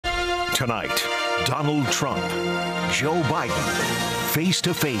Tonight, Donald Trump, Joe Biden,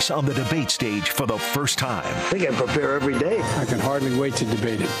 face-to-face on the debate stage for the first time. I think I prepare every day. I can hardly wait to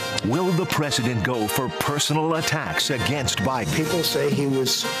debate it. Will the president go for personal attacks against Biden? People say he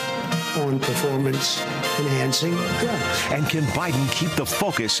was on performance-enhancing drugs. And can Biden keep the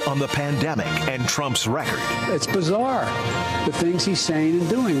focus on the pandemic and Trump's record? It's bizarre, the things he's saying and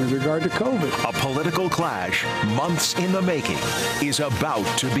doing with regard to COVID. A political clash, months in the making, is about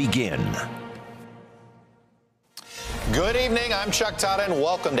to begin. Good evening. I'm Chuck Todd, and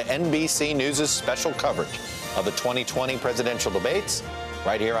welcome to NBC News' special coverage of the 2020 presidential debates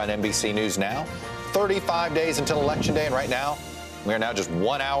right here on NBC News Now. 35 days until Election Day, and right now, we are now just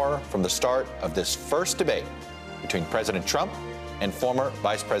 1 hour from the start of this first debate between President Trump and former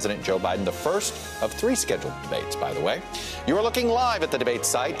Vice President Joe Biden, the first of 3 scheduled debates, by the way. You are looking live at the debate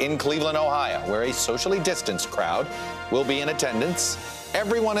site in Cleveland, Ohio, where a socially distanced crowd will be in attendance.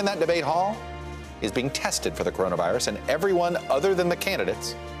 Everyone in that debate hall is being tested for the coronavirus, and everyone other than the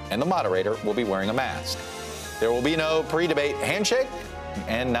candidates and the moderator will be wearing a mask. There will be no pre-debate handshake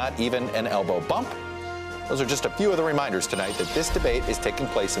and not even an elbow bump. Those are just a few of the reminders tonight that this debate is taking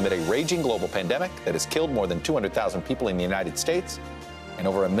place amid a raging global pandemic that has killed more than 200,000 people in the United States and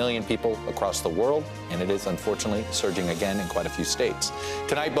over 1 million people across the world, and it is unfortunately surging again in quite a few states.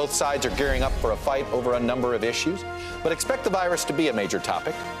 Tonight, both sides are gearing up for a fight over a number of issues, but expect the virus to be a major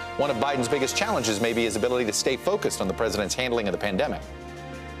topic. One of Biden's biggest challenges may be his ability to stay focused on the president's handling of the pandemic.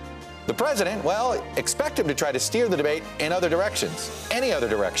 The president, well, expect him to try to steer the debate in other directions, any other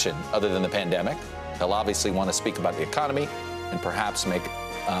direction other than the pandemic. He'll obviously want to speak about the economy and perhaps make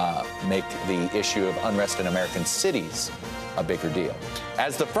the issue of unrest in American cities a bigger deal.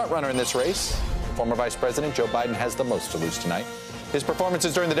 As the frontrunner in this race, former Vice President Joe Biden has the most to lose tonight. His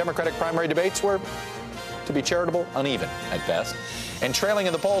performances during the Democratic primary debates were, to be charitable, uneven at best. And trailing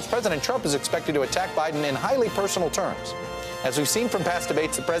in the polls, President Trump is expected to attack Biden in highly personal terms. As we've seen from past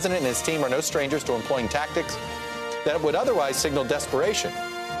debates, the president and his team are no strangers to employing tactics that would otherwise signal desperation.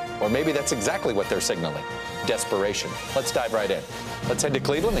 Or maybe that's exactly what they're signaling, desperation. Let's dive right in. Let's head to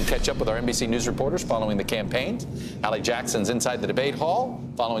Cleveland and catch up with our NBC News reporters following the campaigns. Hallie Jackson's inside the debate hall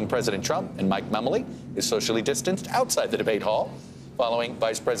following President Trump, and Mike Memoli is socially distanced outside the debate hall following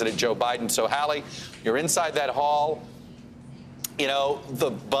Vice President Joe Biden. So, Hallie, you're inside that hall. You know,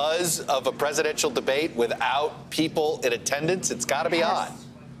 the buzz of a presidential debate without people in attendance, it's got to be odd.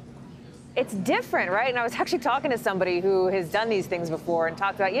 It's different, right? And I was actually talking to somebody who has done these things before and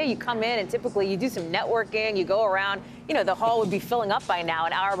talked about, yeah, you come in and typically you do some networking, you go around, you know, the hall would be filling up by now,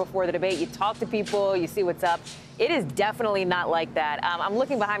 an hour before the debate. You talk to people, you see what's up. It is definitely not like that. I'm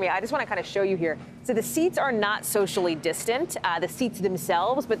looking behind me. I just want to kind of show you here. So the seats are not socially distant, the seats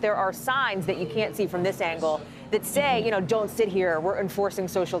themselves, but there are signs that you can't see from this angle that say, you know, don't sit here, we're enforcing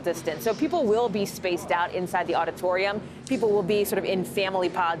social distance. So people will be spaced out inside the auditorium. People will be sort of in family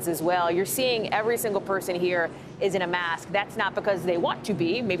pods as well. You're seeing every single person here is in a mask. That's not because they want to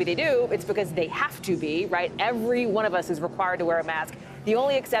be, maybe they do, it's because they have to be, right? Every one of us is required to wear a mask. The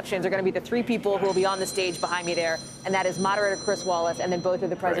only exceptions are going to be the 3 people who will be on the stage behind me there, and that is moderator Chris Wallace and then both of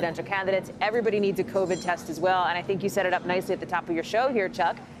the presidential candidates. Everybody needs a COVID test as well, and I think you set it up nicely at the top of your show here,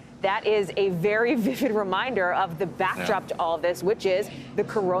 Chuck. That is a very vivid reminder of the backdrop to all of this, which is the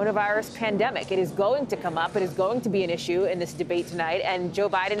coronavirus pandemic. It is going to come up. It is going to be an issue in this debate tonight. And Joe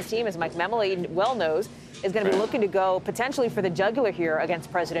Biden's team, as Mike Memoli well knows, is going to be looking to go potentially for the jugular here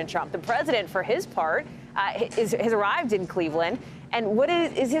against President Trump. The president, for his part, has arrived in Cleveland. And what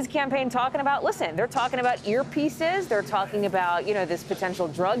is his campaign talking about? Listen, they're talking about earpieces. They're talking about, you know, this potential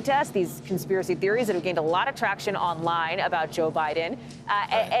drug test, these conspiracy theories that have gained a lot of traction online about Joe Biden.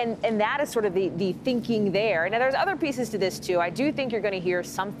 And that is sort of the thinking there. Now, there's other pieces to this, too. I do think you're going to hear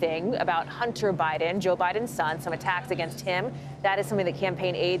something about Hunter Biden, Joe Biden's son, some attacks against him. That is something that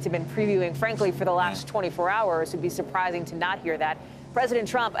campaign aides have been previewing, frankly, for the last 24 hours. It would be surprising to not hear that. President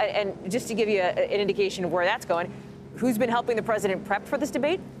Trump, and just to give you an indication of where that's going, who's been helping the president prep for this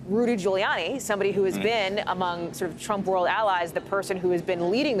debate? Rudy Giuliani, somebody who has been among sort of Trump world allies, the person who has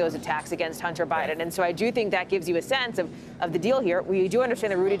been leading those attacks against Hunter Biden. And so I do think that gives you a sense of the deal here. We do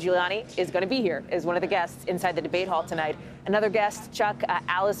understand that Rudy Giuliani is going to be here as one of the guests inside the debate hall tonight. Another guest, Chuck,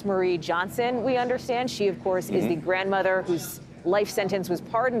 Alice Marie Johnson, we understand. She, of course, is the grandmother whose life sentence was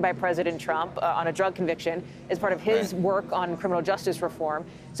pardoned by President Trump on a drug conviction as part of his work on criminal justice reform.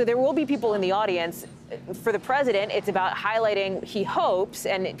 So there will be people in the audience. For the president, it's about highlighting, he hopes,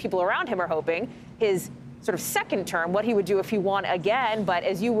 and people around him are hoping, his sort of second term, what he would do if he won again. But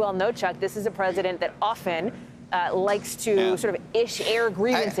as you well know, Chuck, this is a president that often likes to sort of air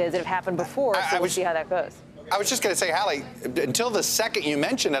grievances that have happened before. So we'll see how that goes. I was just going to say, Hallie, until the second you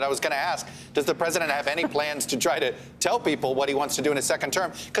mentioned it, I was going to ask, does the president have any plans to try to tell people what he wants to do in his second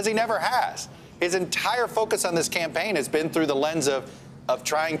term? Because he never has. His entire focus on this campaign has been through the lens of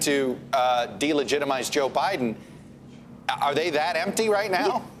trying to delegitimize Joe Biden. Are they that empty right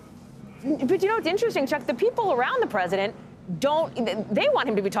now? But you know what's interesting, Chuck? The people around the president they want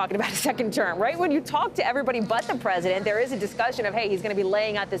him to be talking about a second term, right? When you talk to everybody but the president, there is a discussion of, hey, he's going to be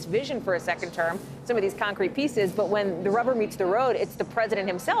laying out this vision for a second term, some of these concrete pieces. But when the rubber meets the road, it's the president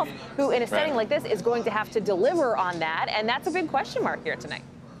himself who, in a setting like this, is going to have to deliver on that. And that's a big question mark here tonight.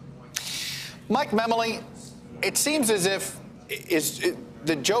 Mike Memoli, it seems as if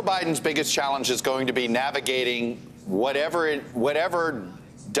Joe Biden's biggest challenge is going to be navigating whatever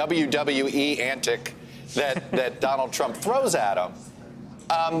WWE antic that Donald Trump throws at him.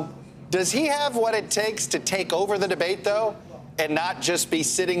 Does he have what it takes to take over the debate, though, and not just be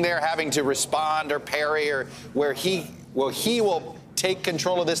sitting there having to respond or parry, or where he will take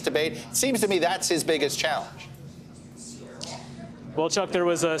control of this debate? It seems to me that's his biggest challenge. Well, Chuck, there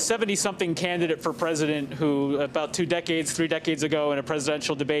was a 70-something candidate for president who about 3 decades ago in a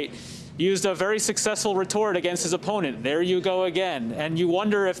presidential debate used a very successful retort against his opponent. There you go again. And you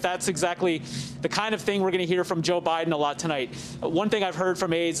wonder if that's exactly the kind of thing we're going to hear from Joe Biden a lot tonight. One thing I've heard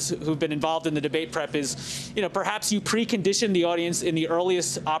from aides who've been involved in the debate prep is, perhaps you precondition the audience in the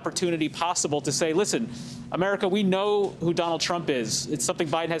earliest opportunity possible to say, listen, America, we know who Donald Trump is. It's something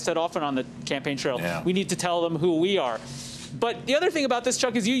Biden has said often on the campaign trail. Yeah. We need to tell them who we are. But the other thing about this,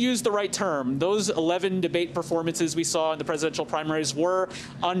 Chuck, is you used the right term. Those 11 debate performances we saw in the presidential primaries were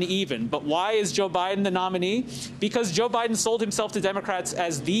uneven. But why is Joe Biden the nominee? Because Joe Biden sold himself to Democrats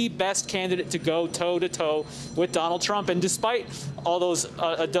as the best candidate to go toe-to-toe with Donald Trump. And despite all those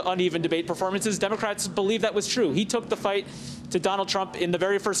uneven debate performances, Democrats believe that was true. He took the fight to Donald Trump in the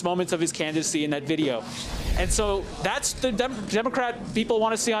very first moments of his candidacy in that video. And so that's the Democrat people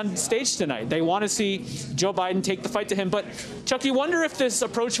want to see on stage tonight. They want to see Joe Biden take the fight to him. But, Chuck, you wonder if this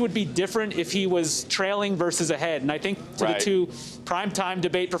approach would be different if he was trailing versus ahead. And I think to the two primetime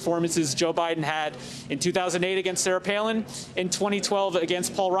debate performances Joe Biden had in 2008 against Sarah Palin, in 2012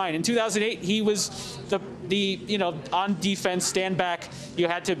 against Paul Ryan. In 2008, he was the on defense, stand back. You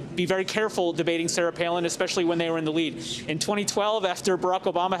had to be very careful debating Sarah Palin, especially when they were in the lead. In 2012, after Barack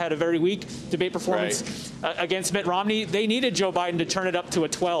Obama had a very weak debate performance against Mitt Romney, they needed Joe Biden to turn it up to a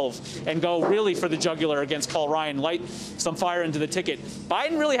 12 and go really for the jugular against Paul Ryan, light some fire into the ticket.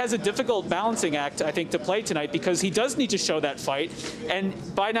 Biden really has a difficult balancing act, I think, to play tonight, because he does need to show that fight. And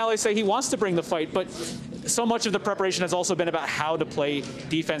by now they say he wants to bring the fight, but so much of the preparation has also been about how to play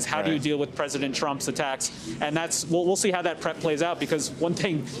defense. How do you deal with President Trump's attacks? And that's we'll see how that prep plays out, because one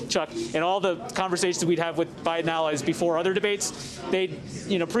thing, Chuck, in all the conversations we'd have with Biden allies before other debates, they'd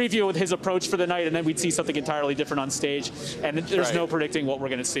preview with his approach for the night, and then we'd see something entirely different on stage. And there's no predicting what we're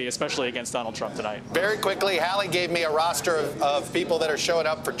going to see, especially against Donald Trump tonight. Very quickly, Hallie gave me a roster of people that are showing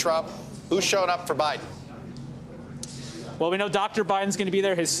up for Trump. Who's showing up for Biden? Well, we know Dr. Biden's going to be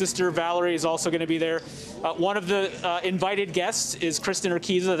there. His sister, Valerie, is also going to be there. One of the invited guests is Kristen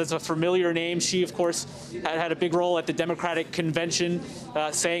Urquiza. That's a familiar name. She, of course, had a big role at the Democratic convention,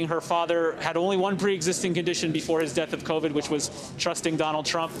 saying her father had only one pre-existing condition before his death of COVID, which was trusting Donald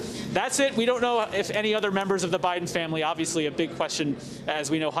Trump. That's it. We don't know if any other members of the Biden family. Obviously, a big question, as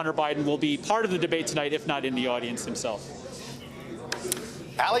we know, Hunter Biden will be part of the debate tonight, if not in the audience himself.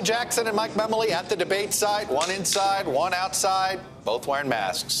 Hallie Jackson and Mike Memoli at the debate site, one inside, one outside, both wearing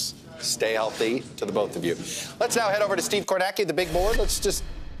masks. Stay healthy to the both of you. Let's now head over to Steve Kornacki, the big board.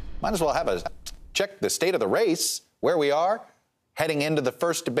 Might as well have a check the state of the race, where we are heading into the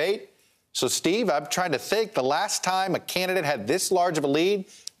first debate. So, Steve, I'm trying to think the last time a candidate had this large of a lead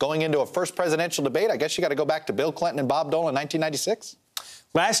going into a first presidential debate. I guess you got to go back to Bill Clinton and Bob Dole in 1996.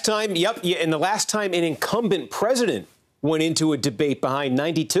 Last time, and the last time an incumbent president went into a debate behind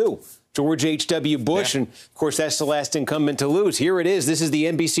 92, George H.W. Bush. And, of course, that's the last incumbent to lose. Here it is. This is the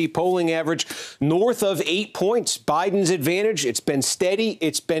NBC polling average, north of 8 points. Biden's advantage. It's been steady.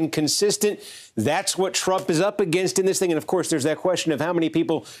 It's been consistent. That's what Trump is up against in this thing. And, of course, there's that question of how many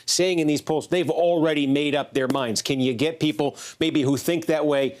people saying in these polls they've already made up their minds. Can you get people maybe who think that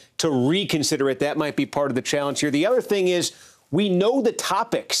way to reconsider it? That might be part of the challenge here. The other thing is, we know the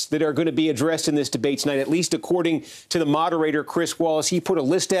topics that are going to be addressed in this debate tonight, at least according to the moderator, Chris Wallace. He put a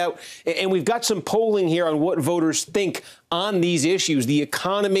list out, and we've got some polling here on what voters think on these issues. The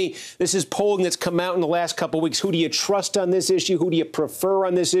economy, this is polling that's come out in the last couple of weeks. Who do you trust on this issue? Who do you prefer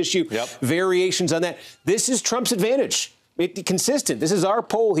on this issue? Variations on that. This is Trump's advantage. consistent. This is our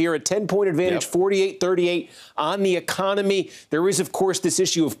poll here, a 10-point advantage, 48-38 on the economy. There is, of course, this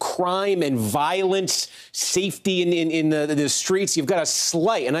issue of crime and violence, safety in the streets. You've got a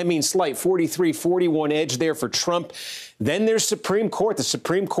slight, and I mean slight, 43-41 edge there for Trump. Then there's Supreme Court, the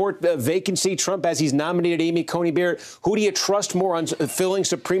Supreme Court vacancy. Trump, as he's nominated Amy Coney Barrett. Who do you trust more on filling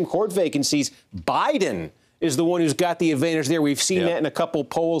Supreme Court vacancies? Biden is the one who's got the advantage there. We've seen that in a couple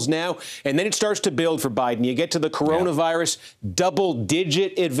polls now. And then it starts to build for Biden. You get to the coronavirus,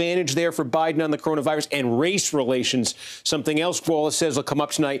 double-digit advantage there for Biden on the coronavirus, and race relations. Something else Wallace says will come up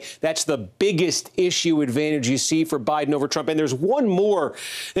tonight. That's the biggest issue advantage you see for Biden over Trump. And there's one more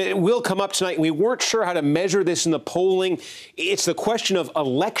that will come up tonight. We weren't sure how to measure this in the polling. It's the question of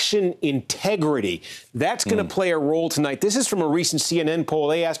election integrity. That's going to play a role tonight. This is from a recent CNN poll.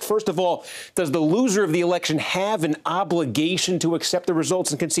 They asked, first of all, does the loser of the election have an obligation to accept the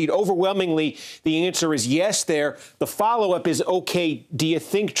results and concede? Overwhelmingly, the answer is yes there. The follow-up is, okay, do you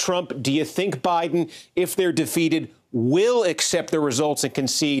think Trump, do you think Biden, if they're defeated, will accept the results and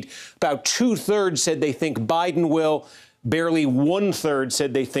concede? About 2/3 said they think Biden will. Barely 1/3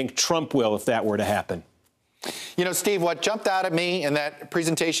 said they think Trump will if that were to happen. You know, Steve, what jumped out at me in that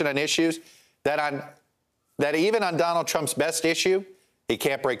presentation on issues, that even on Donald Trump's best issue, he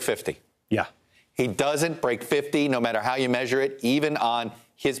can't break 50. Yeah. He doesn't break 50, no matter how you measure it, even on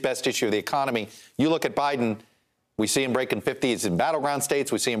his best issue of the economy. You look at Biden, we see him breaking 50s in battleground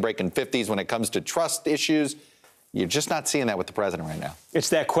states. We see him breaking 50s when it comes to trust issues. You're just not seeing that with the president right now. It's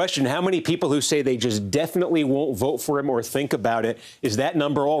that question. How many people who say they just definitely won't vote for him or think about it, is that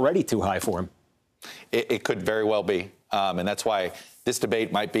number already too high for him? It could very well be. And that's why this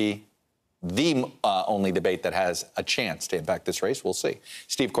debate might be the only debate that has a chance to impact this race. We'll see.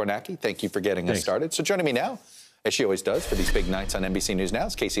 Steve Kornacki, thank you for getting us started. So joining me now, as she always does for these big nights on NBC News Now,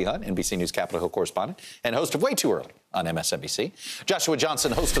 is Casey Hunt, NBC News Capitol Hill correspondent and host of Way Too Early on MSNBC. Joshua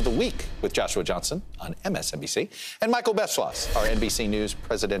Johnson, host of The Week with Joshua Johnson on MSNBC. And Michael Beschloss, our NBC News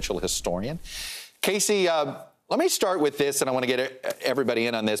presidential historian. Casey, let me start with this, and I want to get everybody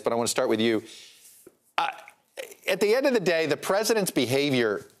in on this, but I want to start with you. At the end of the day, the president's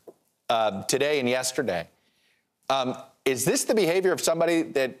behavior today and yesterday, is this the behavior of somebody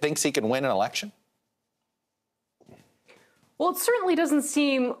that thinks he can win an election? Well, it certainly doesn't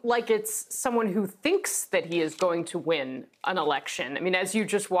seem like it's someone who thinks that he is going to win an election. I mean, as you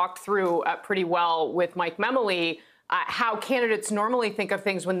just walked through pretty well with Mike Memoli, how candidates normally think of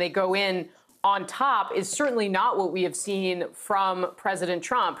things when they go in on top is certainly not what we have seen from President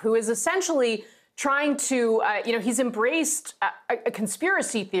Trump, who is essentially trying to, he's embraced a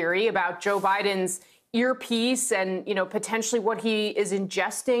conspiracy theory about Joe Biden's earpiece and, potentially what he is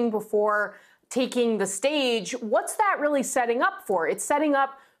ingesting before taking the stage. What's that really setting up for? It's setting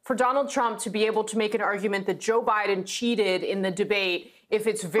up for Donald Trump to be able to make an argument that Joe Biden cheated in the debate if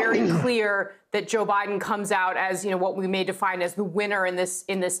it's very clear that Joe Biden comes out as, what we may define as the winner in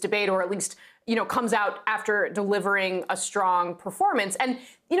this debate, or at least, comes out after delivering a strong performance. And,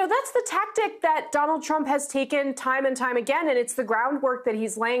 that's the tactic that Donald Trump has taken time and time again. And it's the groundwork that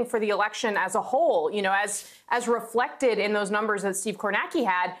he's laying for the election as a whole, as reflected in those numbers that Steve Kornacki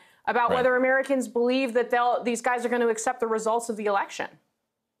had about whether Americans believe that these guys are going to accept the results of the election.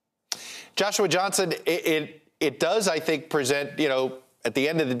 Joshua Johnson, it does, I think, present, at the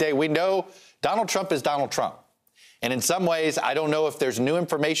end of the day, we know Donald Trump is Donald Trump. And in some ways, I don't know if there's new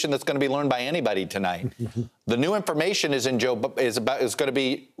information that's going to be learned by anybody tonight. The new information is going to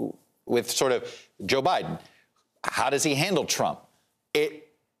be with sort of Joe Biden. How does he handle Trump?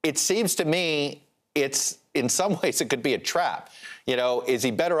 It seems to me it's in some ways it could be a trap. Is he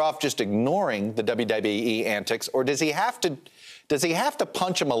better off just ignoring the WWE antics, or does he have to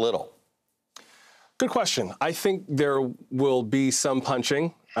punch him a little? Good question. I think there will be some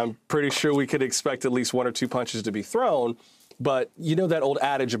punching. I'm pretty sure we could expect at least one or two punches to be thrown. But that old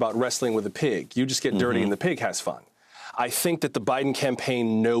adage about wrestling with a pig. You just get dirty and the pig has fun. I think that the Biden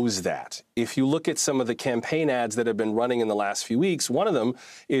campaign knows that. If you look at some of the campaign ads that have been running in the last few weeks, one of them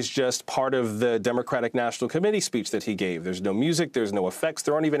is just part of the Democratic National Committee speech that he gave. There's no music, there's no effects,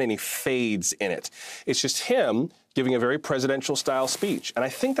 there aren't even any fades in it. It's just him giving a very presidential-style speech. And I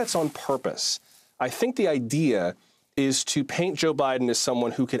think that's on purpose. I think the idea is to paint Joe Biden as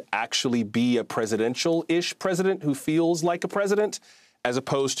someone who could actually be a presidential-ish president who feels like a president, as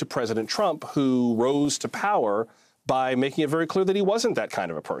opposed to President Trump, who rose to power by making it very clear that he wasn't that kind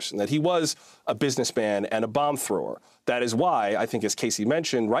of a person, that he was a businessman and a bomb thrower. That is why, I think, as Casey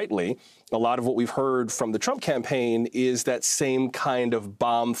mentioned rightly, a lot of what we've heard from the Trump campaign is that same kind of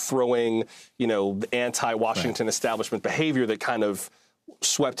bomb-throwing, the anti-Washington establishment behavior that kind of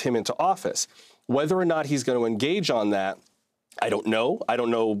swept him into office. Whether or not he's going to engage on that I don't know. I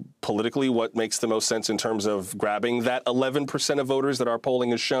don't know politically what makes the most sense in terms of grabbing that 11% of voters that our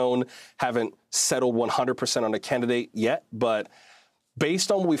polling has shown haven't settled 100% on a candidate yet. But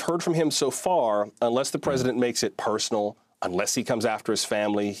based on what we've heard from him so far, unless the president makes it personal, unless he comes after his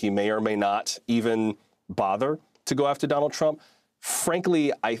family, he may or may not even bother to go after Donald Trump.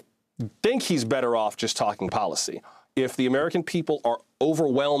 Frankly, I think he's better off just talking policy. If the American people are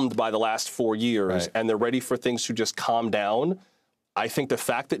overwhelmed by the last 4 years and they're ready for things to just calm down, I think the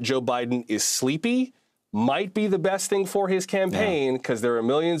fact that Joe Biden is sleepy might be the best thing for his campaign, because there are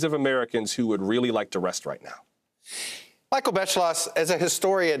millions of Americans who would really like to rest right now. Michael Beschloss, as a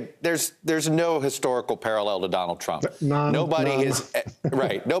historian, there's no historical parallel to Donald Trump. Nobody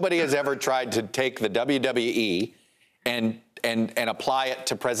has ever tried to take the WWE and apply it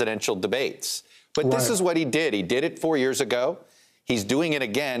to presidential debates. But this is what he did. He did it 4 years ago. He's doing it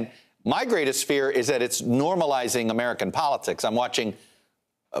again. My greatest fear is that it's normalizing American politics. I'm watching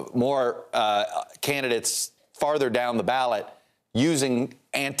more candidates farther down the ballot using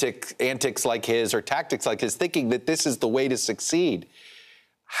antics like his or tactics like his, thinking that this is the way to succeed.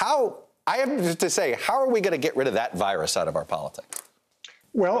 I have to say, how are we going to get rid of that virus out of our politics?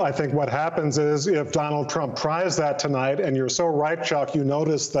 Well, I think what happens is if Donald Trump tries that tonight, and you're so right, Chuck, you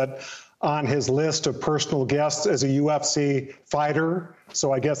notice that on his list of personal guests is a UFC fighter.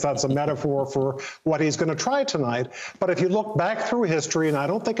 So I guess that's a metaphor for what he's going to try tonight. But if you look back through history, and I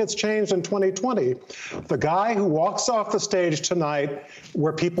don't think it's changed in 2020, the guy who walks off the stage tonight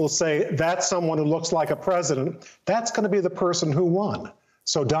where people say that's someone who looks like a president, that's going to be the person who won.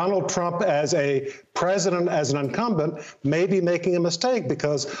 So Donald Trump as a president, as an incumbent, may be making a mistake,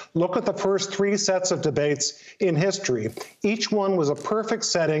 because look at the first 3 sets of debates in history. Each one was a perfect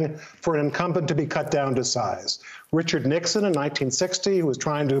setting for an incumbent to be cut down to size. Richard Nixon in 1960, who was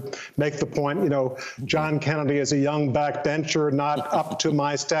trying to make the point, John Kennedy is a young backbencher, not up to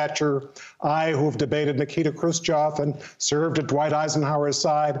my stature. I, who have debated Nikita Khrushchev and served at Dwight Eisenhower's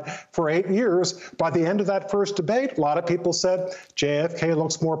side for 8 years, by the end of that first debate, a lot of people said JFK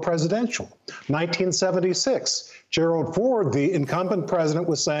looks more presidential. 1976, Gerald Ford, the incumbent president,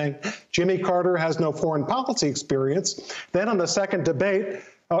 was saying Jimmy Carter has no foreign policy experience. Then in the second debate,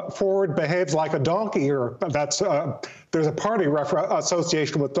 Ford behaves like a donkey, or there's a party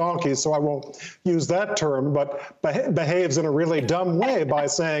association with donkeys, so I won't use that term, but behaves in a really dumb way by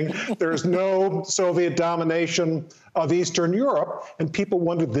saying there's no Soviet domination of Eastern Europe. And people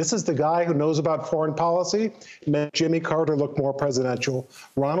wondered, this is the guy who knows about foreign policy? Made Jimmy Carter look more presidential.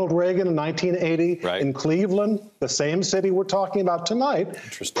 Ronald Reagan in 1980 in Cleveland, the same city we're talking about tonight,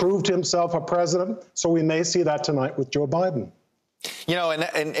 proved himself a president. So we may see that tonight with Joe Biden.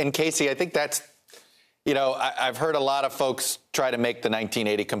 And Casey, I think that's, I've heard a lot of folks try to make the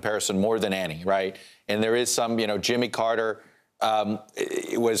 1980 comparison more than any, right? And there is some, Jimmy Carter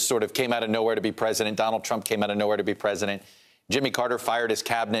came out of nowhere to be president. Donald Trump came out of nowhere to be president. Jimmy Carter fired his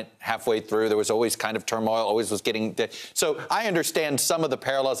cabinet halfway through. There was always kind of turmoil, always was getting. So I understand some of the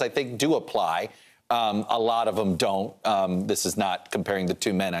parallels I think do apply. A lot of them don't. This is not comparing the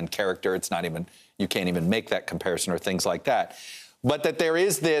two men on character. It's not even, you can't even make that comparison or things like that. But that there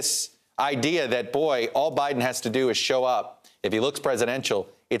is this idea that, boy, all Biden has to do is show up. If he looks presidential,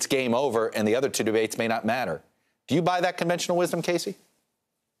 it's game over, and the other two debates may not matter. Do you buy that conventional wisdom, Casey?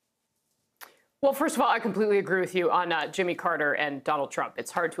 Well, first of all, I completely agree with you on Jimmy Carter and Donald Trump. It's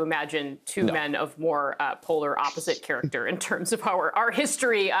hard to imagine two men of more polar opposite character in terms of our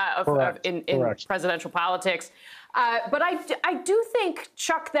history in presidential politics. But I do think,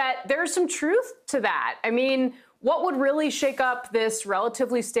 Chuck, that there's some truth to that. I mean, what would really shake up this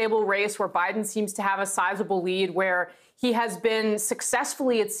relatively stable race where Biden seems to have a sizable lead, where he has been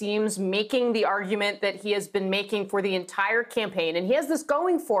successfully, it seems, making the argument that he has been making for the entire campaign? And he has this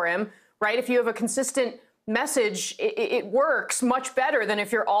going for him, right? If you have a consistent message, it works much better than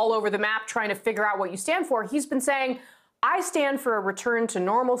if you're all over the map trying to figure out what you stand for. He's been saying, I stand for a return to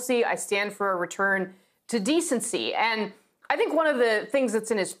normalcy. I stand for a return to decency. And I think one of the things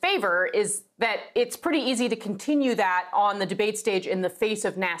that's in his favor is that it's pretty easy to continue that on the debate stage in the face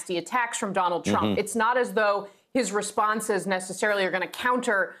of nasty attacks from Donald Trump. It's not as though his responses necessarily are going to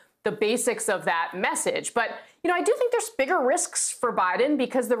counter the basics of that message. But, I do think there's bigger risks for Biden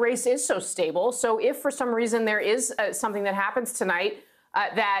because the race is so stable. So if for some reason there is something that happens tonight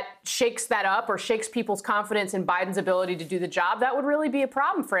that shakes that up or shakes people's confidence in Biden's ability to do the job, that would really be a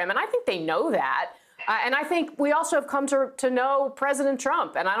problem for him. And I think they know that. And I think we also have come to know President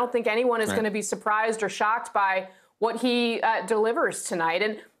Trump. And I don't think anyone is going to be surprised or shocked by what he delivers tonight.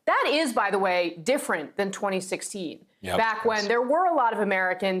 And that is, by the way, different than 2016, back when there were a lot of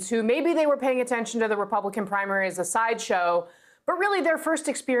Americans who maybe they were paying attention to the Republican primary as a sideshow, But really, their first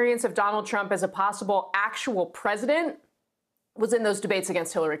experience of Donald Trump as a possible actual president was in those debates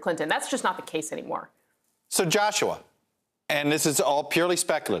against Hillary Clinton. That's just not the case anymore. So, Joshua, and this is all purely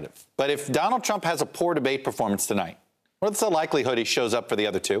speculative, but if Donald Trump has a poor debate performance tonight, what's the likelihood he shows up for the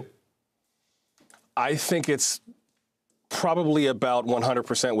other two? I think it's probably about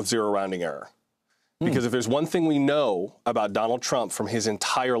 100% with zero rounding error. Because if there's one thing we know about Donald Trump from his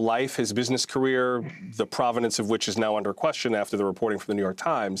entire life, his business career, the provenance of which is now under question after the reporting from the New York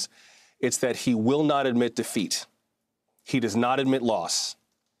Times, it's that he will not admit defeat. He does not admit loss.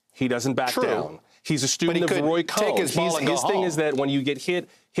 He doesn't back down. He's a student of Roy Cohn. His thing is that when you get hit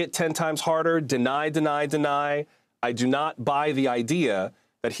 10 times harder, deny, deny, deny. I do not buy the idea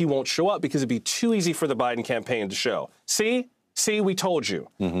that he won't show up because it'd be too easy for the Biden campaign to show. See, we told you.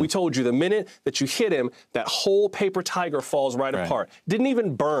 We told you the minute that you hit him, that whole paper tiger falls right apart. Didn't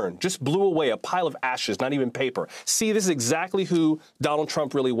even burn, just blew away, a pile of ashes, not even paper. See, this is exactly who Donald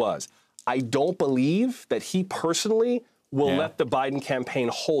Trump really was. I don't believe that he personally will let the Biden campaign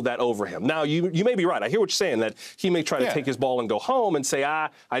hold that over him. Now, you may be right. I hear what you're saying, that he may try to take his ball and go home and say,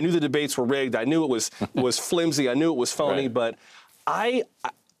 I knew the debates were rigged. I knew it was flimsy. I knew it was phony. But I've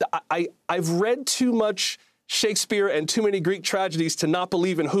read too much Shakespeare and too many Greek tragedies to not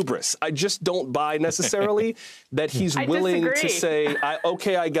believe in hubris. I just don't buy necessarily that he's willing to say,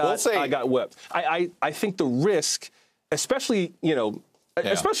 I got whipped. I think the risk, especially,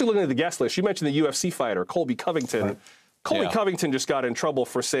 especially looking at the guest list, you mentioned the UFC fighter, Colby Covington. Colby Covington just got in trouble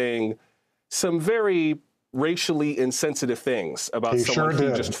for saying some very racially insensitive things about someone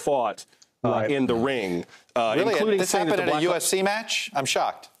he just fought in the ring. Really? Including this happened in a UFC match? I'm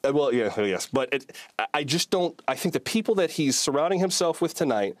shocked. Well, yes. But I just don't. I think the people that he's surrounding himself with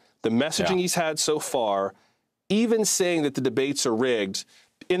tonight, the messaging he's had so far, even saying that the debates are rigged.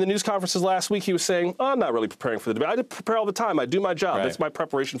 In the news conferences last week, he was saying, I'm not really preparing for the debate. I prepare all the time. I do my job. That's my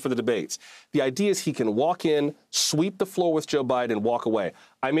preparation for the debates. The idea is he can walk in, sweep the floor with Joe Biden, and walk away.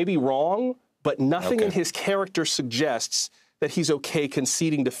 I may be wrong, but nothing in his character suggests that he's okay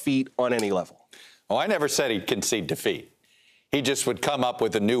conceding defeat on any level. Oh, I never said he'd concede defeat. He just would come up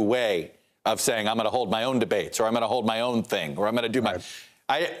with a new way of saying, I'm going to hold my own debates, or I'm going to hold my own thing, or I'm going to do my...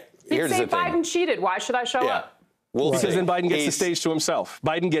 He'd say Biden cheated. Why should I show up? Because then Biden gets the stage to himself.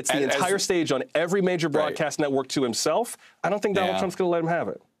 Biden gets the entire stage on every major broadcast network to himself. I don't think Donald Trump's going to let him have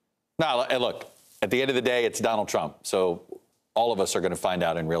it. No, and look, at the end of the day, it's Donald Trump. So all of us are going to find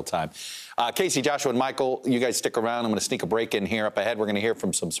out in real time. Casey, Joshua, and Michael, you guys stick around. I'm going to sneak a break in here. Up ahead, we're going to hear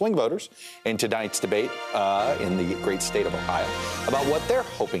from some swing voters in tonight's debate in the great state of Ohio about what they're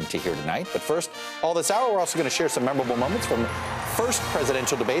hoping to hear tonight. But first, all this hour, we're also going to share some memorable moments from first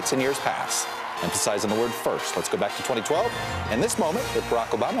presidential debates in years past. Emphasizing the word first. Let's go back to 2012 and this moment with Barack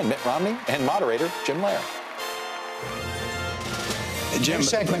Obama and Mitt Romney and moderator Jim Lehrer. Jim,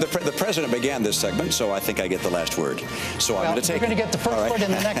 the president began this segment, so I think I get the last word. So I'm going to take. You're going to get the first word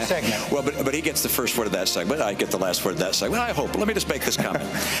in the next segment. Well, but he gets the first word of that segment. I get the last word of that segment. I hope. Let me just make this comment.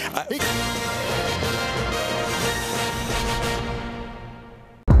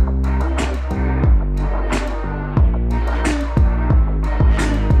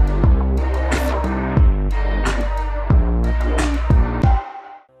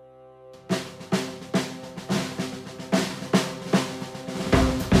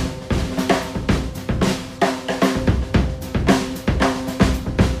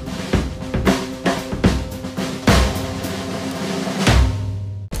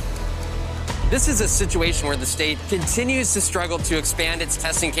 This is a situation where the state continues to struggle to expand its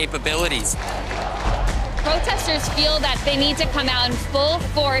testing capabilities. Protesters feel that they need to come out in full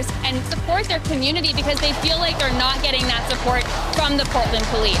force and support their community because they feel like they're not getting that support from the Portland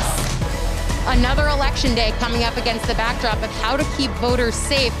police. Another election day coming up against the backdrop of how to keep voters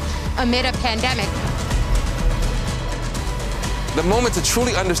safe amid a pandemic. The moment to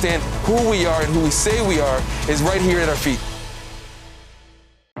truly understand who we are and who we say we are is right here at our feet.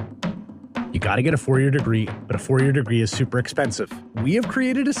 You got to get a four-year degree, but a four-year degree is super expensive. We have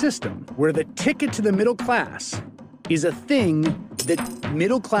created a system where the ticket to the middle class is a thing that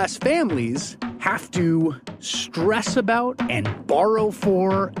middle-class families have to stress about and borrow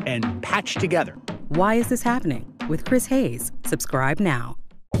for and patch together. Why is this happening? With Chris Hayes. Subscribe now.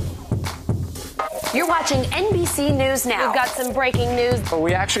 You're watching NBC News Now. We've got some breaking news.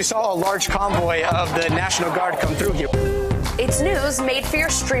 We actually saw a large convoy of the National Guard come through here. It's news made for your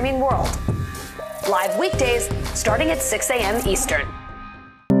streaming world. Live weekdays starting at 6 a.m. Eastern.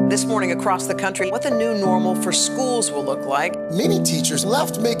 This morning across the country, what the new normal for schools will look like. Many teachers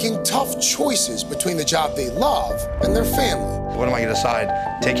left making tough choices between the job they love and their family. What am I going to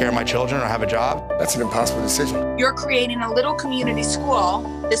decide? Take care of my children or have a job? That's an impossible decision. You're creating a little community school.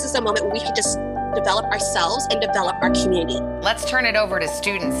 This is a moment where we can just develop ourselves and develop our community. Let's turn it over to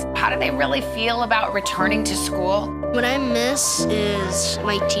students. How do they really feel about returning to school? What I miss is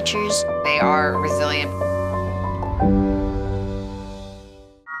my teachers. They are resilient.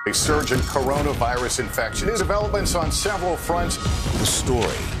 A surge in coronavirus infections. New developments on several fronts. The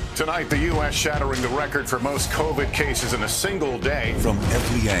story. Tonight, the U.S. shattering the record for most COVID cases in a single day. From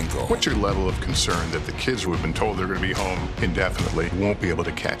every angle. What's your level of concern that the kids who have been told they're going to be home indefinitely won't be able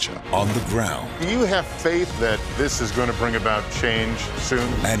to catch up? On the ground. Do you have faith that this is going to bring about change soon?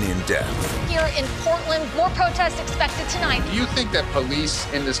 And in depth. Here in Portland, more protests expected tonight. Do you think that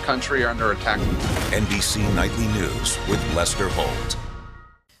police in this country are under attack? NBC Nightly News with Lester Holt.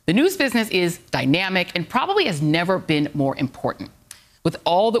 The news business is dynamic and probably has never been more important. With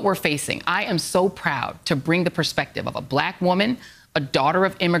all that we're facing, I am so proud to bring the perspective of a Black woman, a daughter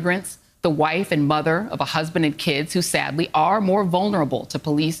of immigrants, the wife and mother of a husband and kids who sadly are more vulnerable to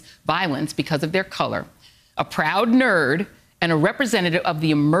police violence because of their color, a proud nerd, and a representative of the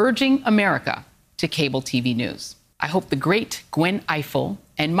emerging America to cable TV news. I hope the great Gwen Ifill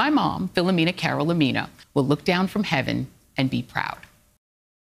and my mom, Philomena Carol Lamina, will look down from heaven and be proud.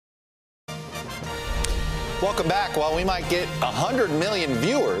 Welcome back. While we might get 100 million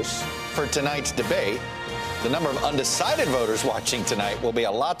viewers for tonight's debate, the number of undecided voters watching tonight will be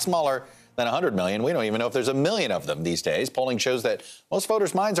a lot smaller than 100 million. We don't even know if there's a million of them these days. Polling shows that most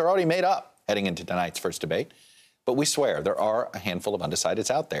voters' minds are already made up heading into tonight's first debate. But we swear there are a handful of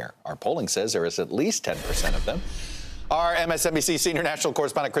undecideds out there. Our polling says there is at least 10% of them. Our MSNBC senior national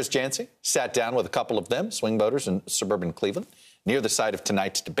correspondent Chris Wallace sat down with a couple of them, swing voters in suburban Cleveland, near the site of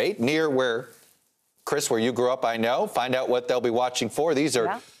tonight's debate, near where, Chris, where you grew up, I know. Find out what they'll be watching for. These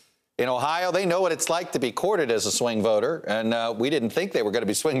are in Ohio. They know what it's like to be courted as a swing voter. And we didn't think they were going to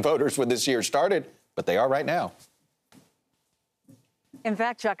be swing voters when this year started, but they are right now. In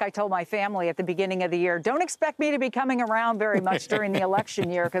fact, Chuck, I told my family at the beginning of the year, don't expect me to be coming around very much during the election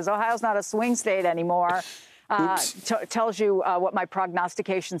year because Ohio's not a swing state anymore. Tells you what my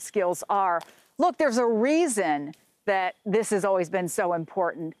prognostication skills are. Look, there's a reason that this has always been so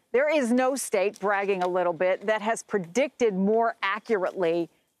important. There is no state, bragging a little bit, that has predicted more accurately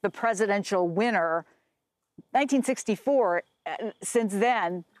the presidential winner. 1964, since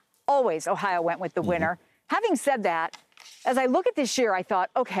then, always Ohio went with the winner. Having said that, as I look at this year, I thought,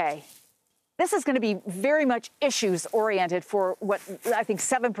 okay, this is going to be very much issues-oriented for what I think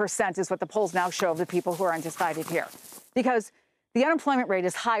 7% is what the polls now show of the people who are undecided here. Because the unemployment rate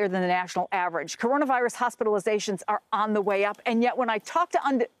is higher than the national average. Coronavirus hospitalizations are on the way up. And yet when I talk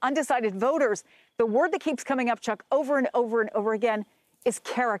to undecided voters, the word that keeps coming up, Chuck, over and over and over again is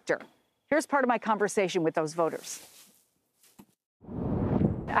character. Here's part of my conversation with those voters.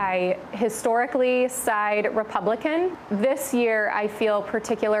 I historically side Republican. This year, I feel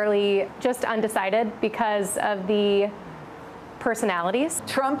particularly just undecided because of the personalities.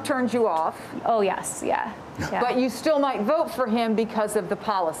 Trump turned you off. Oh, yes, yeah. But you still might vote for him because of the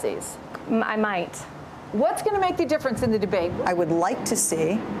policies. I might. What's going to make the difference in the debate? I would like to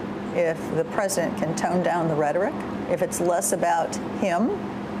see if the president can tone down the rhetoric, if it's less about him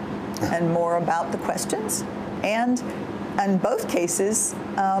and more about the questions. And in both cases,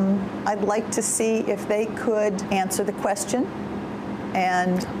 I'd like to see if they could answer the question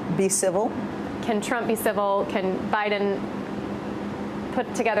and be civil. Can Trump be civil? Can Biden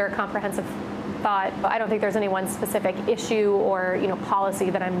put together a comprehensive thought? I don't think there's any one specific issue or policy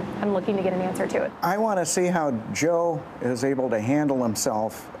that I'm looking to get an answer to. I want to see how Joe is able to handle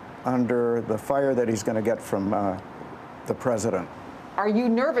himself under the fire that he's going to get from the president. Are you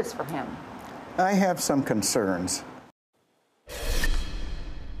nervous for him? I have some concerns.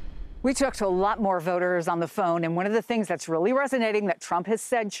 We talked to a lot more voters on the phone, and one of the things that's really resonating that Trump has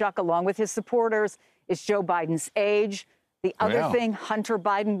said, Chuck, along with his supporters, is Joe Biden's age. The other thing, Hunter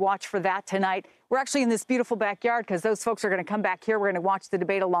Biden, watch for that tonight. We're actually in this beautiful backyard because those folks are going to come back here. We're going to watch the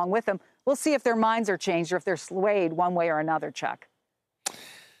debate along with them. We'll see if their minds are changed or if they're swayed one way or another, Chuck.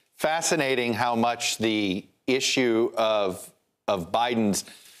 Fascinating how much the issue of Biden's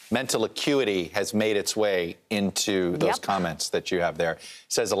mental acuity has made its way into those comments that you have there.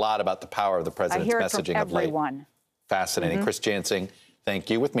 Says a lot about the power of the president's messaging of late. Fascinating. Chris Wallace, thank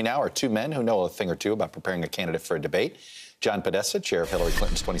you. With me now are two men who know a thing or two about preparing a candidate for a debate. John Podesta, chair of Hillary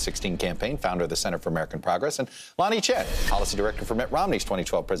Clinton's 2016 campaign, founder of the Center for American Progress, and Lonnie Chen, policy director for Mitt Romney's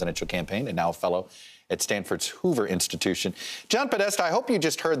 2012 presidential campaign and now a fellow at Stanford's Hoover Institution. John Podesta, I hope you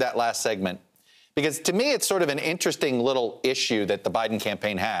just heard that last segment, because to me it's sort of an interesting little issue that the Biden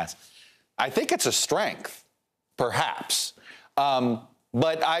campaign has. I think it's a strength, perhaps.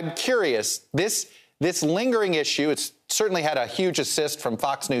 But I'm curious, this lingering issue, it's certainly had a huge assist from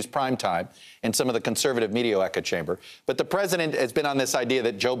Fox News Primetime and some of the conservative media echo chamber. But the president has been on this idea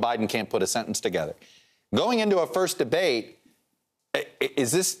that Joe Biden can't put a sentence together. Going into a first debate,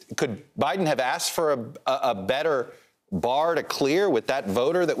 could Biden have asked for a better bar to clear with that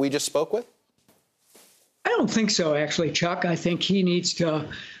voter that we just spoke with? I don't think so, actually, Chuck. I think he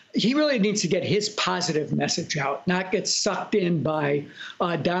really needs to get his positive message out, not get sucked in by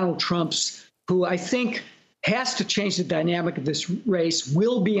Donald Trump's, who I think has to change the dynamic of this race,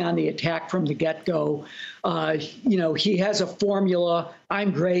 will be on the attack from the get-go. He has a formula.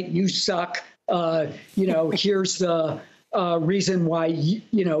 I'm great. You suck. Here's the reason why,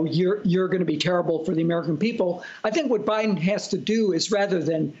 you're going to be terrible for the American people. I think what Biden has to do is, rather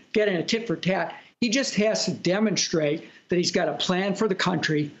than getting a tit for tat, he just has to demonstrate that he's got a plan for the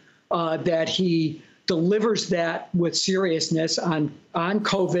country, that he delivers that with seriousness on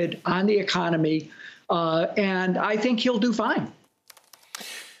COVID, on the economy, and I think he'll do fine.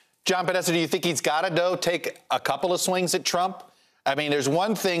 John Podesta, do you think he's got to take a couple of swings at Trump? I mean, there's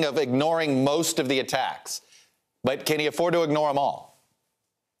one thing of ignoring most of the attacks, but can he afford to ignore them all?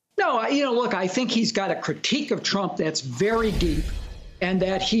 No, look, I think he's got a critique of Trump that's very deep, and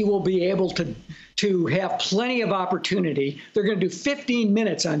that he will be able to have plenty of opportunity. They're going to do 15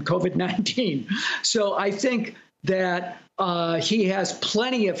 minutes on COVID-19. So I think that he has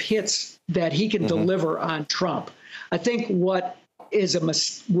plenty of hits that he can deliver on Trump. I think what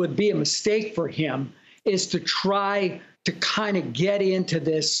would be a mistake for him is to try to kind of get into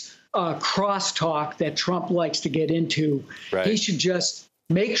this crosstalk that Trump likes to get into. Right. He should just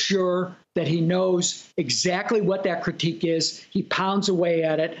make sure that he knows exactly what that critique is. He pounds away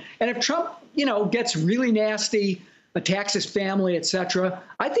at it. And if Trump, gets really nasty, attacks his family, et cetera,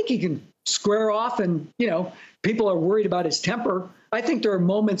 I think he can square off and, people are worried about his temper. I think there are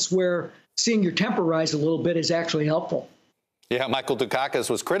moments where seeing your temper rise a little bit is actually helpful. Yeah, Michael Dukakis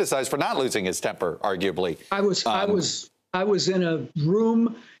was criticized for not losing his temper, arguably. I was in a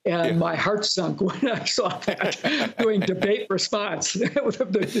room and my heart sunk when I saw that doing debate response.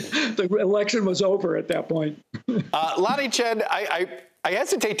 The election was over at that point. Lonnie Chen, I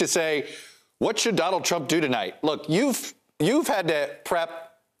hesitate to say, what should Donald Trump do tonight? Look, you've had to prep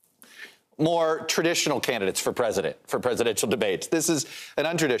more traditional candidates for presidential debates. This is an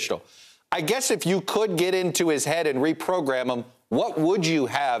untraditional. I guess if you could get into his head and reprogram him, what would you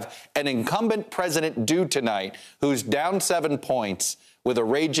have an incumbent president do tonight who's down 7 points with a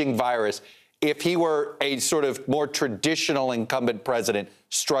raging virus if he were a sort of more traditional incumbent president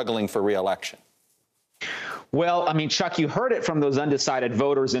struggling for re-election? Well, I mean, Chuck, you heard it from those undecided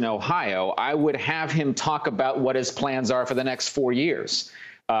voters in Ohio. I would have him talk about what his plans are for the next 4 years.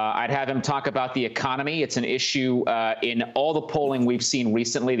 I'd have him talk about the economy. It's an issue in all the polling we've seen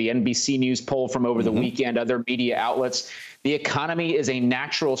recently, the NBC News poll from over the weekend, other media outlets. The economy is a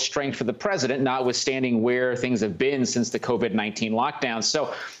natural strength for the president, notwithstanding where things have been since the COVID-19 lockdown.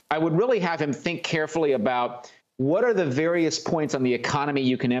 So I would really have him think carefully about what are the various points on the economy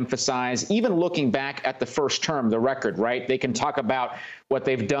you can emphasize, even looking back at the first term, the record, right? They can talk about what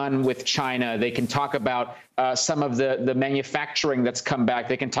they've done with China. They can talk about some of the manufacturing that's come back.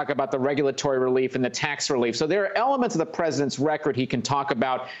 They can talk about the regulatory relief and the tax relief. So there are elements of the president's record he can talk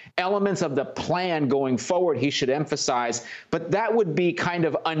about, elements of the plan going forward he should emphasize. But that would be kind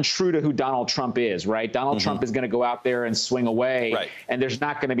of untrue to who Donald Trump is, right? Donald Trump is going to go out there and swing away, and there's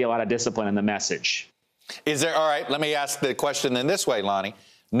not going to be a lot of discipline in the message. All right, let me ask the question then this way, Lonnie.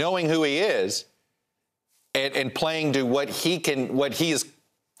 Knowing who he is and playing to what he is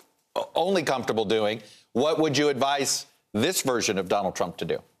only comfortable doing, what would you advise this version of Donald Trump to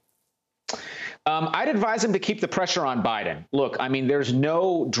do? I'd advise him to keep the pressure on Biden. Look, I mean, there's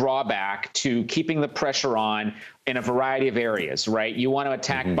no drawback to keeping the pressure on in a variety of areas, right? You want to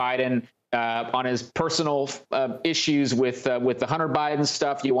attack Biden on his personal issues with the Hunter Biden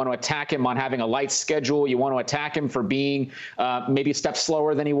stuff. You want to attack him on having a light schedule. You want to attack him for being maybe a step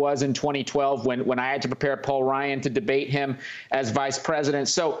slower than he was in 2012 when I had to prepare Paul Ryan to debate him as vice president.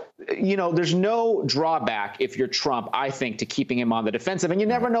 So, there's no drawback if you're Trump, I think, to keeping him on the defensive. And you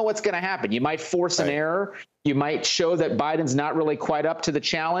never know what's going to happen. You might force an error. You might show that Biden's not really quite up to the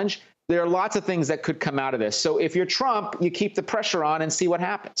challenge. There are lots of things that could come out of this. So if you're Trump, you keep the pressure on and see what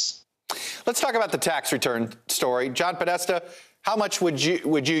happens. Let's talk about the tax return story. John Podesta, how much would you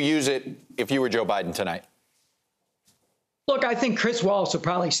use it if you were Joe Biden tonight? Look, I think Chris Wallace will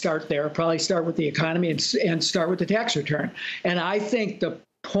probably start there, start with the economy and start with the tax return. And I think the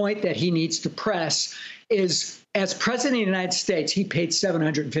point that he needs to press is, as president of the United States, he paid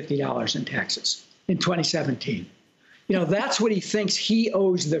 $750 in taxes in 2017. That's what he thinks he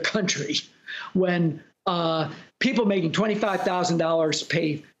owes the country. When people making $25,000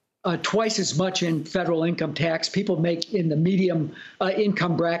 pay twice as much in federal income tax, people make in the medium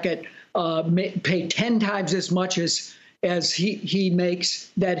income bracket pay 10 times as much as he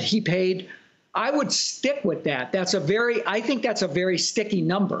makes that he paid. I would stick with that. I think that's a very sticky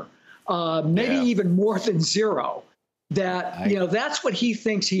number, maybe even more than zero. That's what he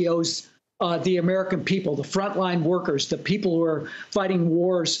thinks he owes the American people, the frontline workers, the people who are fighting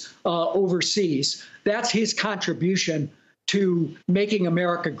wars overseas. That's his contribution to making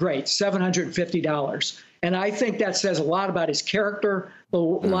America great, $750. And I think that says a lot about his character, a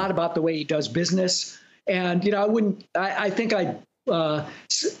lot about the way he does business. And, I think I'd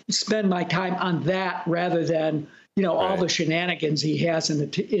spend my time on that rather than, all the shenanigans he has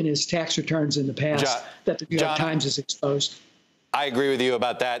in his tax returns in the past that the New York Times has exposed. I agree with you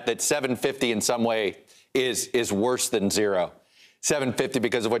about that 750 in some way is worse than zero. 750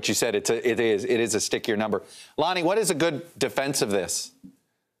 because of what you said. It is a stickier number. Lonnie, what is a good defense of this?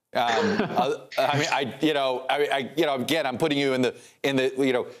 Again, I'm putting you in the.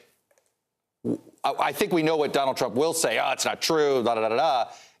 I think we know what Donald Trump will say. Oh, it's not true. Da da da da.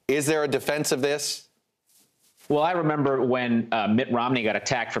 Is there a defense of this? Well, I remember when Mitt Romney got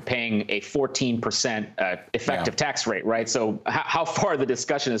attacked for paying a 14% effective tax rate, right? So how far the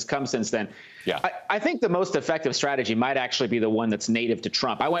discussion has come since then. Yeah. I think the most effective strategy might actually be the one that's native to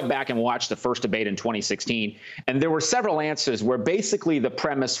Trump. I went back and watched the first debate in 2016, and there were several answers where basically the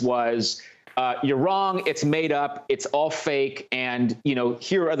premise was, you're wrong, it's made up, it's all fake, and,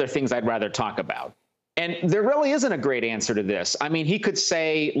 here are other things I'd rather talk about. And there really isn't a great answer to this. I mean, he could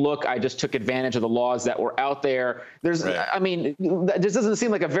say, look, I just took advantage of the laws that were out there. This doesn't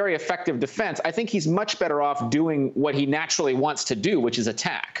seem like a very effective defense. I think he's much better off doing what he naturally wants to do, which is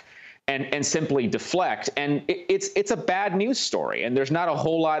attack and simply deflect. And it's a bad news story. And there's not a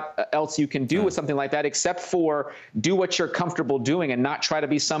whole lot else you can do with something like that, except for do what you're comfortable doing and not try to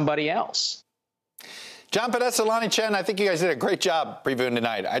be somebody else. John Podesta, Lonnie Chen, I think you guys did a great job previewing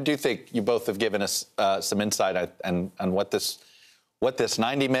tonight. I do think you both have given us some insight on what this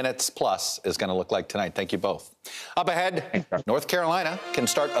 90 minutes plus is going to look like tonight. Thank you both. Up ahead, North Carolina can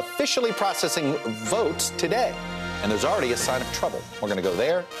start officially processing votes today. And there's already a sign of trouble. We're going to go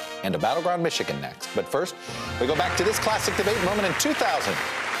there and to Battleground Michigan next. But first, we go back to this classic debate moment in 2000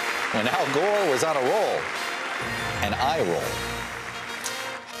 when Al Gore was on a roll and I roll.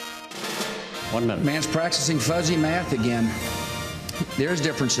 1 minute. Man's practicing fuzzy math again. There's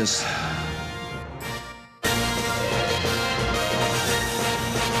differences.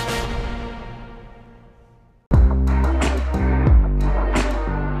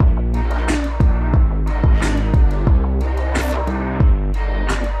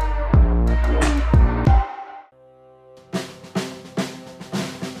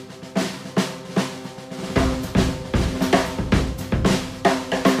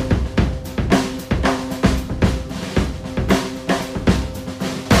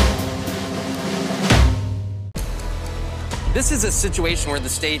 This is a situation where the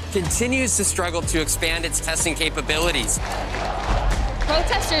state continues to struggle to expand its testing capabilities.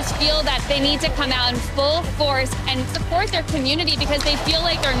 Protesters feel that they need to come out in full force and support their community because they feel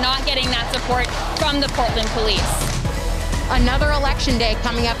like they're not getting that support from the Portland police. Another election day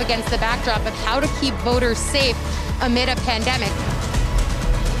coming up against the backdrop of how to keep voters safe amid a pandemic.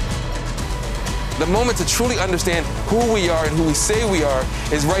 The moment to truly understand who we are and who we say we are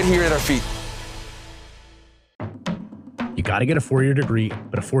is right here at our feet. You got to get a four-year degree,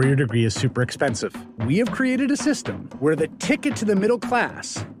 but a four-year degree is super expensive. We have created a system where the ticket to the middle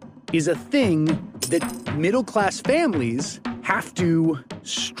class is a thing that middle-class families have to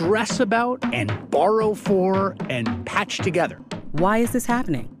stress about and borrow for and patch together. Why is this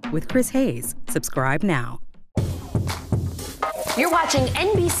happening? With Chris Hayes. Subscribe now. You're watching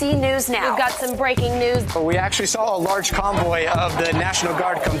NBC News Now. We've got some breaking news. We actually saw a large convoy of the National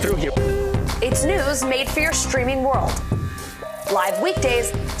Guard come through here. It's news made for your streaming world. Live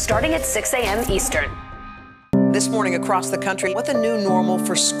weekdays starting at 6 a.m. Eastern. This morning across the country, what the new normal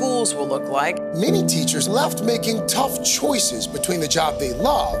for schools will look like. Many teachers left making tough choices between the job they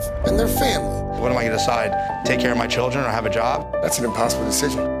love and their family. What am I going to decide? Take care of my children or have a job? That's an impossible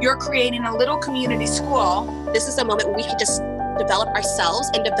decision. You're creating a little community school. This is a moment where we can just develop ourselves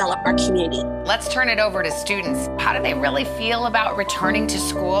and develop our community. Let's turn it over to students. How do they really feel about returning to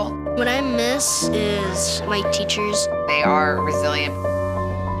school? What I miss is my teachers. They are resilient.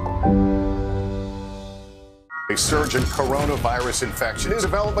 A surge in coronavirus infection.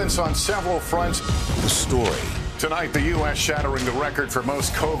 Developments on several fronts. The story Tonight, the U.S. shattering the record for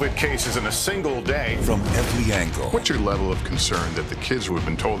most COVID cases in a single day. From every angle. What's your level of concern that the kids who have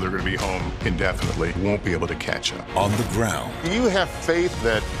been told they're going to be home indefinitely won't be able to catch up? On the ground. Do you have faith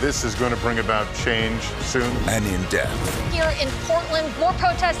that this is going to bring about change soon? And in depth. Here in Portland, more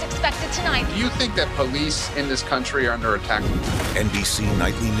protests expected tonight. Do you think that police in this country are under attack? NBC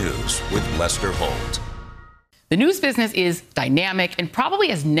Nightly News with Lester Holt. The news business is dynamic and probably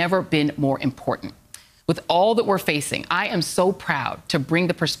has never been more important. With all that we're facing, I am so proud to bring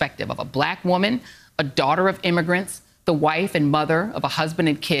the perspective of a Black woman, a daughter of immigrants, the wife and mother of a husband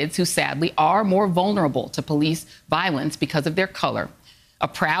and kids who sadly are more vulnerable to police violence because of their color, a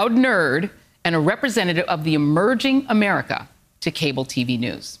proud nerd, and a representative of the emerging America to cable TV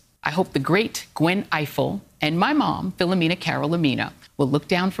news. I hope the great Gwen Ifill and my mom, Philomena Carolina, will look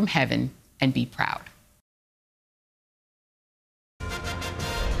down from heaven and be proud.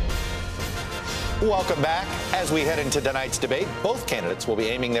 Welcome back. As we head into tonight's debate, both candidates will be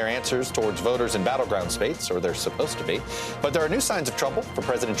aiming their answers towards voters in battleground states, or they're supposed to be. But there are new signs of trouble for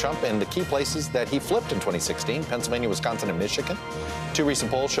President Trump in the key places that he flipped in 2016, Pennsylvania, Wisconsin, and Michigan. Two recent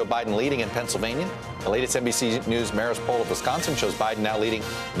polls show Biden leading in Pennsylvania. The latest NBC News Marist poll of Wisconsin shows Biden now leading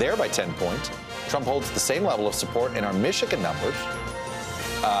there by 10 points. Trump holds the same level of support in our Michigan numbers.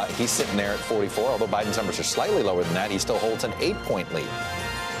 He's sitting there at 44, although Biden's numbers are slightly lower than that. He still holds an 8-point lead.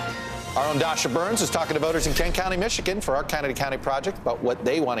 Our own Dasha Burns is talking to voters in Kent County, Michigan for our County to County project about what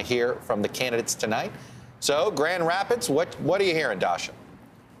they want to hear from the candidates tonight. So, Grand Rapids, what are you hearing, Dasha?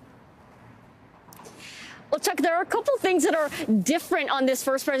 Well, Chuck, there are a couple things that are different on this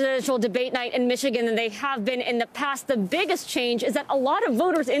first presidential debate night in Michigan than they have been in the past. The biggest change is that a lot of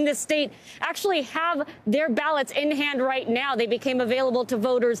voters in this state actually have their ballots in hand right now. They became available to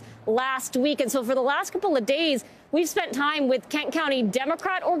voters last week. And so for the last couple of days, we've spent time with Kent County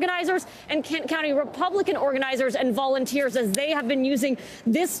Democrat organizers and Kent County Republican organizers and volunteers as they have been using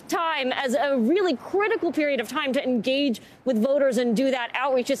this time as a really critical period of time to engage with voters and do that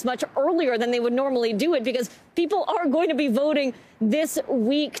outreach just much earlier than they would normally do it, because people are going to be voting this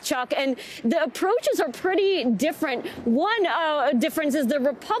week, Chuck. And the approaches are pretty different. One difference is the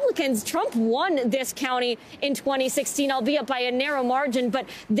Republicans. Trump won this county in 2016, albeit by a narrow margin. But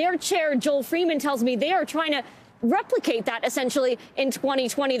their chair, Joel Freeman, tells me they are trying to replicate that essentially in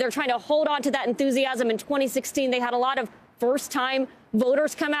 2020. They're trying to hold on to that enthusiasm. In 2016, they had a lot of first-time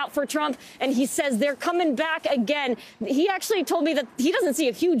voters come out for Trump, and he says they're coming back again. He actually told me that he doesn't see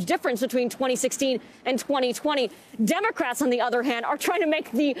a huge difference between 2016 and 2020. Democrats, on the other hand, are trying to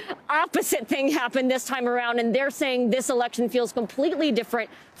make the opposite thing happen this time around, and they're saying this election feels completely different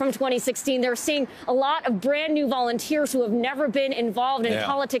from 2016. They're seeing a lot of brand new volunteers who have never been involved in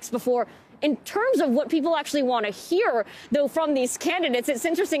politics before. In terms of what people actually want to hear, though, from these candidates, it's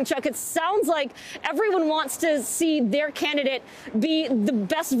interesting, Chuck. It sounds like everyone wants to see their candidate be the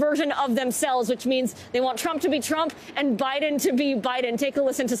best version of themselves, which means they want Trump to be Trump and Biden to be Biden. Take a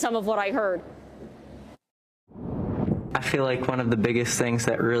listen to some of what I heard. I feel like one of the biggest things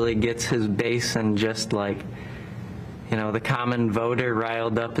that really gets his base and just like, you know, the common voter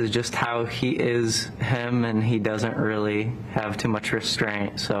riled up is just how he is him, and he doesn't really have too much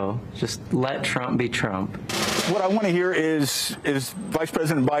restraint. So just let Trump be Trump. What I want to hear is Vice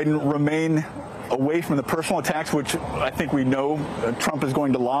President Biden remain away from the personal attacks, which I think we know Trump is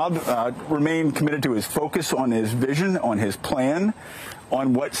going to lob, remain committed to his focus on his vision, on his plan,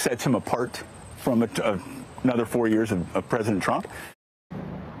 on what sets him apart from another 4 years of President Trump.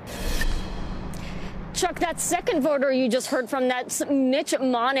 Chuck, that second voter you just heard from, that's Mitch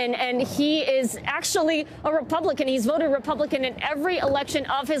Monin, and he is actually a Republican. He's voted Republican in every election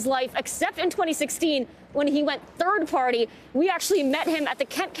of his life, except in 2016 when he went third party. We actually met him at the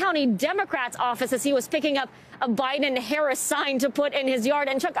Kent County Democrats office as he was picking up a Biden-Harris sign to put in his yard.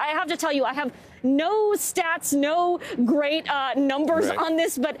 And Chuck, I have to tell you, I have no stats, no great numbers on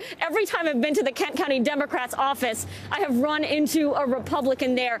this, but every time I've been to the Kent County Democrats office, I have run into a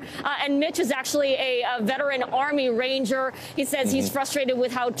Republican there. And Mitch is actually a veteran Army Ranger. He says he's frustrated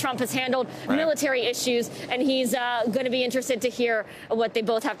with how Trump has handled military issues, and he's going to be interested to hear what they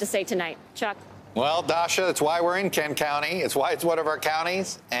both have to say tonight. Chuck? Well, Dasha, that's why we're in Kent County. It's why it's one of our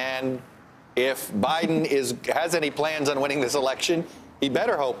counties. And if Biden has any plans on winning this election, he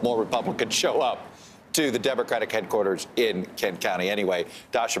better hope more Republicans show up to the Democratic headquarters in Kent County. Anyway,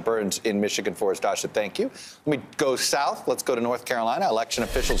 Dasha Burns in Michigan for us. Dasha, thank you. Let me go south. Let's go to North Carolina. Election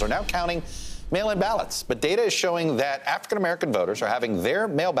officials are now counting mail-in ballots, but data is showing that African-American voters are having their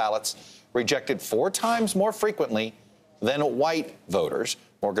mail ballots rejected 4 times more frequently than white voters.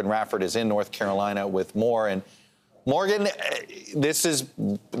 Morgan Rafford is in North Carolina with more. And Morgan, this is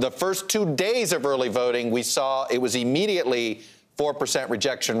the first 2 days of early voting. We saw it was immediately 4%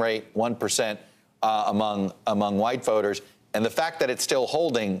 rejection rate, 1% among white voters. And the fact that it's still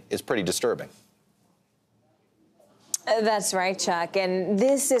holding is pretty disturbing. That's right, Chuck. And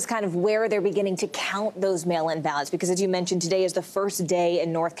this is kind of where they're beginning to count those mail-in ballots, because as you mentioned, today is the first day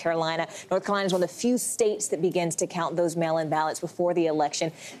in North Carolina. North Carolina is one of the few states that begins to count those mail-in ballots before the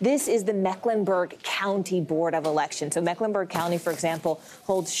election. This is the Mecklenburg County Board of Elections. So Mecklenburg County, for example,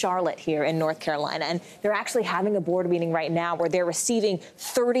 holds Charlotte here in North Carolina. And they're actually having a board meeting right now where they're receiving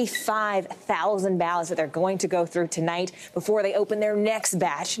 35,000 ballots that they're going to go through tonight before they open their next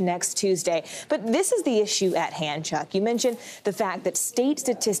batch next Tuesday. But this is the issue at hand, Chuck. You mentioned the fact that state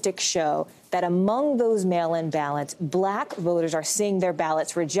statistics show that among those mail-in ballots, black voters are seeing their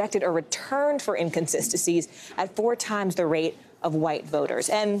ballots rejected or returned for inconsistencies at 4 times the rate of white voters.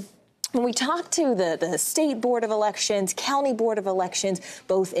 And when we talk to the State Board of Elections, County Board of Elections,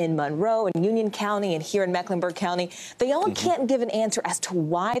 both in Monroe and Union County and here in Mecklenburg County, they all can't give an answer as to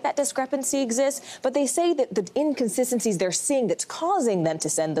why that discrepancy exists, but they say that the inconsistencies they're seeing that's causing them to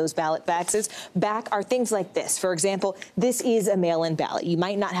send those ballot faxes back are things like this. For example, this is a mail-in ballot. You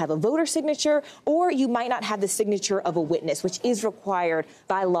might not have a voter signature, or you might not have the signature of a witness, which is required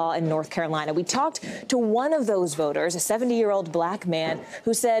by law in North Carolina. We talked to one of those voters, a 70-year-old black man,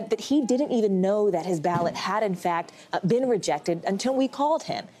 who said that he didn't even know that his ballot had, in fact, been rejected until we called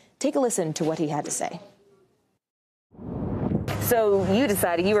him. Take a listen to what he had to say. So you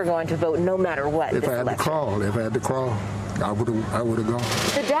decided you were going to vote no matter what. If I had to crawl, I would have gone.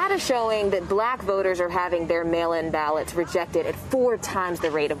 The data showing that black voters are having their mail-in ballots rejected at 4 times the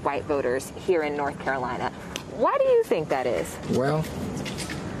rate of white voters here in North Carolina. Why do you think that is? Well,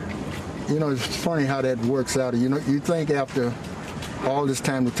 you know, it's funny how that works out. You know, you think after all this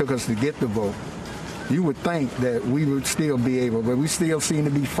time it took us to get the vote, you would think that we would still be able, but we still seem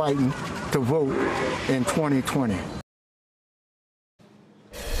to be fighting to vote in 2020.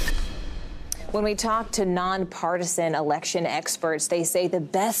 When we talk to nonpartisan election experts, they say the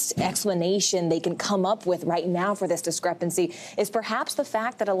best explanation they can come up with right now for this discrepancy is perhaps the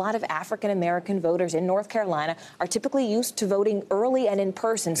fact that a lot of African-American voters in North Carolina are typically used to voting early and in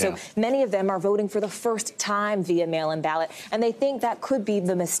person. So many of them are voting for the first time via mail-in ballot, and they think that could be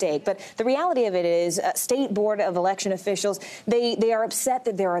the mistake. But the reality of it is State Board of Election officials, they are upset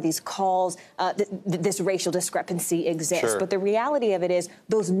that there are these calls, this racial discrepancy exists. Sure. But the reality of it is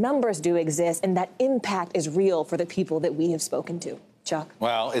those numbers do exist, and that impact is real for the people that we have spoken to. Chuck?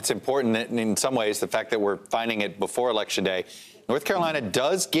 Well, it's important in some ways, the fact that we're finding it before Election Day. North Carolina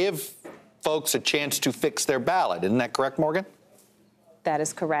does give folks a chance to fix their ballot. Isn't that correct, Morgan? That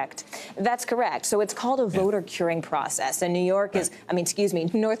is correct. That's correct. So it's called a voter curing process. And New York is,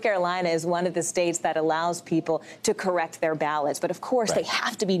 North Carolina is one of the states that allows people to correct their ballots. But of course, they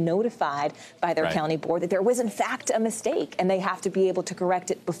have to be notified by their county board that there was, in fact, a mistake, and they have to be able to correct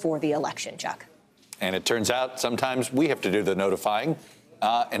it before the election, Chuck. And it turns out sometimes we have to do the notifying.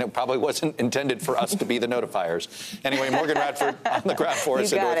 And it probably wasn't intended for us to be the notifiers. Anyway, Morgan Radford on the ground for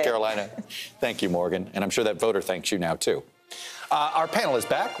us in North Carolina. Thank you, Morgan. And I'm sure that voter thanks you now, too. Our panel is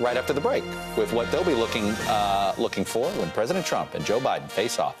back right after the break with what they'll be looking for when President Trump and Joe Biden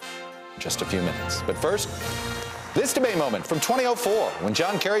face off in just a few minutes. But first, this debate moment from 2004 when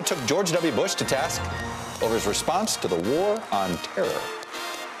John Kerry took George W. Bush to task over his response to the war on terror.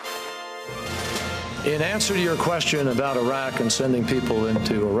 In answer to your question about Iraq and sending people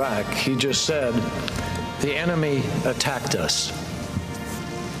into Iraq, he just said, the enemy attacked us.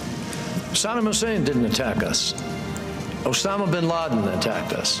 Saddam Hussein didn't attack us. Osama bin Laden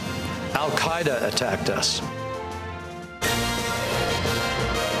attacked us. Al-Qaeda attacked us.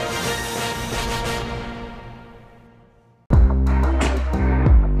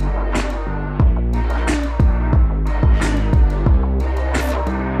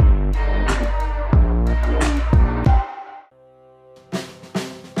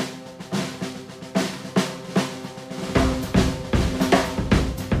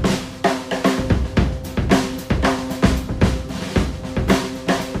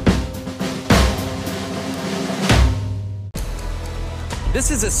 This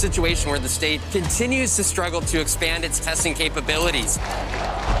is a situation where the state continues to struggle to expand its testing capabilities.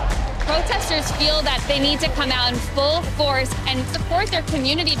 Protesters feel that they need to come out in full force and support their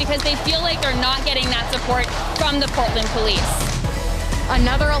community because they feel like they're not getting that support from the Portland police.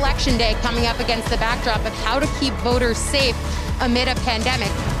 Another election day coming up against the backdrop of how to keep voters safe amid a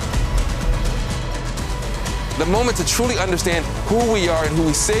pandemic. The moment to truly understand who we are and who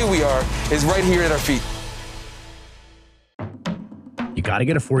we say we are is right here at our feet. You got to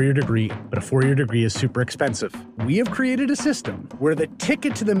get a four-year degree, but a four-year degree is super expensive. We have created a system where the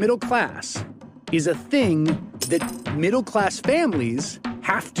ticket to the middle class is a thing that middle-class families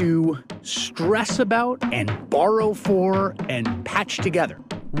have to stress about and borrow for and patch together.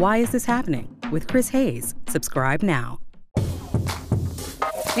 Why is this happening? With Chris Hayes. Subscribe now.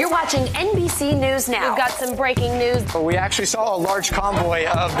 You're watching NBC News Now. We've got some breaking news. But we actually saw a large convoy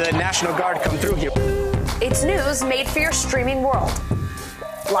of the National Guard come through here. It's news made for your streaming world.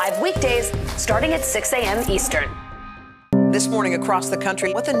 Live weekdays starting at 6 a.m. Eastern. This morning across the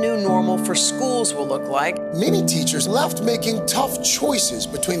country, what the new normal for schools will look like. Many teachers left making tough choices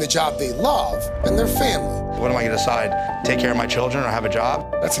between the job they love and their family. What am I going to decide? Take care of my children or have a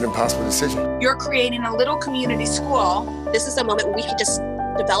job? That's an impossible decision. You're creating a little community school. This is a moment where we can just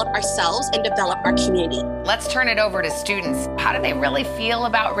develop ourselves and develop our community. Let's turn it over to students. How do they really feel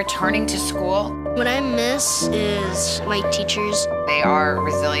about returning to school? What I miss is my teachers. They are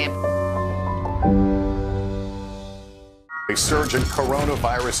resilient. A surge in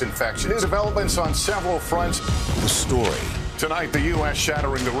coronavirus infection. New developments on several fronts. The story. Tonight, the U.S.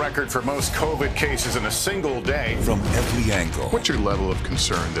 shattering the record for most COVID cases in a single day. From every angle. What's your level of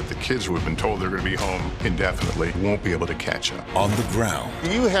concern that the kids who have been told they're going to be home indefinitely won't be able to catch up? On the ground.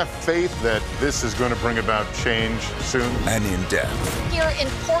 Do you have faith that this is going to bring about change soon? And in depth. Here in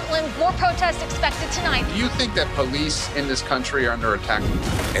Portland, more protests expected tonight. Do you think that police in this country are under attack?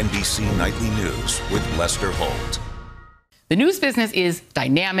 NBC Nightly News with Lester Holt. The news business is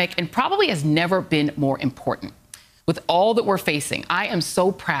dynamic and probably has never been more important. With all that we're facing, I am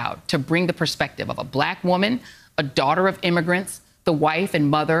so proud to bring the perspective of a Black woman, a daughter of immigrants, the wife and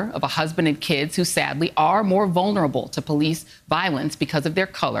mother of a husband and kids who sadly are more vulnerable to police violence because of their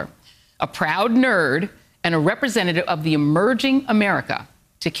color, a proud nerd, and a representative of the emerging America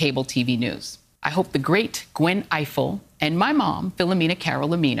to cable TV news. I hope the great Gwen Ifill and my mom, Philomena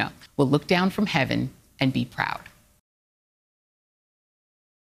Carolina, will look down from heaven and be proud.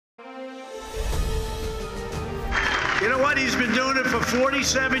 You know what? He's been doing it for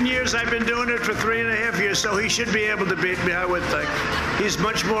 47 years. I've been doing it for 3.5 years, so he should be able to beat me, I would think. He's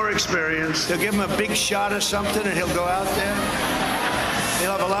much more experienced. They'll give him a big shot or something, and he'll go out there.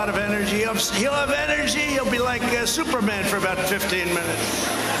 He'll have a lot of energy. He'll have energy. He'll be like Superman for about 15 minutes.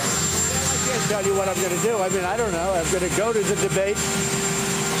 I can't tell you what I'm going to do. I mean, I don't know. I'm going to go to the debate.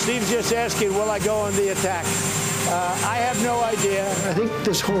 Steve's just asking, will I go on the attack? I have no idea. I think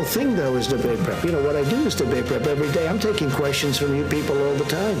this whole thing, though, is debate prep. You know, what I do is debate prep every day. I'm taking questions from you people all the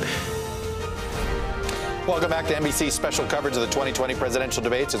time. Welcome back to NBC's special coverage of the 2020 presidential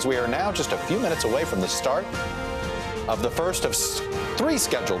debates, as we are now just a few minutes away from the start of the first of 3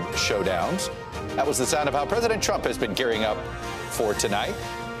 scheduled showdowns. That was the sound of how President Trump has been gearing up for tonight.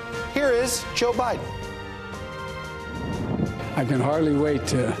 Here is Joe Biden. I can hardly wait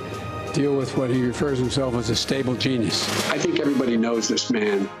to deal with what he refers himself as a stable genius. I think everybody knows this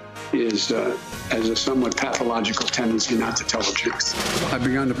man has a somewhat pathological tendency not to tell the truth. I've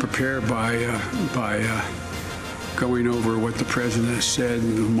begun to prepare by going over what the president has said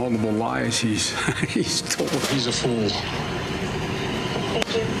and the multiple lies he's told. He's a fool.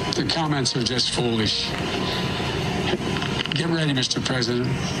 Thank you. The comments are just foolish. Get ready, Mr. President.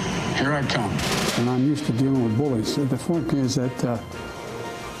 Here I come. And I'm used to dealing with bullies. The point is that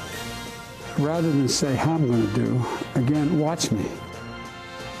rather than say how I'm going to do, again, watch me.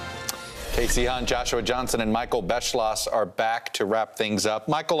 Casey Hunt, Joshua Johnson, and Michael Beschloss are back to wrap things up.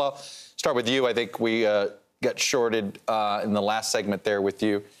 Michael, I'll start with you. I think we got shorted in the last segment there with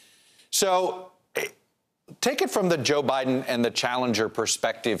you. So take it from the Joe Biden and the challenger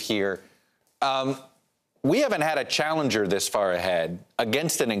perspective here. We haven't had a challenger this far ahead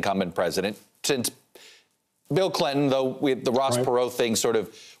against an incumbent president since Bill Clinton, though the Ross Perot thing sort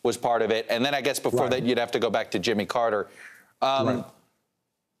of was part of it. And then I guess before that, you'd have to go back to Jimmy Carter.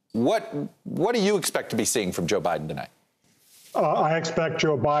 What do you expect to be seeing from Joe Biden tonight? I expect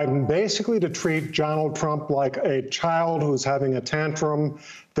Joe Biden basically to treat Donald Trump like a child who's having a tantrum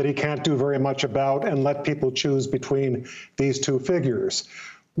that he can't do very much about, and let people choose between these two figures.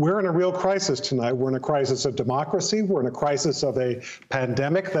 We're in a real crisis tonight. We're in a crisis of democracy. We're in a crisis of a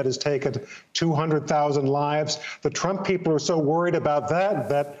pandemic that has taken 200,000 lives. The Trump people are so worried about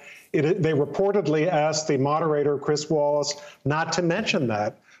that they reportedly asked the moderator, Chris Wallace, not to mention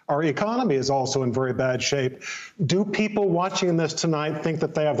that. Our economy is also in very bad shape. Do people watching this tonight think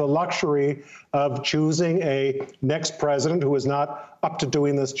that they have the luxury of choosing a next president who is not up to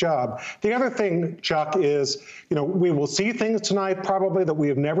doing this job? The other thing, Chuck, is, we will see things tonight probably that we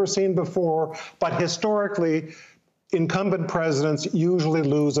have never seen before, but historically, incumbent presidents usually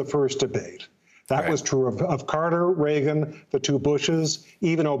lose a first debate. That was true of Carter, Reagan, the two Bushes,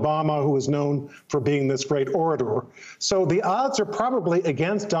 even Obama, who is known for being this great orator. So the odds are probably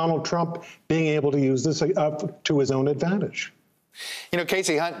against Donald Trump being able to use this to his own advantage. You know,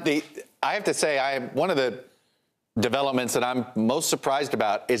 Casey Hunt, I have to say, one of the developments that I'm most surprised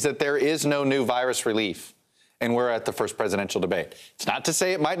about is that there is no new virus relief, and we're at the first presidential debate. It's not to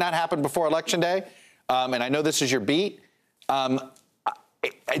say it might not happen before Election Day, and I know this is your beat.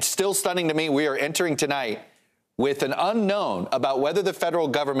 It's still stunning to me. We are entering tonight with an unknown about whether the federal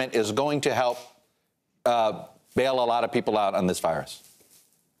government is going to help bail a lot of people out on this virus.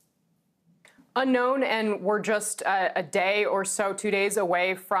 Unknown, and we're just a day or so, 2 days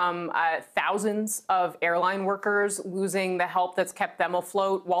away from thousands of airline workers losing the help that's kept them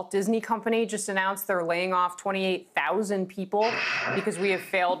afloat. Walt Disney Company just announced they're laying off 28,000 people because we have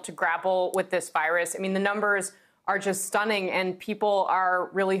failed to grapple with this virus. I mean, the numbers are just stunning, and people are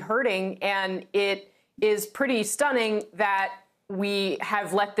really hurting. And it is pretty stunning that we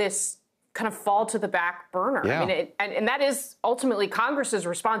have let this kind of fall to the back burner. Yeah. I mean, and that is ultimately Congress's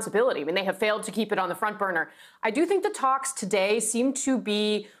responsibility. I mean, they have failed to keep it on the front burner. I do think the talks today seem to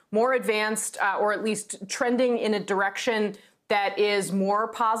be more advanced, or at least trending in a direction that is more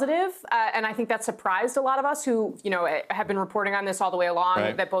positive. And I think that surprised a lot of us who, you know, have been reporting on this all the way along,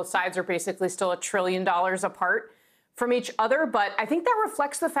 right, that both sides are basically still $1 trillion apart from each other. But I think that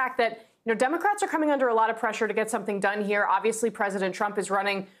reflects the fact that, you know, Democrats are coming under a lot of pressure to get something done here. Obviously, President Trump is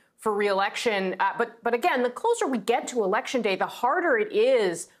running for re-election. But again, the closer we get to Election Day, the harder it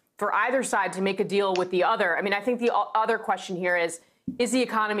is for either side to make a deal with the other. I mean, I think the other question here is the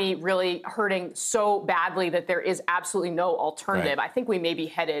economy really hurting so badly that there is absolutely no alternative? Right. I think we may be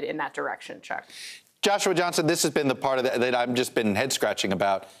headed in that direction, Chuck. Joshua Johnson, this has been the part of that I've just been head scratching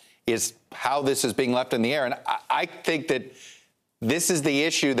about, is how this is being left in the air. And I think that this is the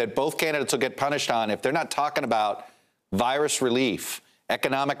issue that both candidates will get punished on if they're not talking about virus relief,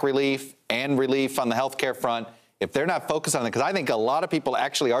 economic relief, and relief on the health care front, if they're not focused on it, because I think a lot of people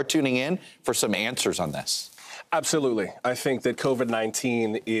actually are tuning in for some answers on this. Absolutely. I think that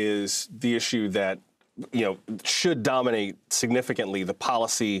COVID-19 is the issue that, you know, should dominate significantly the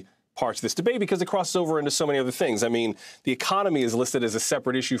policy parts of this debate, because it crosses over into so many other things. I mean, the economy is listed as a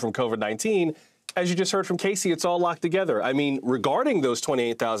separate issue from COVID-19. As you just heard from Casey, it's all locked together. I mean, regarding those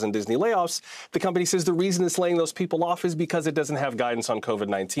 28,000 Disney layoffs, the company says the reason it's laying those people off is because it doesn't have guidance on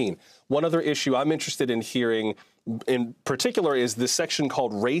COVID-19. One other issue I'm interested in hearing in particular is this section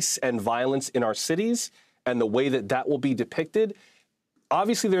called Race and Violence in Our Cities and the way that that will be depicted.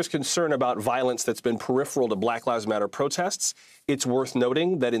 Obviously, there's concern about violence that's been peripheral to Black Lives Matter protests. It's worth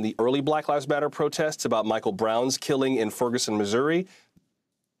noting that in the early Black Lives Matter protests about Michael Brown's killing in Ferguson, Missouri,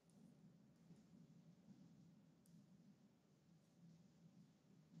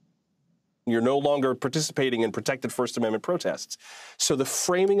 you're no longer participating in protected First Amendment protests. So the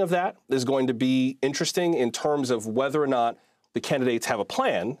framing of that is going to be interesting in terms of whether or not the candidates have a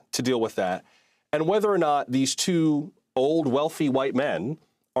plan to deal with that, and whether or not these two old, wealthy white men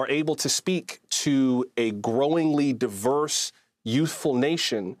are able to speak to a growingly diverse, youthful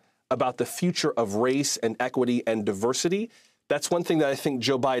nation about the future of race and equity and diversity. That's one thing that I think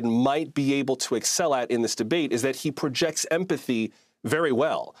Joe Biden might be able to excel at in this debate, is that he projects empathy very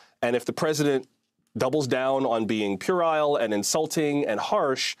well. And if the president doubles down on being puerile and insulting and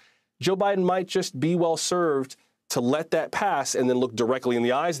harsh, Joe Biden might just be well served to let that pass and then look directly in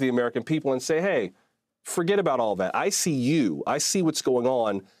the eyes of the American people and say, hey, forget about all that. I see you. I see what's going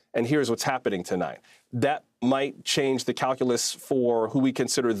on, and here's what's happening tonight. That might change the calculus for who we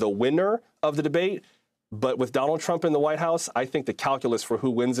consider the winner of the debate. But with Donald Trump in the White House, I think the calculus for who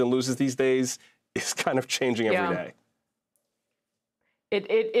wins and loses these days is kind of changing every day.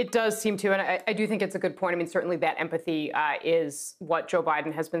 It does seem to, and I do think it's a good point. I mean, certainly that empathy is what Joe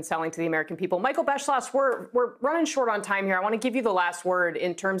Biden has been selling to the American people. Michael Beschloss, we're running short on time here. I want to give you the last word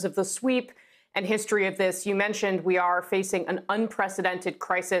in terms of the sweep and history of this. You mentioned we are facing an unprecedented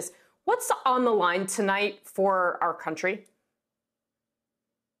crisis. What's on the line tonight for our country?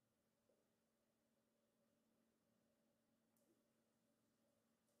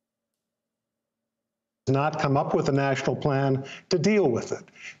 Not come up with a national plan to deal with it.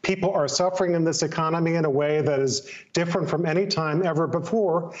 People are suffering in this economy in a way that is different from any time ever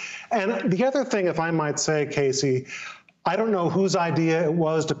before. And the other thing, if I might say, Casey, I don't know whose idea it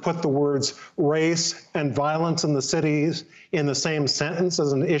was to put the words race and violence in the cities in the same sentence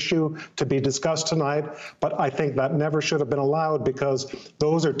as an issue to be discussed tonight, but I think that never should have been allowed, because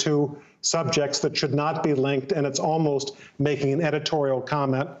those are two subjects that should not be linked, and it's almost making an editorial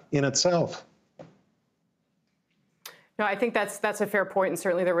comment in itself. No, I think that's a fair point, and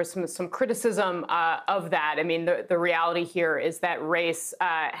certainly there was some criticism of that. I mean, the reality here is that race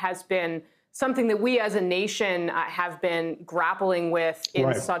has been something that we as a nation have been grappling with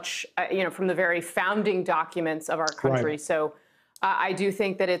in such, from the very founding documents of our country. So I do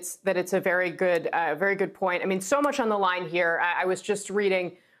think that it's a very good point. I mean, so much on the line here. I was just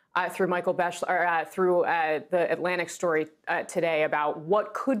reading through Michael Beschler, through the Atlantic story today about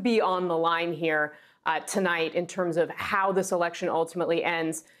what could be on the line here tonight in terms of how this election ultimately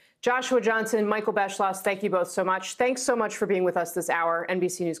ends. Joshua Johnson, Michael Beschler, thank you both so much. Thanks so much for being with us this hour.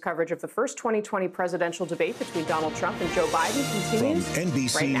 NBC News coverage of the first 2020 presidential debate between Donald Trump and Joe Biden continues. From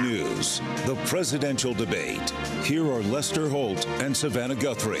NBC News, the presidential debate. Here are Lester Holt and Savannah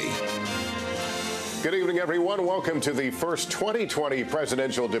Guthrie. Good evening, everyone. Welcome to the first 2020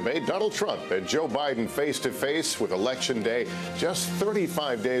 presidential debate. Donald Trump and Joe Biden face-to-face with Election Day just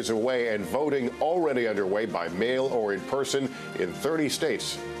 35 days away and voting already underway by mail or in person in 30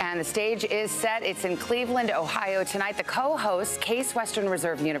 states. And the stage is set. It's in Cleveland, Ohio tonight. The co-host, Case Western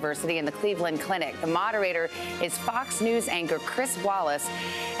Reserve University and the Cleveland Clinic. The moderator is Fox News anchor Chris Wallace.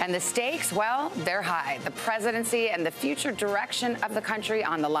 And the stakes, well, they're high. The presidency and the future direction of the country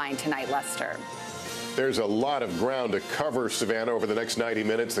on the line tonight, Lester. There's a lot of ground to cover, Savannah, over the next 90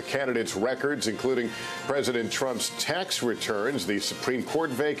 minutes. The candidates' records, including President Trump's tax returns, the Supreme Court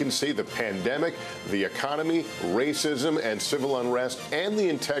vacancy, the pandemic, the economy, racism and civil unrest, and the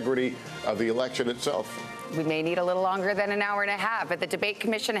integrity of the election itself. We may need a little longer than an hour and a half, but the Debate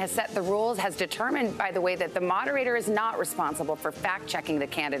Commission has set the rules, has determined, by the way, that the moderator is not responsible for fact-checking the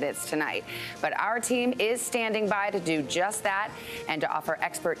candidates tonight. But our team is standing by to do just that and to offer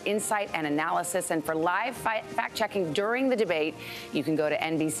expert insight and analysis. And for live fact-checking during the debate, you can go to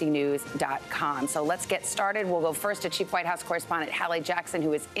NBCnews.com. So let's get started. We'll go first to Chief White House Correspondent Hallie Jackson,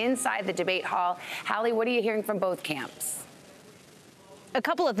 who is inside the debate hall. Hallie, what are you hearing from both camps? A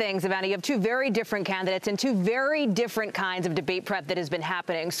couple of things, Savannah. You have two very different candidates and two very different kinds of debate prep that has been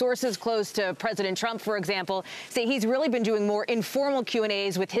happening. Sources close to President Trump, for example, say he's really been doing more informal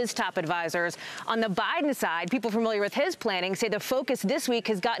Q&As with his top advisors. On the Biden side, people familiar with his planning say the focus this week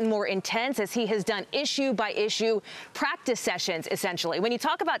has gotten more intense as he has done issue-by-issue practice sessions, essentially. When you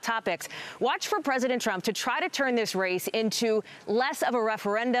talk about topics, watch for President Trump to try to turn this race into less of a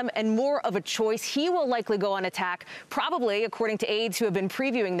referendum and more of a choice. He will likely go on attack, probably, according to aides who have been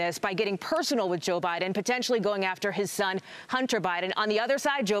previewing this, by getting personal with Joe Biden, potentially going after his son, Hunter Biden. On the other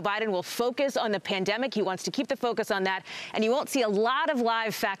side, Joe Biden will focus on the pandemic. He wants to keep the focus on that. And you won't see a lot of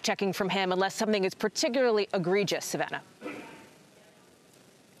live fact-checking from him unless something is particularly egregious, Savannah.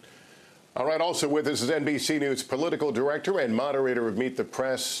 All right, also with us is NBC News political director and moderator of Meet the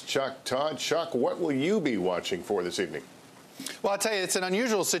Press, Chuck Todd. Chuck, what will you be watching for this evening? Well, I'll tell you, it's an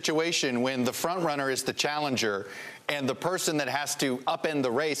unusual situation when the front runner is the challenger and the person that has to upend the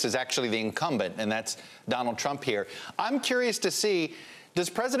race is actually the incumbent, and that's Donald Trump here. I'm curious to see, does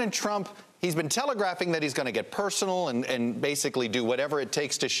President Trump, he's been telegraphing that he's going to get personal and basically do whatever it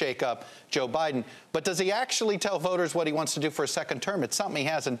takes to shake up Joe Biden, but does he actually tell voters what he wants to do for a second term? It's something he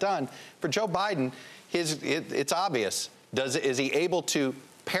hasn't done. For Joe Biden, it's obvious. Is he able to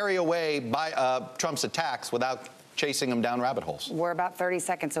parry away by Trump's attacks without chasing him down rabbit holes? We're about 30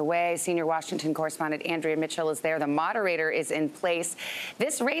 seconds away. Senior Washington correspondent Andrea Mitchell is there. The moderator is in place.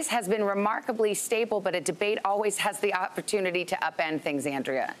 This race has been remarkably stable, but a debate always has the opportunity to upend things,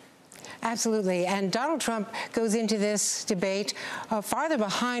 Andrea. Absolutely. And Donald Trump goes into this debate farther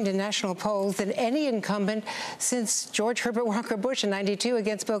behind in national polls than any incumbent since George Herbert Walker Bush in '92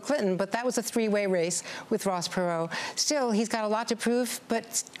 against Bill Clinton. But that was a three-way race with Ross Perot. Still, he's got a lot to prove,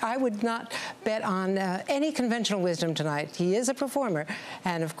 but I would not bet on any conventional wisdom tonight. He is a performer.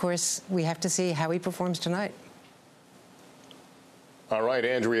 And, of course, we have to see how he performs tonight. All right,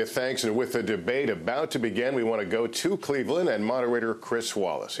 Andrea, thanks. And with the debate about to begin, we want to go to Cleveland and moderator Chris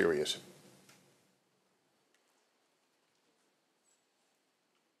Wallace. Here he is.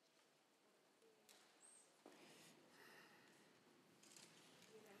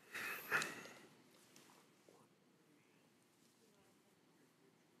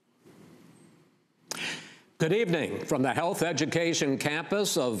 Good evening from the Health Education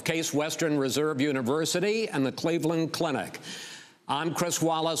Campus of Case Western Reserve University and the Cleveland Clinic. I'm Chris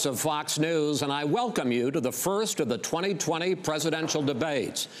Wallace of Fox News, and I welcome you to the first of the 2020 presidential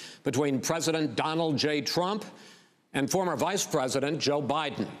debates between President Donald J. Trump and former Vice President Joe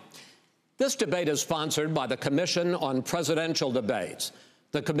Biden. This debate is sponsored by the Commission on Presidential Debates.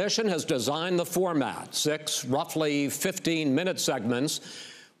 The commission has designed the format, 6 roughly 15-minute segments,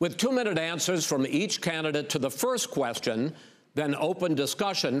 with 2-minute answers from each candidate to the first question, then open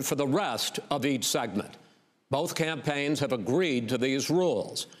discussion for the rest of each segment. Both campaigns have agreed to these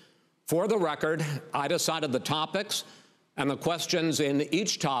rules. For the record, I decided the topics and the questions in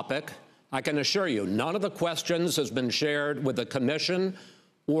each topic. I can assure you, none of the questions has been shared with the commission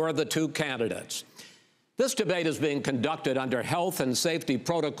or the two candidates. This debate is being conducted under health and safety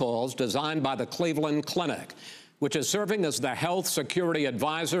protocols designed by the Cleveland Clinic, which is serving as the health security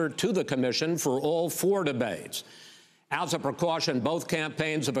advisor to the commission for all 4 debates. As a precaution, both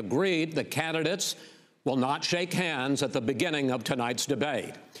campaigns have agreed the candidates will not shake hands at the beginning of tonight's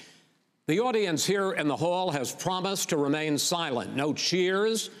debate. The audience here in the hall has promised to remain silent. No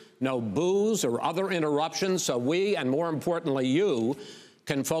cheers, no boos or other interruptions, so we, and more importantly you,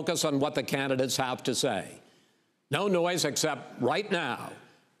 can focus on what the candidates have to say. No noise except right now,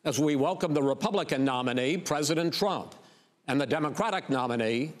 as we welcome the Republican nominee, President Trump, and the Democratic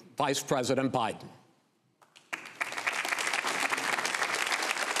nominee, Vice President Biden.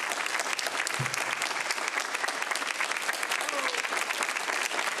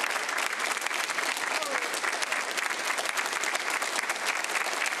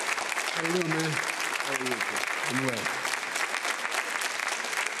 How you doing, man? How are you? I'm well.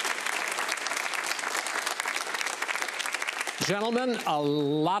 Gentlemen, a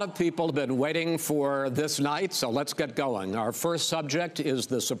lot of people have been waiting for this night, so let's get going. Our first subject is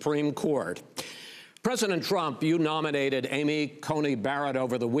the Supreme Court. President Trump, you nominated Amy Coney Barrett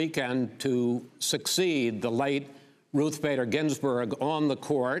over the weekend to succeed the late Ruth Bader Ginsburg on the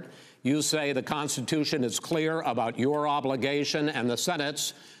court. You say the Constitution is clear about your obligation and the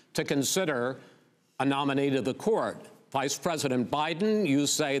Senate's to consider a nominee to the court. Vice President Biden, you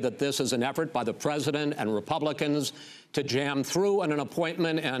say that this is an effort by the president and Republicans to jam through an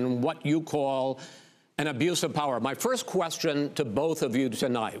appointment and what you call an abuse of power. My first question to both of you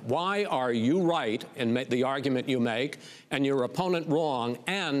tonight, why are you right in the argument you make and your opponent wrong?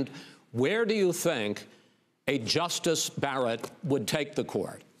 And where do you think a Justice Barrett would take the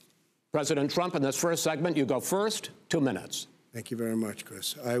court? President Trump, in this first segment, you go first, 2 minutes. Thank you very much,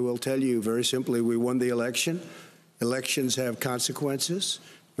 Chris. I will tell you very simply, we won the election. Elections have consequences.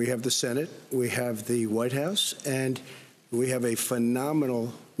 We have the Senate, we have the White House, and we have a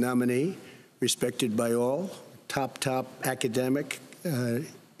phenomenal nominee, respected by all, top academic,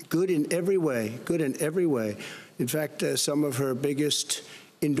 good in every way, In fact, some of her biggest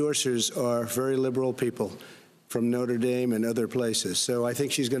endorsers are very liberal people from Notre Dame and other places. So I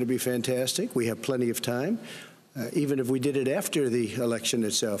think she's going to be fantastic. We have plenty of time. Even if we did it after the election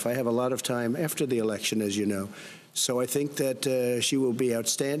itself. I have a lot of time after the election, as you know. So I think that she will be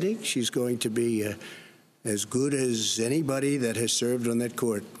outstanding. She's going to be as good as anybody that has served on that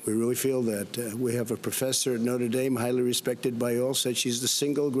court. We really feel that. We have a professor at Notre Dame, highly respected by all, said she's the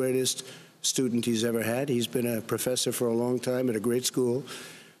single greatest student he's ever had. He's been a professor for a long time at a great school.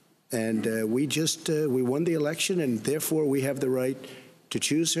 And we won the election, and therefore we have the right to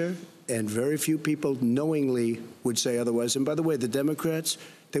choose her. And very few people knowingly would say otherwise. And by the way, the Democrats,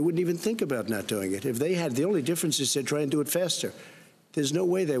 they wouldn't even think about not doing it. If they had, the only difference is they'd try and do it faster. There's no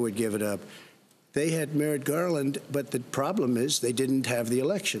way they would give it up. They had Merrick Garland, but the problem is they didn't have the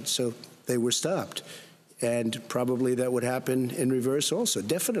election, so they were stopped. And probably that would happen in reverse also.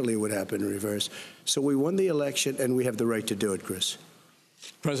 Definitely would happen in reverse. So we won the election, and we have the right to do it, Chris.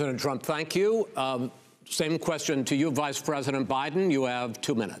 President Trump, thank you. Same question to you, Vice President Biden. You have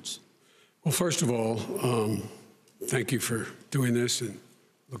 2 minutes. Well, first of all, thank you for doing this and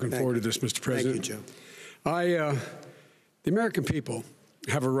looking forward to this, Mr. President. Thank you, Joe. The American people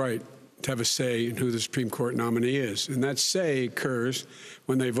have a right to have a say in who the Supreme Court nominee is. And that say occurs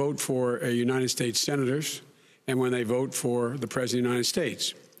when they vote for a United States senators and when they vote for the President of the United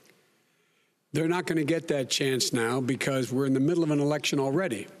States. They're not going to get that chance now because we're in the middle of an election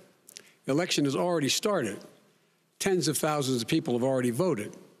already. The election has already started. Tens of thousands of people have already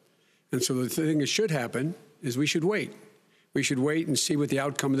voted. And so the thing that should happen is we should wait. We should wait and see what the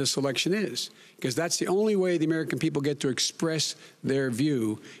outcome of this election is, because that's the only way the American people get to express their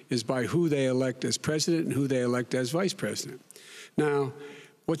view is by who they elect as president and who they elect as vice president. Now,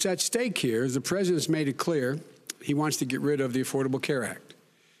 what's at stake here is the president's made it clear he wants to get rid of the Affordable Care Act.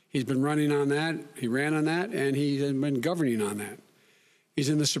 He's been running on that, he ran on that, and he's been governing on that. He's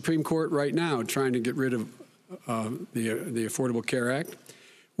in the Supreme Court right now trying to get rid of the Affordable Care Act,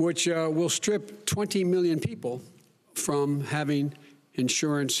 which will strip 20 million people from having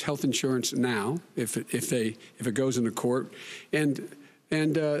insurance, health insurance now, if it goes into court. And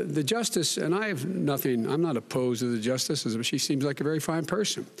the justice, and I have nothing, I'm not opposed to the justice, she seems like a very fine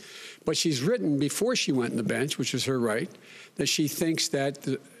person. But she's written before she went on the bench, which is her right, that she thinks that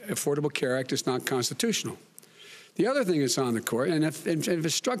the Affordable Care Act is not constitutional. The other thing that's on the court, and if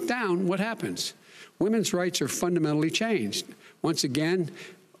it's struck down, what happens? Women's rights are fundamentally changed. Once again,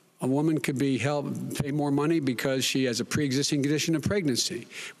 a woman could be pay more money because she has a pre-existing condition of pregnancy.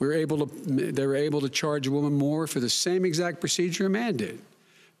 They were able to charge a woman more for the same exact procedure a man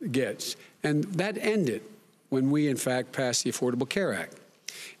gets. And that ended when we, in fact, passed the Affordable Care Act.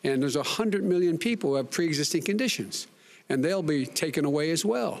 And there's 100 million people who have pre-existing conditions, and they'll be taken away as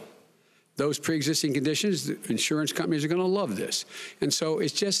well. Those pre-existing conditions, the insurance companies are going to love this. And so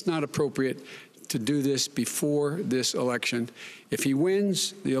it's just not appropriate to do this before this election. If he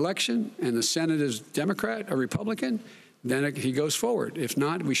wins the election and the Senate is Democrat or Republican, then he goes forward. If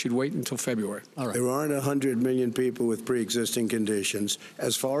not, we should wait until February. All right. There aren't 100 million people with pre-existing conditions.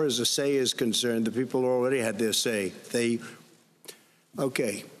 As far as the say is concerned, the people already had their say.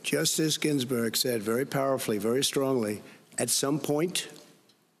 Okay, Justice Ginsburg said very powerfully, very strongly, at some point,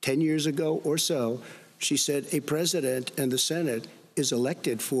 10 years ago or so, she said a president and the Senate is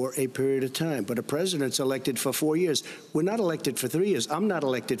elected for a period of time, but a president's elected for 4 years. We're not elected for 3 years. I'm not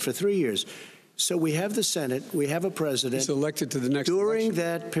elected for 3 years. So we have the Senate, we have a president. He's elected to the next during election.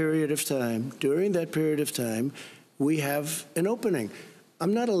 that period of time, we have an opening.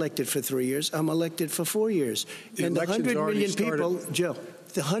 I'm not elected for 3 years. I'm elected for 4 years. And the 100 million people, Joe,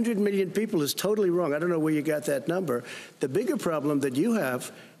 the 100 million people is totally wrong. I don't know where you got that number. The bigger problem that you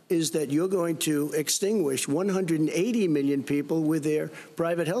have is that you're going to extinguish 180 million people with their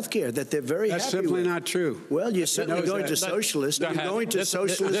private health care that they're very happy with. That's simply not true. Well, you're certainly going to socialist. You're going to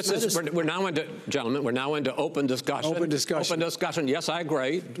socialist medicine. We're now into, gentlemen, we're now into open discussion. Open discussion. Open discussion. Yes, I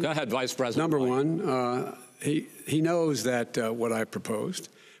agree. Go ahead, Vice President. Number one, he knows that what I proposed.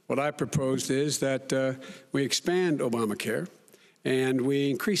 What I proposed is that we expand Obamacare and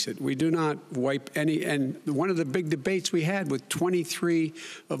we increase it. We do not wipe any. And one of the big debates we had with 23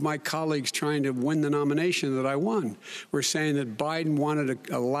 of my colleagues trying to win the nomination that I won, were saying that Biden wanted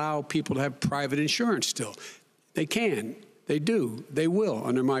to allow people to have private insurance still. They can. They do. They will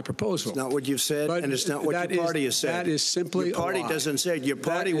under my proposal. It's not what you've said, and it's not what your party has said. That is simply your party a lie. Doesn't say it. Your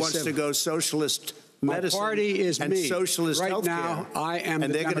party wants to go socialist medicine. My party is and me. socialist right healthcare. Now, I am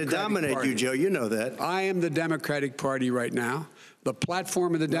and the they're going to dominate Party. you, Joe. You know that. I am the Democratic Party right now. The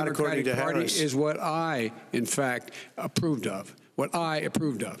platform of the Democratic Party is what I, in fact, approved of. What I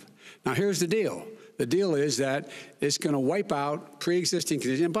approved of. Now, here's the deal. The deal is that it's going to wipe out pre-existing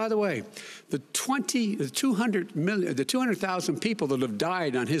conditions. And by the way, the 200,000 people that have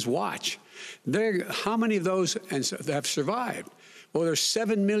died on his watch, how many of those have survived? Well, there's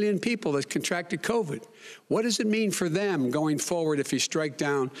 7 million people that contracted COVID. What does it mean for them going forward if you strike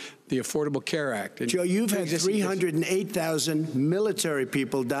down the Affordable Care Act? Joe, you've had 308,000 military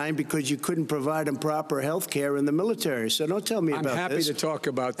people dying because you couldn't provide them proper health care in the military. So don't tell me about this. I'm happy to talk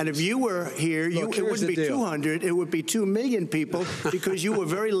about this. And if you were here, it wouldn't be 200. It would be 2 million people because you were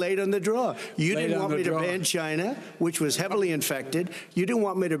very late on the draw. You didn't want me to ban China, which was heavily infected. You didn't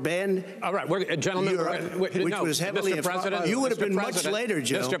want me to ban gentlemen, which was heavily infected. You would have been much later,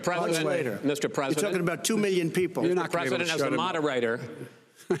 Joe. Mr. President, much later. Mr. President. You're talking about 2 million people. Mr. President, as the moderator,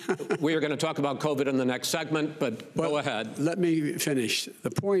 we are going to talk about COVID in the next segment, but go ahead. Let me finish.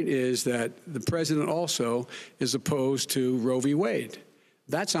 The point is that the president also is opposed to Roe v. Wade.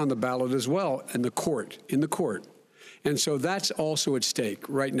 That's on the ballot as well in the court. And so that's also at stake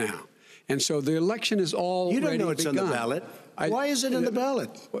right now. And so the election is already begun. You don't know it's on the ballot. Why is it on the ballot?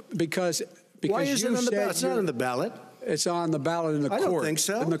 Because why is it on the ballot? It's not on the ballot. It's on the ballot in the court. I don't think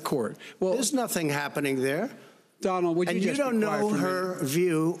so. In the court. Well, there's nothing happening there. Donald, would you just don't know her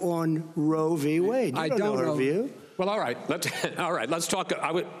view on Roe v. Wade. I don't know her view. Well, all right. Let's talk.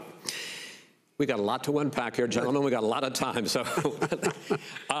 We got a lot to unpack here, gentlemen. We got a lot of time. So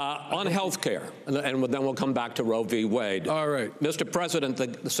on health care, and then we'll come back to Roe v. Wade. All right. Mr. President,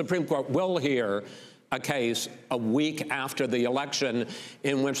 the Supreme Court will hear a case a week after the election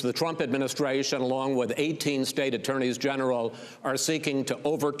in which the Trump administration, along with 18 state attorneys general, are seeking to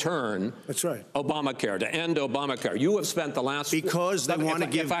overturn Obamacare, to end Obamacare. You have spent the last... Because they want to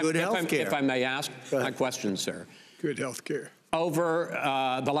give good health care. If I may ask my question, sir. Good health care. Over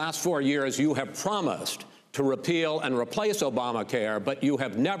the last 4 years, you have promised to repeal and replace Obamacare, but you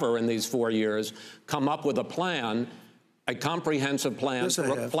have never in these 4 years come up with a plan, a comprehensive plan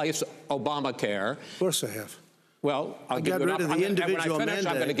to replace Obamacare. Of course I have. Well, I got rid of the individual mandate.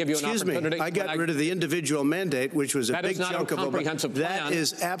 I'm going to give you an opportunity. I got rid of the individual mandate, which was a big chunk of comprehensive plan. That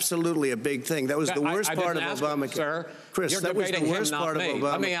is absolutely a big thing. That was the worst part of Obamacare. Sir, Chris, that was the worst part of Obamacare.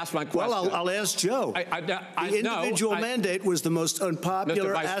 Let me ask my question. Well, I'll ask Joe. The individual mandate was the most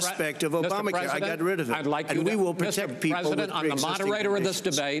unpopular aspect of Obamacare. I got rid of it. I'd like and we will protect people with President, I'm the moderator of this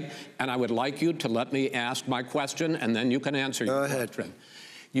debate, and I would like you to let me ask my question, and then you can answer your question.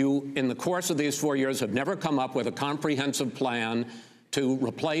 You, in the course of these 4 years, have never come up with a comprehensive plan to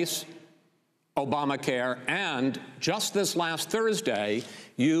replace Obamacare, and just this last Thursday,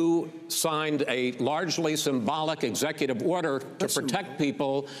 you signed a largely symbolic executive order to protect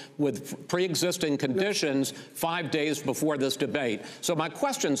people with pre-existing conditions 5 days before this debate. So my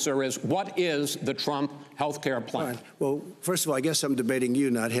question, sir, is what is the Trump health care plan? Fine. Well, first of all, I guess I'm debating you,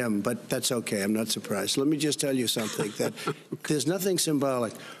 not him, but that's okay. I'm not surprised. Let me just tell you something, that there's nothing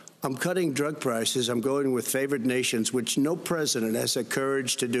symbolic. I'm cutting drug prices. I'm going with favored nations, which no president has the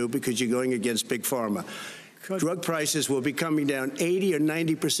courage to do because you're going against Big Pharma. Drug prices will be coming down 80 or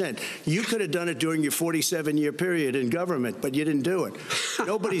 90%. You could have done it during your 47-year period in government, but you didn't do it.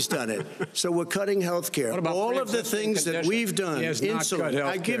 Nobody's done it. So we're cutting health care. All of the things that we've done, insulin.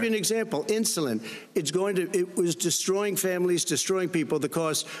 I'll give you an example. Insulin. It was destroying families, destroying people. The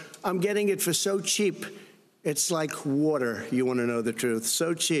cost. I'm getting it for so cheap. It's like water, you want to know the truth.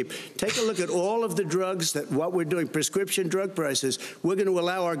 So cheap. Take a look at all of the drugs what we're doing, prescription drug prices. We're going to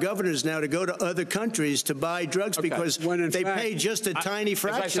allow our governors now to go to other countries to buy drugs because they pay just a tiny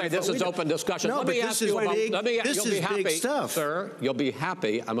fraction. As I say, this is open discussion. No, let me ask you about, this is big stuff. Sir, you'll be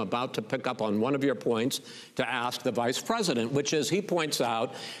happy. I'm about to pick up on one of your points to ask the Vice President, which is he points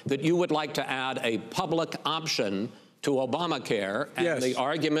out that you would like to add a public option to Obamacare, and the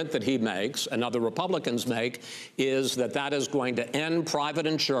argument that he makes and other Republicans make is that that is going to end private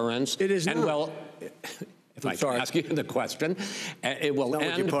insurance. It is not. Well, if I can ask you the question, it will end.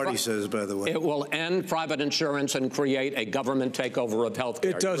 What your party says, by the way. It will end private insurance and create a government takeover of health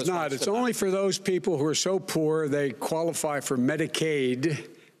care. It does not. It's only for those people who are so poor they qualify for Medicaid.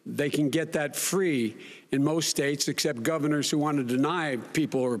 They can get that free in most states, except governors who want to deny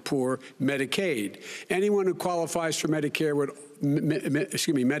people who are poor Medicaid. Anyone who qualifies for Medicare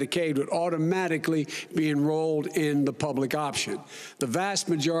Medicaid would automatically be enrolled in the public option. The vast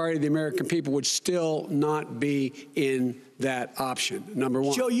majority of the American people would still not be in that option, number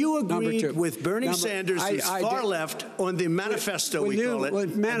one. Joe, you agreed with Bernie Sanders, who's far left, on the manifesto, we call it,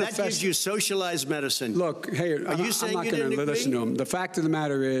 and that gives you socialized medicine. Look, hey, I'm not going to listen to him. The fact of the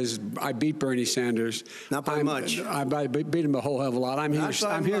matter is, I beat Bernie Sanders. Not by much. I beat him a whole hell of a lot. I'm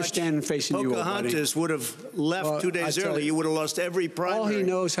here standing facing you, old buddy. Pocahontas would have left 2 days early. You would have lost every primary. All he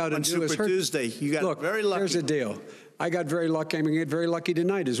knows how to do is Super Tuesday. You got very lucky. Here's the deal. I got very lucky. I'm going to get very lucky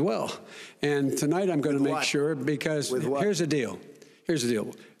tonight as well. And tonight I'm going to make sure, because here's the deal. Here's the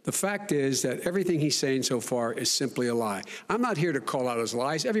deal. The fact is that everything he's saying so far is simply a lie. I'm not here to call out his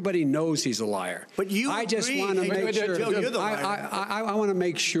lies. Everybody knows he's a liar. But you I just want to make sure. Joe, you're the liar. I want to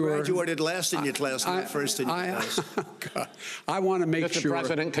make sure. Graduated last in your class, not first in your class. I want to make sure. Mr.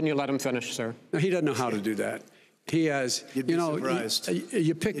 President, can you let him finish, sir? No, he doesn't know how to do that. He has, You'd be surprised.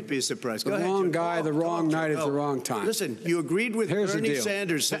 You pick You'd be surprised. the wrong guy, the wrong night at the wrong time. Listen, you agreed with Bernie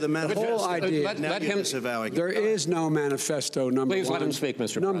Sanders to the manifesto. The whole idea. Let him disavowing. There is no manifesto, number one. Please let him speak, Mr.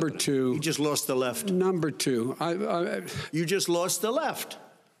 President. Number two. You just lost the left. Number two. You just lost the left.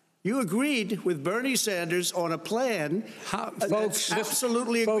 You agreed with Bernie Sanders on a plan. Folks,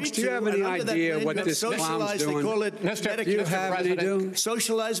 absolutely agreed do you have any idea what this clown's doing? They call it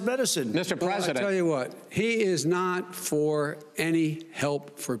socialized medicine. Mr. President. I'll tell you what, he is not for any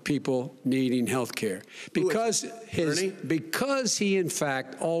help for people needing health care. Because he, in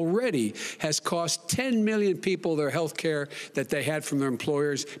fact, already has cost 10 million people their health care that they had from their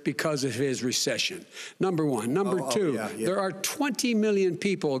employers because of his recession. Number one. Number two, there are 20 million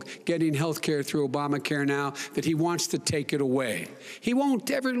people getting health care through Obamacare now that he wants to take it away. He won't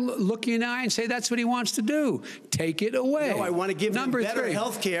ever look you in the eye and say that's what he wants to do. Take it away. No, I want to give them better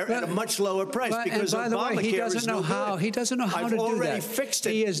health care at a much lower price because Obamacare he doesn't know how. He doesn't know how to do that. I've already fixed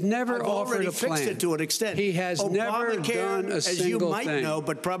it. He has never offered a plan. Fixed it to an extent. He has never done a single thing. As you might know,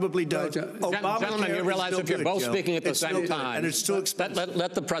 but probably does. Gentlemen, you realize if you're both speaking at the same time, and it's too expensive.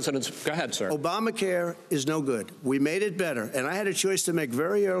 Let the president go ahead, sir. Obamacare is no good. We made it better, and I had a choice to make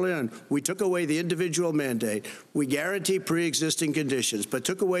very early on. We took away the individual mandate. We guarantee pre-existing conditions, but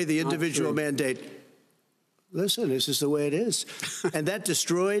took away the individual mandate. Listen, this is the way it is. And that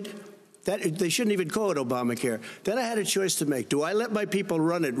destroyed, they shouldn't even call it Obamacare. Then I had a choice to make. Do I let my people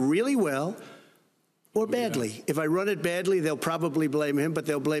run it really well, Or badly. If I run it badly, they'll probably blame him, but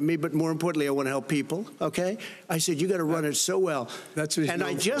they'll blame me. But more importantly, I want to help people, okay? I said, you got to run it so well. And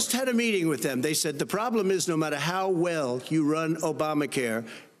I just had a meeting with them. They said, the problem is no matter how well you run Obamacare,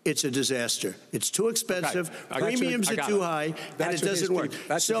 it's a disaster. It's too expensive, premiums are too high, and it doesn't work.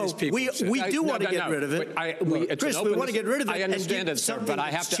 So we do want to get rid of it. Chris, we want to get rid of it. I understand it, sir, but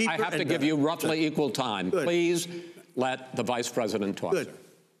I have to give you roughly equal time. Please let the Vice President talk. Good.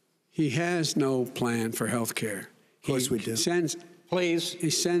 He has no plan for health care. Of course we do. He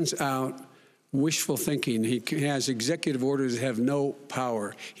sends out wishful thinking. He has executive orders that have no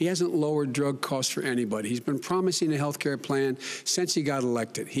power. He hasn't lowered drug costs for anybody. He's been promising a health care plan since he got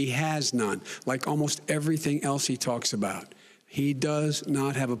elected. He has none, like almost everything else he talks about. He does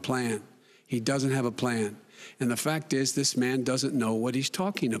not have a plan. He doesn't have a plan. And the fact is, this man doesn't know what he's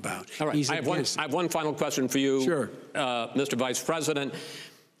talking about. All right. I have one final question for you, Mr. Vice President.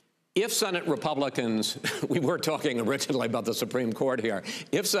 If Senate Republicans, we were talking originally about the Supreme Court here,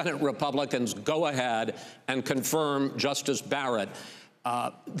 if Senate Republicans go ahead and confirm Justice Barrett,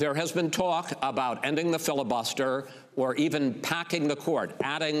 there has been talk about ending the filibuster or even packing the court,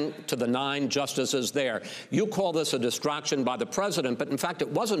 adding to the 9 justices there. You call this a distraction by the president, but in fact, it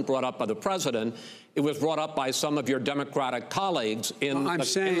wasn't brought up by the president. It was brought up by some of your Democratic colleagues in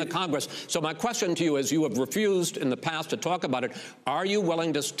the Congress. So my question to you is, you have refused in the past to talk about it. Are you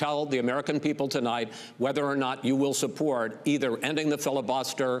willing to tell the American people tonight whether or not you will support either ending the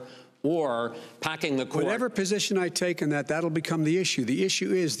filibuster or packing the court? Whatever position I take on that, that'll become the issue. The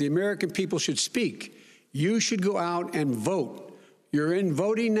issue is the American people should speak. You should go out and vote. You're in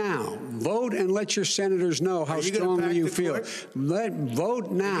voting now. Vote and let your senators know how strongly you feel.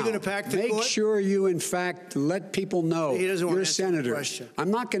 Vote now. Are you going to pack the court? Make sure you, in fact, let people know you're a senator.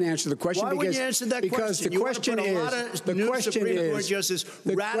 I'm not going to answer the question. Why wouldn't you answer that question? The question is,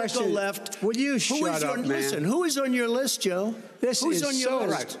 radical left. Will you shut up, man? Listen, who is on your list, Joe? Who's on your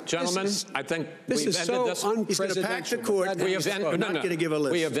list? Right. Gentlemen, I think this is so unprecedented. He's going to pack the court. We're not going to give a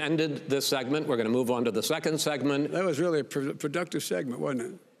list. We have ended this segment. We're going to move on to the second segment. That was really a productive segment,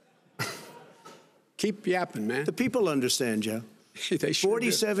 wasn't it? Keep yapping, man. The people understand, Joe.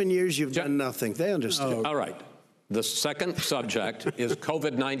 47 years you've done nothing. They understand. All right. The second subject is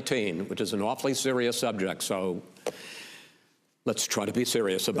COVID-19, which is an awfully serious subject, so let's try to be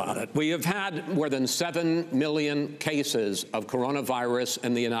serious about it. We have had more than 7 million cases of coronavirus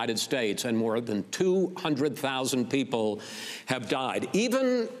in the United States, and more than 200,000 people have died.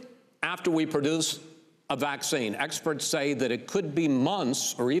 Even after we produce a vaccine, experts say that it could be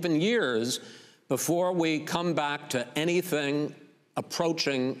months or even years before we come back to anything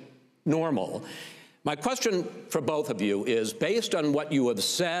approaching normal. My question for both of you is, based on what you have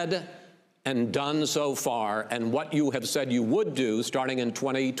said and done so far and what you have said you would do starting in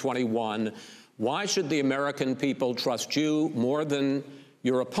 2021, why should the American people trust you more than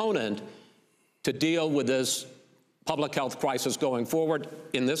your opponent to deal with this public health crisis going forward?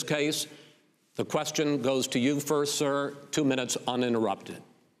 In this case, the question goes to you first, sir. 2 minutes uninterrupted.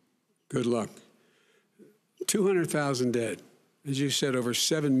 Good luck. 200,000 dead. As you said, over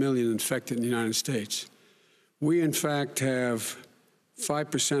 7 million infected in the United States. We, in fact, have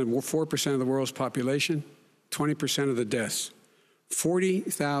 4% of the world's population, 20% of the deaths.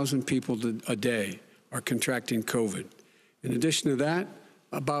 40,000 people a day are contracting COVID. In addition to that,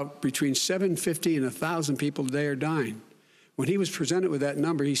 about between 750 and 1,000 people a day are dying. When he was presented with that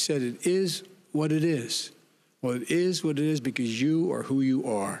number, he said, it is what it is. Well, it is what it is because you are who you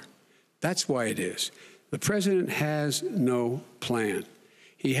are. That's why it is. The president has no plan.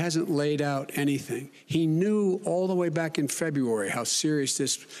 He hasn't laid out anything. He knew all the way back in February how serious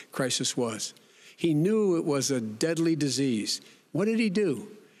this crisis was. He knew it was a deadly disease. What did he do?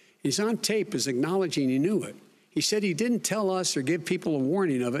 He's on tape as acknowledging he knew it. He said he didn't tell us or give people a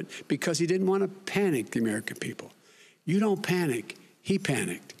warning of it because he didn't want to panic the American people. You don't panic. He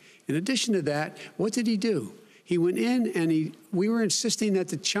panicked. In addition to that, what did he do? He went in and we were insisting that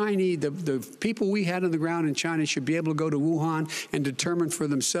the Chinese, the people we had on the ground in China should be able to go to Wuhan and determine for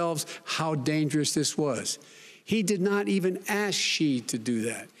themselves how dangerous this was. He did not even ask Xi to do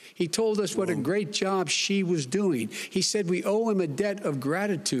that. He told us what a great job Xi was doing. He said we owe him a debt of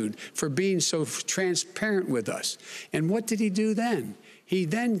gratitude for being so transparent with us. And what did he do then? He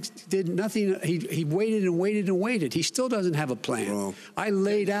then did nothing. He waited and waited and waited. He still doesn't have a plan. Wrong. I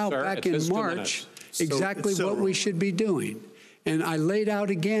laid out back in March exactly what we should be doing. And I laid out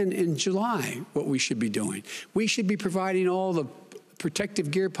again in July what we should be doing. We should be providing all the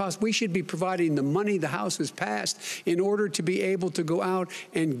protective gear possible. We should be providing the money the House has passed in order to be able to go out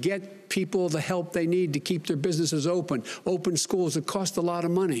and get people the help they need to keep their businesses open schools. It costs a lot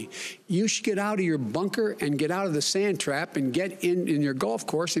of money. You should get out of your bunker and get out of the sand trap and get in your golf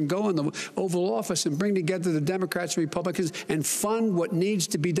course and go in the Oval Office and bring together the Democrats and Republicans and fund what needs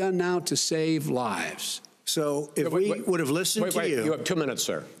to be done now to save lives. So if we would have listened to you. You have 2 minutes,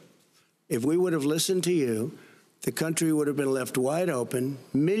 sir. If we would have listened to you, the country would have been left wide open.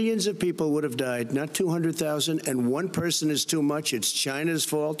 Millions of people would have died, not 200,000, and one person is too much. It's China's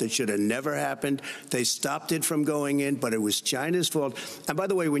fault. It should have never happened. They stopped it from going in, but it was China's fault. And by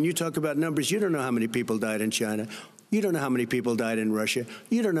the way, when you talk about numbers, you don't know how many people died in China. You don't know how many people died in Russia.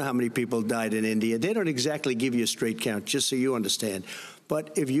 You don't know how many people died in India. They don't exactly give you a straight count, just so you understand.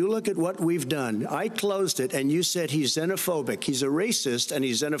 But if you look at what we've done, I closed it, and you said he's xenophobic. He's a racist, and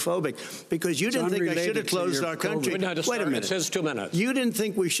he's xenophobic because you didn't think I should have closed our country. Wait a minute. It says 2 minutes. You didn't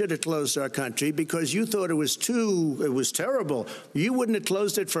think we should have closed our country because you thought it was terrible. You wouldn't have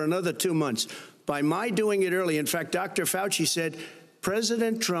closed it for another 2 months. By my doing it early, in fact, Dr. Fauci said,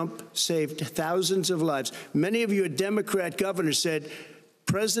 President Trump saved thousands of lives. Many of you Democrat governors said,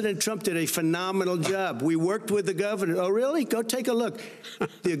 President Trump did a phenomenal job. We worked with the governor. Oh, really? Go take a look.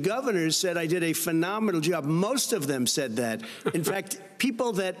 The governors said I did a phenomenal job. Most of them said that. In fact,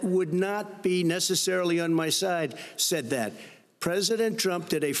 people that would not be necessarily on my side said that. President Trump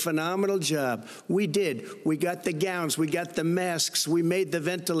did a phenomenal job. We did. We got the gowns. We got the masks. We made the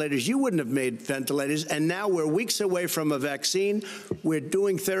ventilators. You wouldn't have made ventilators. And now we're weeks away from a vaccine. We're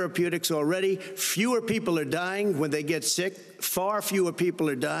doing therapeutics already. Fewer people are dying when they get sick. Far fewer people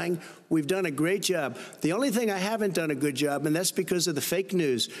are dying. We've done a great job. The only thing I haven't done a good job, and that's because of the fake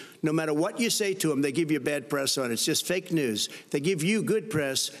news. No matter what you say to them, they give you bad press on it. It's just fake news. They give you good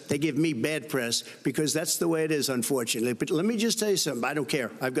press. They give me bad press because that's the way it is, unfortunately. But let me just tell you something. I don't care.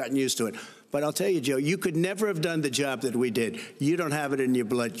 I've gotten used to it. But I'll tell you, Joe, you could never have done the job that we did. You don't have it in your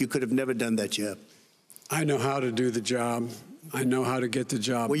blood. You could have never done that job. I know how to do the job. I know how to get the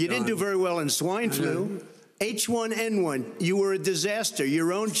job Well, you done. didn't do very well in swine flu. H1N1, you were a disaster.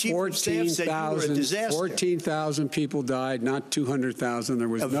 Your own chief of staff said you were a disaster. 14,000 people died, not 200,000. There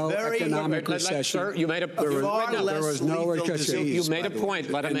was no economic recession. Sir, you made a there was no recession. You made a point.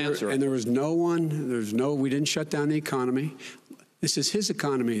 Let him answer. And there was we didn't shut down the economy. This is his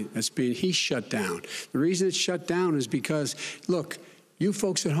economy he's shut down. The reason it's shut down is because, look, you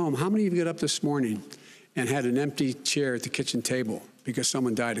folks at home, how many of you got up this morning and had an empty chair at the kitchen table because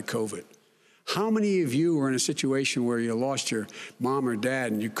someone died of COVID? How many of you were in a situation where you lost your mom or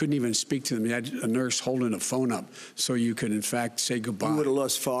dad and you couldn't even speak to them? You had a nurse holding a phone up so you could, in fact, say goodbye. You would have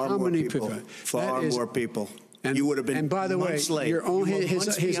lost far more people. Far more people. And you would have been. And by the way, his own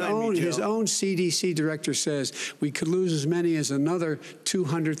CDC director says we could lose as many as another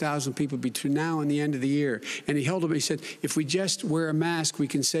 200,000 people between now and the end of the year. And he held up. He said, if we just wear a mask, we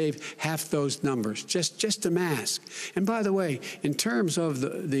can save half those numbers. Just a mask. And by the way, in terms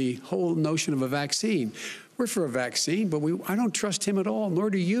of the whole notion of a vaccine. We're for a vaccine, but I don't trust him at all, nor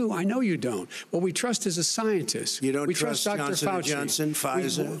do you. I know you don't. What we trust is a scientist. You don't we trust Dr. Johnson Fauci. Johnson,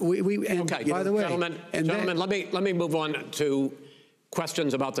 Pfizer? Okay, by the way, gentlemen, let me move on to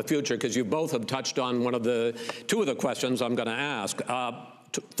questions about the future, because you both have touched on two of the questions I'm going to ask.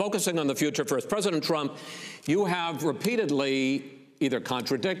 Focusing on the future first, President Trump, you have repeatedly either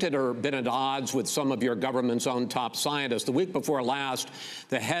contradicted or been at odds with some of your government's own top scientists. The week before last,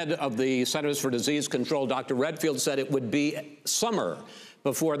 the head of the Centers for Disease Control, Dr. Redfield, said it would be summer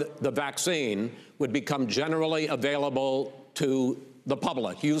before the vaccine would become generally available to the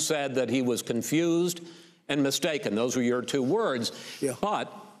public. You said that he was confused and mistaken. Those were your two words. Yeah.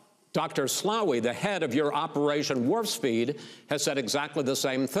 But Dr. Slaoui, the head of your Operation Warp Speed, has said exactly the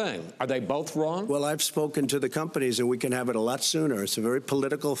same thing. Are they both wrong? Well, I've spoken to the companies, and we can have it a lot sooner. It's a very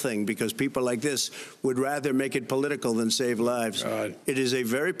political thing because people like this would rather make it political than save lives. It is a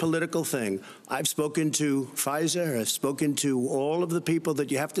very political thing. I've spoken to Pfizer. I've spoken to all of the people that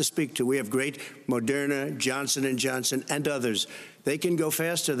you have to speak to. We have great Moderna, Johnson & Johnson, and others. They can go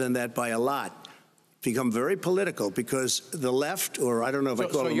faster than that by a lot. Become very political because the left, or I don't know if I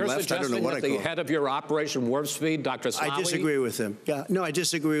call them left, I don't know what I call them. The head of your Operation Warp Speed, Dr. Slaoui? I disagree with him. Yeah, no, I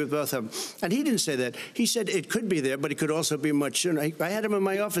disagree with both of them. And he didn't say that. He said it could be there, but it could also be much sooner. I had him in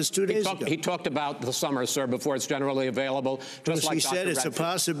my office 2 days ago. He talked about the summer, sir, before it's generally available. Just like he said, it's a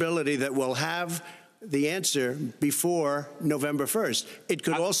possibility that we'll have the answer before November 1st. It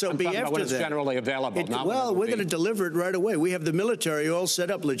could also be after when it's that. Generally available. Well, we're going to deliver it right away. We have the military all set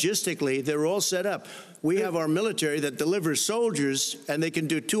up. Logistically, they're all set up. We have our military that delivers soldiers, and they can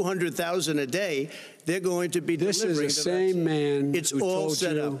do 200,000 a day. They're going to be delivering. This is the same man it's who all told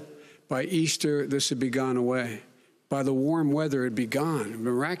set you up. by Easter this would be gone away. By the warm weather, it'd be gone.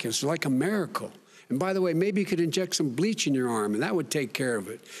 Miraculous, like a miracle. And by the way, maybe you could inject some bleach in your arm, and that would take care of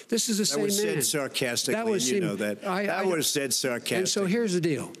it. This is the same man. That was said sarcastically, and you know that. That was said sarcastically. And so here's the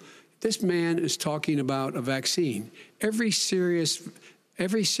deal. This man is talking about a vaccine. Every serious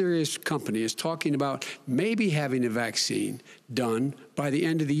company is talking about maybe having a vaccine done by the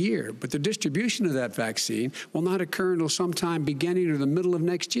end of the year. But the distribution of that vaccine will not occur until sometime beginning or the middle of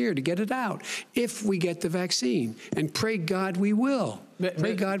next year to get it out, if we get the vaccine. And pray God we will.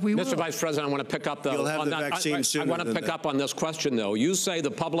 Pray God we will. Mr. Vice President, I want to pick up You'll have the vaccine sooner. I want to pick up on this question, though. You say the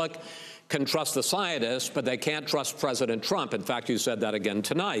public can trust the scientists, but they can't trust President Trump. In fact, you said that again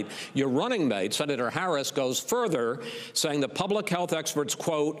tonight. Your running mate, Senator Harris, goes further, saying the public health experts,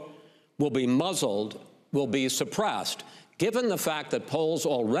 quote, will be muzzled, will be suppressed. Given the fact that polls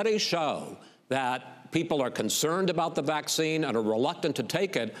already show that people are concerned about the vaccine and are reluctant to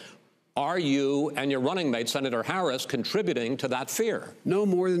take it, are you and your running mate, Senator Harris, contributing to that fear? No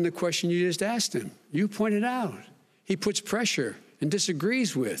more than the question you just asked him. You pointed out. He puts pressure and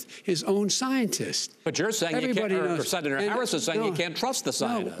disagrees with his own scientists. But you're saying Senator Harris is saying you can't trust the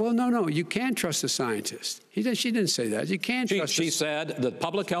scientists. No, no, you can trust the scientists. She didn't say that. You can't trust. She said the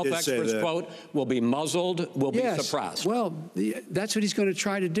public health experts, quote, will be muzzled, will be suppressed. Well, that's what he's going to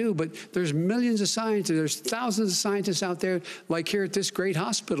try to do. But there's millions of scientists. There's thousands of scientists out there, like here at this great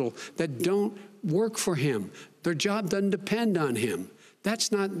hospital, that don't work for him. Their job doesn't depend on him.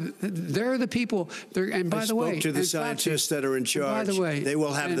 That's not, they're the people, and by the way. I spoke to the scientists that are in charge. By the way. They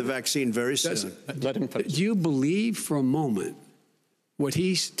will have the vaccine very soon. Let him finish. Do you believe for a moment what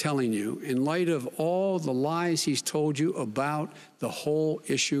he's telling you in light of all the lies he's told you about the whole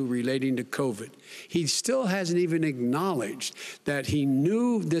issue relating to COVID? He still hasn't even acknowledged that he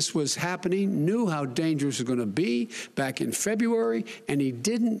knew this was happening, knew how dangerous it was going to be back in February, and he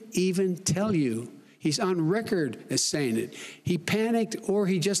didn't even tell you. He's on record as saying it. He panicked or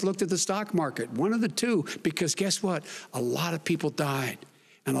he just looked at the stock market. One of the two, because guess what? A lot of people died,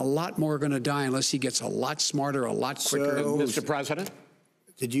 and a lot more are going to die unless he gets a lot smarter, a lot quicker. So, Mr. President?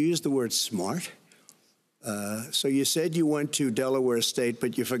 Did you use the word smart? So you said you went to Delaware State,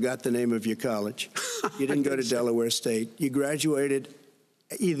 but you forgot the name of your college. You didn't go to Delaware State. You graduated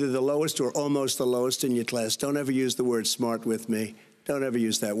either the lowest or almost the lowest in your class. Don't ever use the word smart with me. Don't ever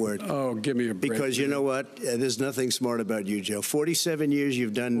use that word. Oh, give me a break. Because you know what? There's nothing smart about you, Joe. 47 years,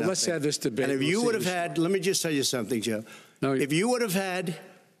 you've done nothing. Let's have this debate. And if you would have had, let me just tell you something, Joe. No, if you would have had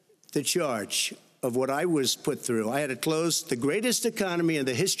the charge of what I was put through, I had to close the greatest economy in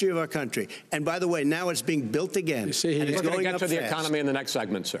the history of our country. And by the way, now it's being built again. You see, and it's we're going to get to the fast. economy in the next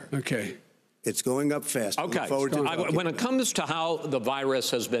segment, sir. Okay. It's going up fast. Okay. When it comes to how the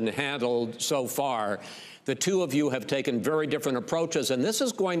virus has been handled so far, the two of you have taken very different approaches, and this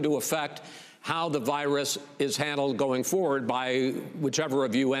is going to affect how the virus is handled going forward by whichever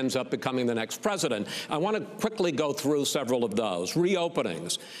of you ends up becoming the next president. I want to quickly go through several of those.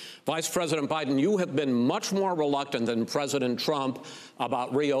 Reopenings. Vice President Biden, you have been much more reluctant than President Trump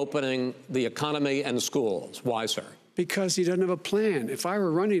about reopening the economy and schools. Why, sir? Because he doesn't have a plan. If I were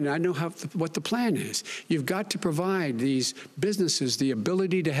running, I know what the plan is. You've got to provide these businesses the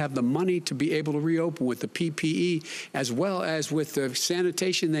ability to have the money to be able to reopen with the PPE as well as with the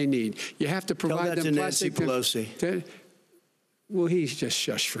sanitation they need. You have to provide them plastic. Tell that to Nancy Pelosi. Well, he's just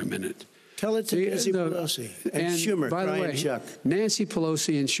shush for a minute. Tell it to Nancy Pelosi and Schumer. By the way, Chuck. Nancy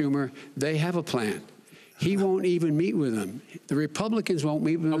Pelosi and Schumer, they have a plan. He won't even meet with them. The Republicans won't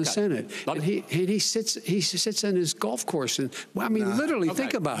meet with him in the Senate. And he sits on his golf course. And well, I mean, literally,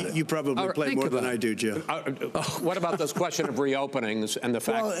 think about it. You probably play more than I do, Joe. What about this question of reopenings and the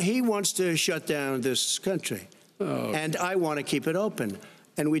fact? Well, he wants to shut down this country, and I want to keep it open.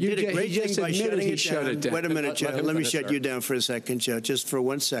 And we did a great thing by shutting it down. Wait a minute, Joe. Let me shut you down for a second, Joe, just for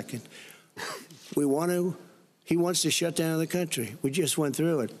 1 second. He wants to shut down the country. We just went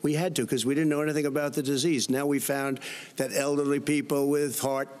through it. We had to because we didn't know anything about the disease. Now we found that elderly people with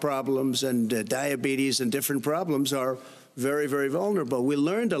heart problems and diabetes and different problems are very, very vulnerable. We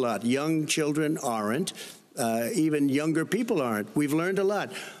learned a lot. Young children aren't. Even younger people aren't. We've learned a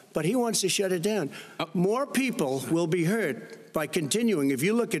lot. But he wants to shut it down. More people will be hurt by continuing. If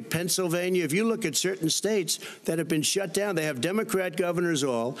you look at Pennsylvania, if you look at certain states that have been shut down, they have Democrat governors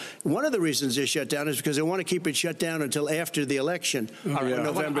all. One of the reasons they're shut down is because they want to keep it shut down until after the election on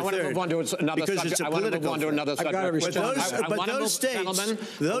November 3rd. I want to move on to another subject. I want to move on to another subject. But those states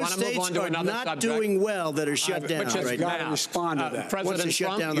are not doing well that are shut down right now. Respond to that. President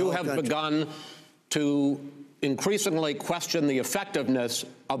Trump, you have begun to increasingly question the effectiveness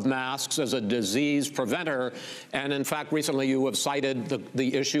of masks as a disease preventer. And in fact, recently you have cited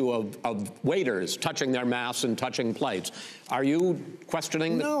the issue of waiters touching their masks and touching plates. Are you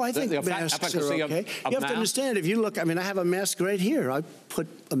questioning No, I think the masks efficacy are okay. of You have to understand, if you look, I mean, I have a mask right here. I put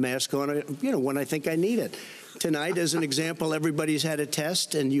a mask on, when I think I need it. Tonight, as an example, everybody's had a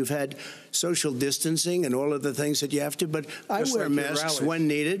test, and you've had social distancing and all of the things that you have to. But I wear masks when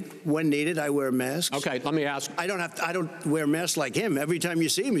needed. When needed, I wear masks. Okay, let me ask. I don't wear masks like him. Every time you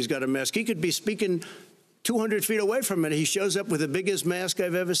see him, he's got a mask. He could be speaking 200 feet away from it. He shows up with the biggest mask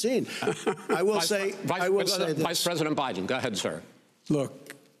I've ever seen. I will say this. Vice President Biden, go ahead, sir.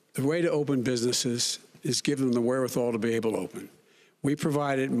 Look, the way to open businesses is give them the wherewithal to be able to open. We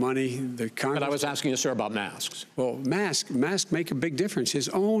provided money. But I was asking you, sir, about masks. Well, masks make a big difference. His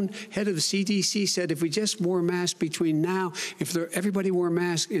own head of the CDC said if we just wore masks between now, if everybody wore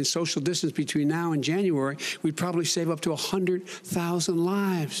masks and social distance between now and January, we'd probably save up to 100,000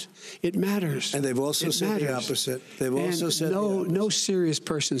 lives. It matters. And they've also said the opposite. They've also said no serious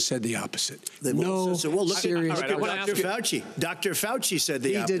person said the opposite. Well, look serious. at Dr. Fauci. Dr. Fauci said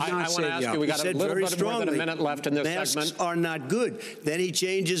the opposite. He did not say the opposite. We got a little bit more than a minute left in this segment. Masks are not good. Then he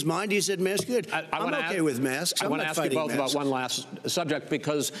changed his mind. He said masks good. I'm okay with masks. I want to ask you both about one last subject,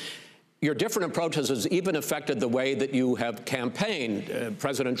 because your different approaches has even affected the way that you have campaigned.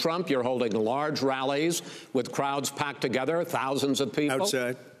 President Trump, you're holding large rallies with crowds packed together, thousands of people.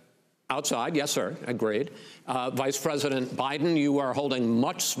 Outside, yes, sir, agreed. Vice President Biden, you are holding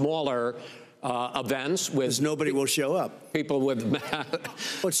much smaller events with nobody will show up. People with well,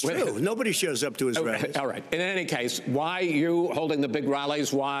 it's true. Nobody shows up to his rallies. All right. In any case, why you holding the big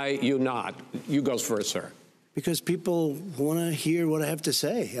rallies? Why you not? You go first, sir. Because people want to hear what I have to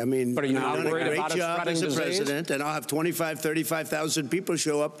say. I mean, but are you not worried about a great job as a president, and I'll have 35,000 people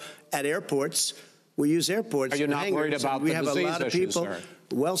show up at airports. We use airports. Are you not worried about we the have a lot of people. Sir?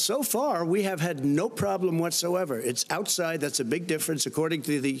 Well, so far we have had no problem whatsoever. It's outside. That's a big difference, according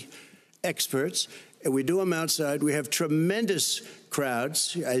to the experts, and we do them outside. We have tremendous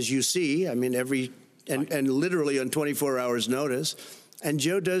crowds, as you see. I mean, and literally on 24 hours notice. And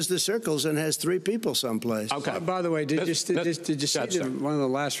Joe does the circles and has 3 people someplace. Okay. By the way, did you see one of the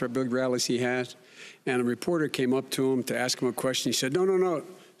last big rallies he had? And a reporter came up to him to ask him a question. He said, no,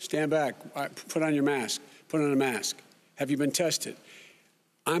 stand back. Put on your mask. Put on a mask. Have you been tested?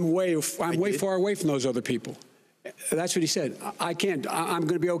 I'm way far away from those other people. That's what he said. I can't. I'm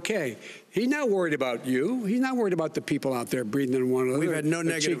going to be okay. He's not worried about you. He's not worried about the people out there breathing in one another. We've had no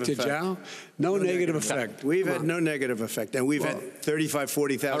negative effect. No negative effect. We've had no negative effect. And we've had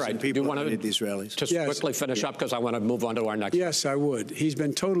 40,000 people at these rallies. Just quickly finish up, because I want to move on to our next. Yes, I would. He's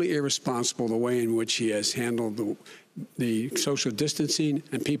been totally irresponsible the way in which he has handled the social distancing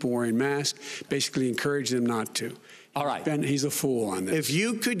and people wearing masks, basically encouraged them not to. All right. He's a fool on this. If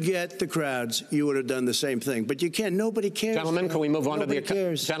you could get the crowds, you would have done the same thing. But you can't. Nobody cares. Gentlemen, can we move on to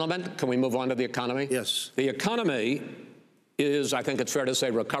the economy? Yes. The economy is, I think it's fair to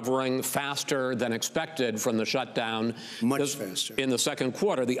say, recovering faster than expected from the shutdown. Much faster. In the second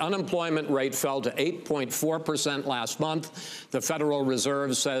quarter, the unemployment rate fell to 8.4% last month. The Federal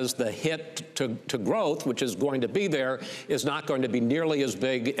Reserve says the hit to growth, which is going to be there, is not going to be nearly as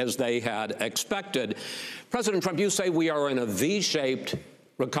big as they had expected. President Trump, you say we are in a V-shaped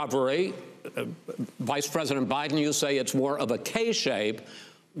recovery. Vice President Biden, you say it's more of a K-shape.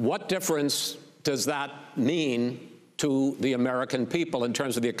 What difference does that mean to the American people in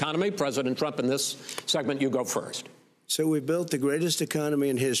terms of the economy? President Trump, in this segment, you go first. So we built the greatest economy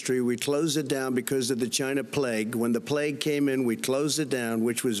in history. We closed it down because of the China plague. When the plague came in, we closed it down,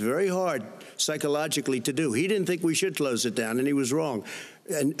 which was very hard psychologically to do. He didn't think we should close it down, and he was wrong.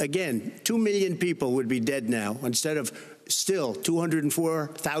 And again, 2 million people would be dead now instead of still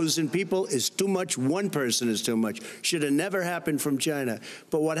 204,000 people is too much. One person is too much. Should have never happened from China.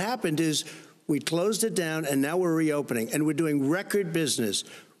 But what happened is we closed it down, and now we're reopening, and we're doing record business.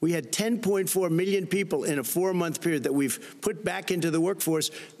 We had 10.4 million people in a 4-month period that we've put back into the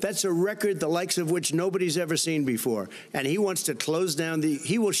workforce. That's a record the likes of which nobody's ever seen before. And he wants to close down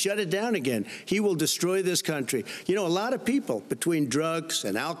he will shut it down again. He will destroy this country. You know, a lot of people, between drugs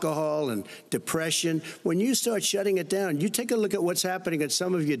and alcohol and depression, when you start shutting it down, you take a look at what's happening at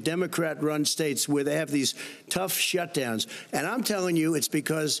some of your Democrat-run states where they have these tough shutdowns. And I'm telling you, it's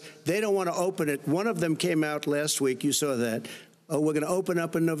because they don't want to open it. One of them came out last week. You saw that. Oh, we're going to open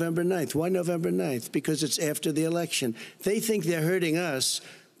up on November 9th. Why November 9th? Because it's after the election. They think they're hurting us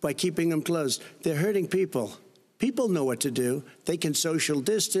by keeping them closed. They're hurting people. People know what to do. They can social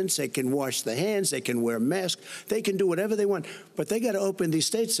distance. They can wash their hands. They can wear masks. They can do whatever they want. But they got to open these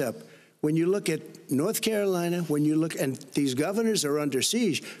states up. When you look at North Carolina, when you look, and these governors are under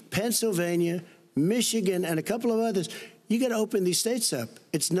siege, Pennsylvania, Michigan, and a couple of others, you got to open these states up.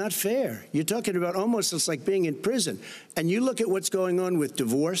 It's not fair. You're talking about almost it's like being in prison. And you look at what's going on with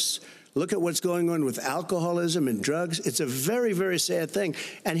divorce, look at what's going on with alcoholism and drugs. It's a very, very sad thing.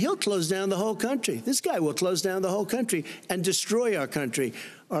 And he'll close down the whole country. This guy will close down the whole country and destroy our country.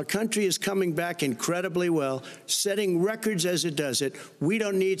 Our country is coming back incredibly well, setting records as it does it. We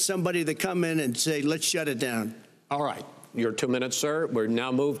don't need somebody to come in and say, let's shut it down. All right. Your 2 minutes, sir. We're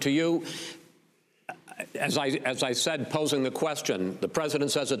now moved to you. As I said, posing the question, the president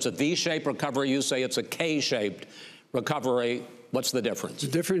says it's a V-shaped recovery. You say it's a K-shaped recovery. What's the difference? The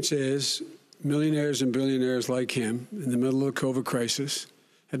difference is millionaires and billionaires like him in the middle of the COVID crisis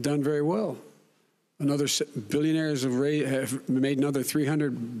have done very well. Billionaires have made another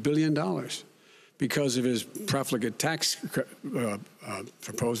 $300 billion because of his profligate tax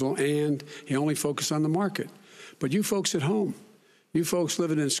proposal, and he only focused on the market. But you folks at home, you folks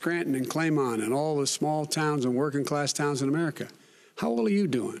living in Scranton and Claymont and all the small towns and working class towns in America, how well are you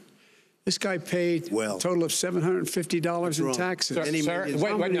doing? This guy paid a total of $750 in taxes.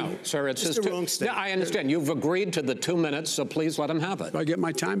 Sir, wait, no, sir, it's his wrong statement. Yeah, I understand. You've agreed to the 2 minutes, so please let him have it. Do I get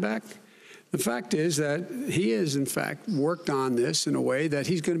my time back? The fact is that he has, in fact, worked on this in a way that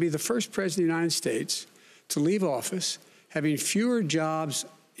he's going to be the first president of the United States to leave office having fewer jobs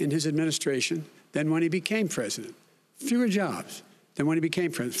in his administration than when he became president. Fewer jobs than when he became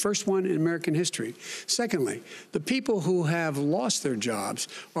president. First one in American history. Secondly, the people who have lost their jobs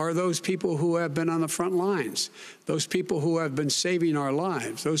are those people who have been on the front lines, those people who have been saving our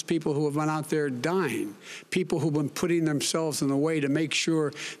lives, those people who have been out there dying, people who've been putting themselves in the way to make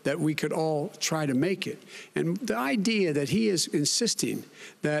sure that we could all try to make it. And the idea that he is insisting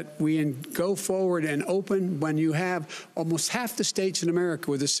that we go forward and open when you have almost half the states in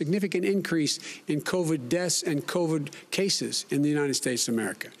America with a significant increase in COVID deaths and COVID cases in the United States of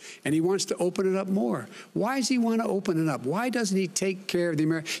America. And he wants to open it up more. Why does he want to open it up? Why doesn't he take care of the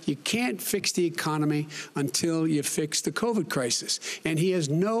American? You can't fix the economy until you fix the COVID crisis. And he has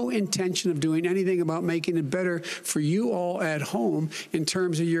no intention of doing anything about making it better for you all at home in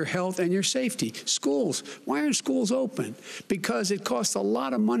terms of your health and your safety. Schools. Why aren't schools open? Because it costs a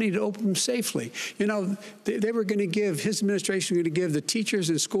lot of money to open them safely. You know, they were going to give, his administration was going to give the teachers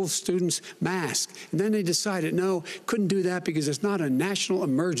and school students masks. And then they decided, no, couldn't do that because it's not a national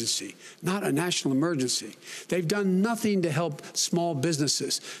emergency. Not a national emergency. They've done nothing to help small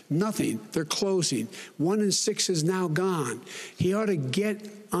businesses. Nothing. They're closing. 1 in 6 is now gone. He ought to get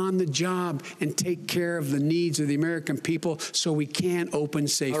on the job and take care of the needs of the American people so we can open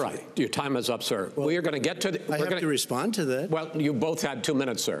safely. All right. Your time is up, sir. Well, we are going to get to the... I have to respond to that. Well, you both had 2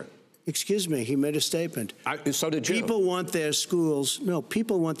 minutes, sir. Excuse me, he made a statement. So did you. People want their schools,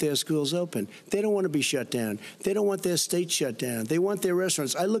 people want their schools open. They don't want to be shut down. They don't want their state shut down. They want their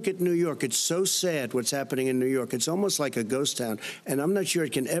restaurants. I look at New York. It's so sad what's happening in New York. It's almost like a ghost town. And I'm not sure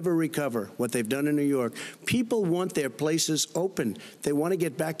it can ever recover what they've done in New York. People want their places open. They want to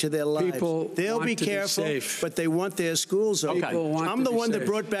get back to their lives. They'll be careful, but they want their schools open. I'm the one that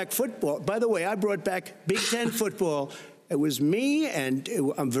brought back football. By the way, I brought back Big Ten football. It was me, and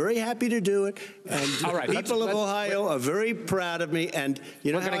I'm very happy to do it. And all right, people of Ohio are very proud of me. And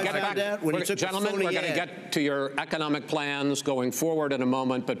you know how I found out? When he took gentlemen, we're going to get to your economic plans going forward in a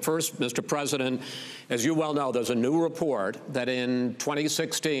moment. But first, Mr. President, as you well know, there's a new report that in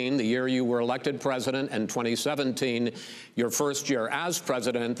 2016, the year you were elected president, and 2017, your first year as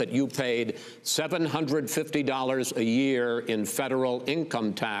president, that you paid $750 a year in federal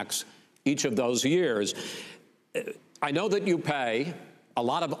income tax each of those years. I know that you pay a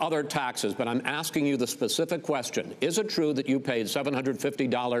lot of other taxes, but I'm asking you the specific question. Is it true that you paid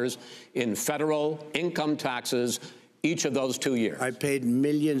 $750 in federal income taxes each of those 2 years? I paid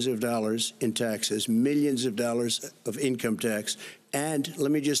millions of dollars in taxes, millions of dollars of income tax. And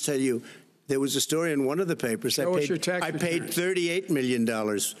let me just tell you, There was a story in one of the papers. Show us your tax I paid $38 million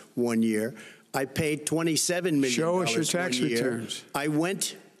 1 year. I paid $27 million. Show us your tax returns. I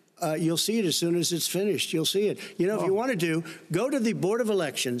went. You'll see it as soon as it's finished. You'll see it. You know, if you want to go to the Board of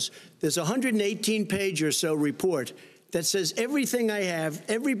Elections. There's a 118-page or so report that says everything I have,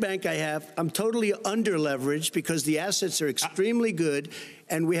 every bank I have, I'm totally under-leveraged because the assets are extremely good,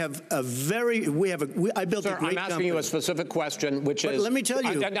 and we have a very, I built a great company. I'm asking you a specific question, which is... let me tell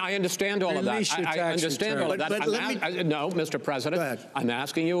you. I understand all of that. I understand all of that. No, Mr. President, go ahead. I'm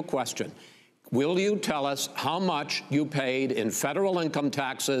asking you a question. Will you tell us how much you paid in federal income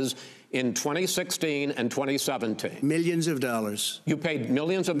taxes in 2016 and 2017? Millions of dollars. You paid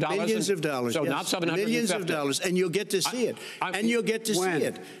millions of dollars? Millions of dollars, So yes. not 750? Millions of dollars, and you'll get to see it. And you'll get to see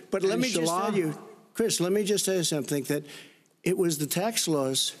it. But let me just tell you, Chris, let me just tell you something, that it was the tax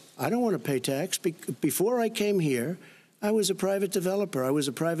laws. I don't want to pay tax. Before I came here, I was a private developer. I was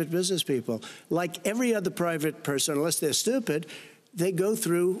a private business people. Like every other private person, unless they're stupid, they go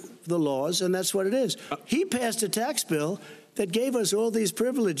through the laws, and that's what it is. He passed a tax bill that gave us all these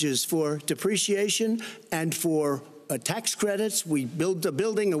privileges for depreciation and for tax credits. We build a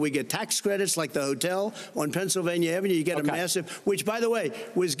building and we get tax credits, like the hotel on Pennsylvania Avenue. You get a massive, which, by the way,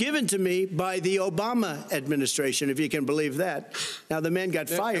 was given to me by the Obama administration, if you can believe that. Now, the man got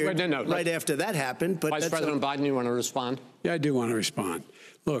fired right after that happened. But Vice President Biden, you want to respond? Yeah, I do want to respond.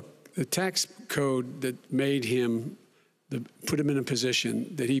 Look, the tax code that made him put him in a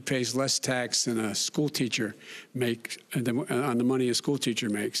position that he pays less tax than a school teacher makes on the money a school teacher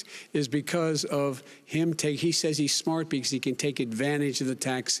makes is because of him he says he's smart because he can take advantage of the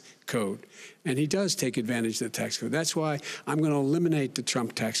tax code. And he does take advantage of the tax code. That's why I'm going to eliminate the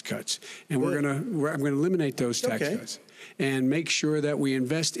Trump tax cuts. And I'm going to eliminate those tax cuts and make sure that we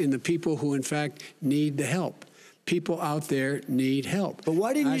invest in the people who, in fact, need the help. People out there need help. But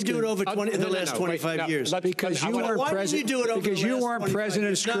why didn't you do it over the last 25 years? Because you weren't president. Because you weren't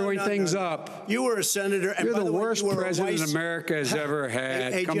president screwing things up. You were a senator. And you're the worst president America has ever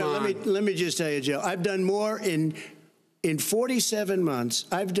had. Hey, Come Joe, on. let me just tell you, Joe. I've done more in 47 months.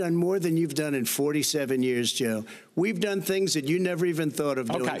 I've done more than you've done in 47 years, Joe. We've done things that you never even thought of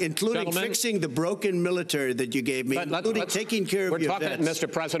doing, including fixing the broken military that you gave me, including taking care of your vets.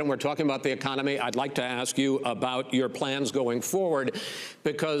 Mr. President, we're talking about the economy. I'd like to ask you about your plans going forward,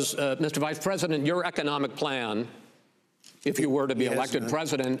 because, Mr. Vice President, your economic plan, if you were to be elected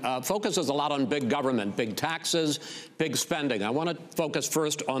president, focuses a lot on big government, big taxes, big spending. I want to focus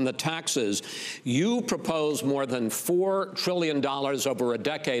first on the taxes. You propose more than $4 trillion over a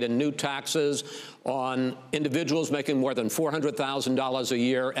decade in new taxes on individuals making more than $400,000 a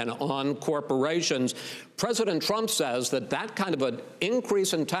year and on corporations. President Trump says that kind of an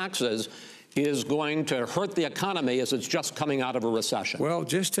increase in taxes is going to hurt the economy as it's just coming out of a recession. Well,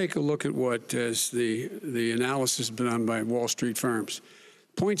 just take a look at what the analysis done by Wall Street firms.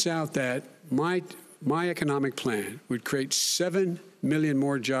 Points out that my economic plan would create 7 million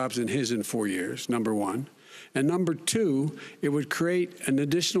more jobs than his in 4 years, number one. And number two, it would create an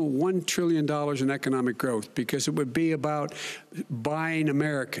additional $1 trillion in economic growth, because it would be about buying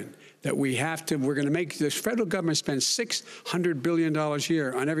American. That we're going to make this federal government spend $600 billion a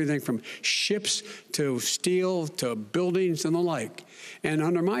year on everything from ships to steel to buildings and the like. And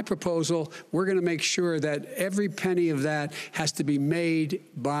under my proposal, we're going to make sure that every penny of that has to be made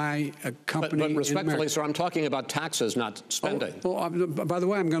by a company. But respectfully, sir, I'm talking about taxes, not spending. By the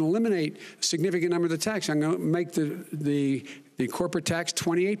way, I'm going to eliminate a significant number of the tax. I'm going to make the corporate tax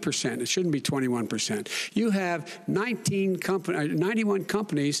 28%. It shouldn't be 21%. You have 91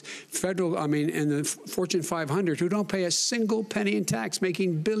 companies, in the Fortune 500, who don't pay a single penny in tax,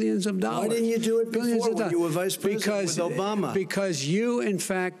 making billions of dollars. Why didn't you do it before when you were vice president with Obama? Because you, in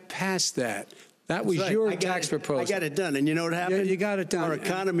fact, passed that. That was your tax proposal. I got it done. And you know what happened? You got it done. Our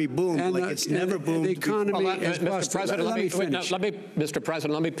economy boomed like it's never boomed. The economy is Mr. President, Mr.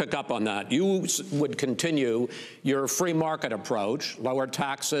 President, let me pick up on that. You would continue your free market approach, lower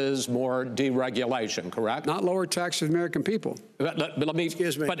taxes, more deregulation, correct? Not lower taxes for the American people.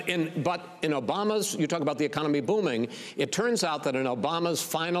 Excuse me. But in Obama's, you talk about the economy booming, it turns out that in Obama's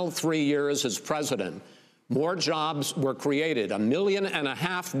final 3 years as president, more jobs were created, 1.5 million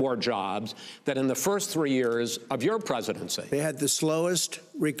more jobs than in the first 3 years of your presidency. They had the slowest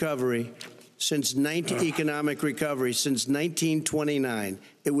recovery since economic recovery since 1929.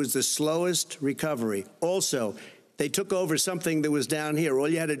 It was the slowest recovery. Also, they took over something that was down here. All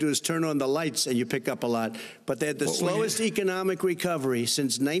you had to do is turn on the lights and you pick up a lot. But they had the slowest economic recovery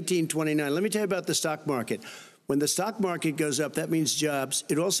since 1929. Let me tell you about the stock market. When the stock market goes up, that means jobs.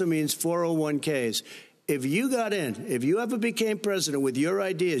 It also means 401ks. if you got in, if you ever became president with your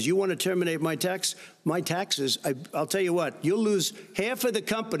ideas, you want to terminate my taxes, I'll tell you what, you'll lose half of the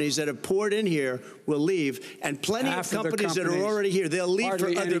companies that have poured in here will leave, and plenty of companies that are already here, they'll leave for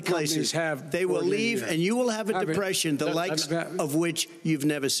other places. They will leave, and you will have a depression, the likes of which you've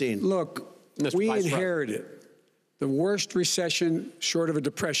never seen. Look, we inherited the worst recession short of a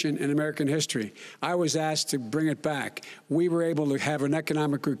depression in American history. I was asked to bring it back. We were able to have an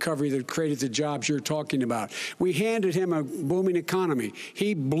economic recovery that created the jobs you're talking about. We handed him a booming economy.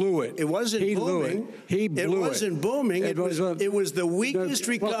 He blew it. It wasn't booming. He blew it. It wasn't booming. It was the weakest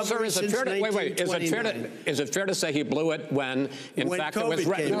recovery since 1929. Is it fair to say he blew it when, in fact,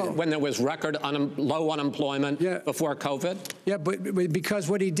 when there was record low unemployment before COVID? Yeah, but because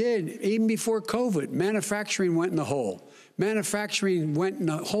what he did, even before COVID, manufacturing went in the hole. Manufacturing went in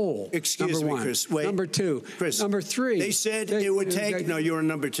a hole. Excuse me, Chris. Wait. Number two. Chris. Number three. They said it would take. No, you're on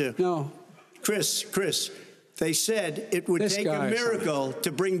number two. No. Chris. They said it would take a miracle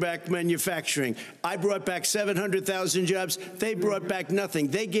to bring back manufacturing. I brought back 700,000 jobs. They brought back nothing.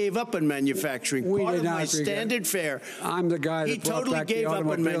 They gave up on manufacturing. Part of my standard fare. I'm the guy that brought back the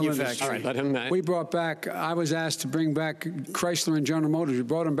automobile industry. All right, let him. We brought back. I was asked to bring back Chrysler and General Motors. We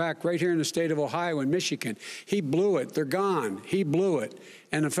brought them back right here in the state of Ohio and Michigan. He blew it. They're gone. He blew it.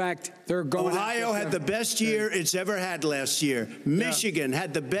 And in fact, they're going. Ohio had the best year it's ever had last year. Michigan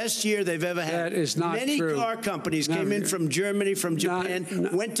had the best year they've ever had. That is not true. Many car companies came in from Germany, from Japan,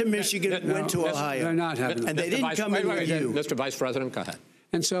 went to Michigan, went to Ohio. They're not having. And they didn't come in with you. Mr. Vice President, go ahead.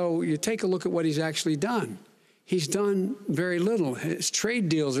 And so you take a look at what he's actually done. He's done very little. His trade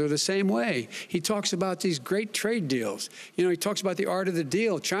deals are the same way. He talks about these great trade deals. You know, he talks about the art of the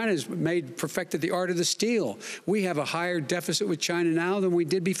deal. China's perfected the art of the steal. We have a higher deficit with China now than we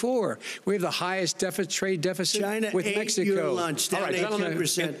did before. We have the highest trade deficit with Mexico. China ate your lunch, down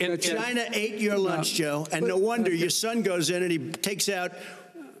 18%. China ate your lunch, Joe, and no wonder your son goes in and he takes out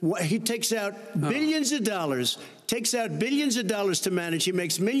billions of dollars. Takes out billions of dollars to manage. He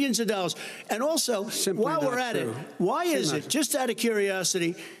makes millions of dollars. And also, while we're at it, why is it, just out of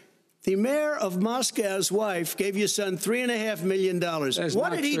curiosity, the mayor of Moscow's wife gave your son $3.5 million.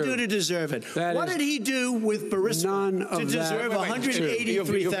 What did he do to deserve it? What did he do with Burisma to deserve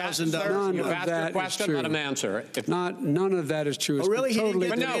 $183,000? You've asked your question, let him answer. None of that is true. Oh, really? He didn't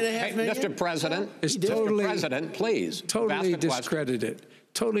get $3.5 million? Mr. President, please. Totally discredited.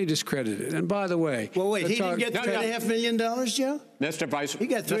 Totally discredited. And by the way, he didn't get $3.5 million, Joe? Mr. Vice, he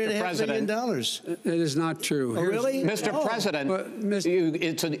got $3.5 million. It is not true. Oh, really? Mr. President,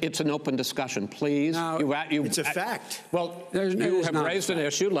 it's an open discussion, please. Now, it's a fact. Well, you have raised an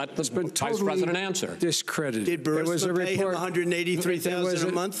issue. Let the Vice President answer. Discredited. Did Burisma pay him $183,000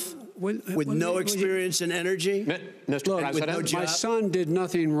 a month? With no experience in energy? Mr. President, my son did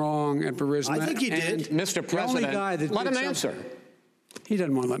nothing wrong at Burisma. I think he did. Mr. President, let him answer. He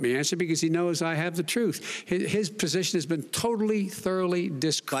doesn't want to let me answer because he knows I have the truth. His position has been totally, thoroughly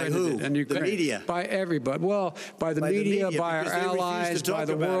discredited. By who? The media? By everybody. Well, by the media, by our allies, by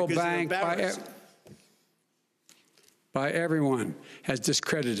the World Bank, by everyone has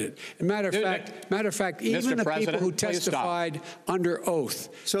discredited. Matter of fact, even the people who testified under oath.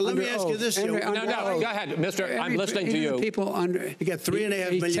 So let me ask you this. No, go ahead, Mr. I'm listening to you. People under. He got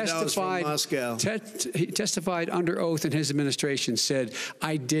 $3.5 million from Moscow. He testified under oath, and his administration said,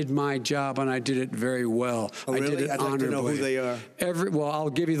 "I did my job and I did it very well. Oh, really? I did it I'd honorably." like to know who they are. Well, I'll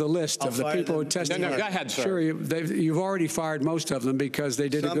give you the list of the people who testified. No, go ahead, sir. Sure, you've already fired most of them because they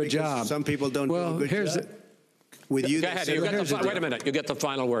did a good job. Some people don't do a good job. With you, go ahead. Wait a minute. You get the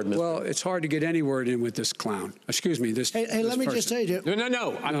final word, Mr. Well, it's hard to get any word in with this clown. Excuse me. Hey, let me just say to you.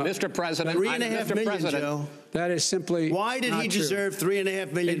 No. Mr. President. $3.5 million, Joe. That is simply. Why did he deserve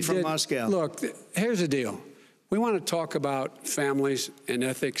 $3.5 million from Moscow? Look, here's the deal. We want to talk about families and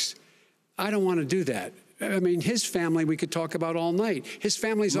ethics. I don't want to do that. I mean, his family we could talk about all night. His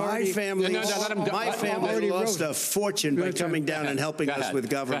family's already... My family lost a fortune by coming down and helping us with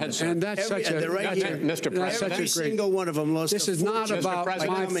government. And that's such a... Mr. President. Every single one of them lost a fortune. This is not about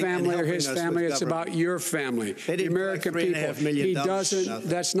my family or his family. It's about your family, the American people. He doesn't...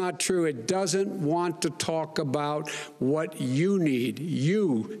 That's not true. It doesn't want to talk about what you need.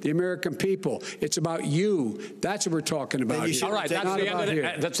 You, the American people. It's about you. That's what we're talking about. All right.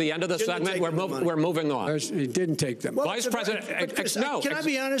 That's the end of the segment. We're moving on. He didn't take them. Well, Vice President, no. Can I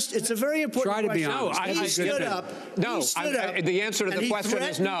be honest? It's a very important question. Try to be honest. He stood up. No, the answer to the question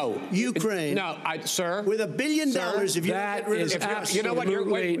is no. Ukraine. No, sir. With $1 billion, if you that is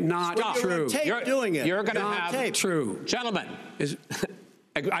absolutely not true. You're doing it. You're going to have true, gentlemen.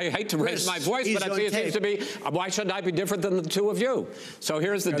 I hate to raise my voice, but it seems to be, why shouldn't I be different than the two of you? So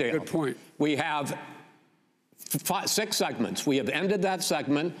here's the deal. Good point. We have 6 segments. We have ended that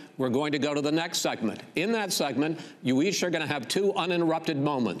segment. We're going to go to the next segment. In that segment, you each are going to have 2 uninterrupted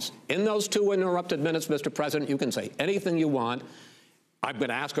moments. In those 2 uninterrupted minutes, Mr. President, you can say anything you want. I'm going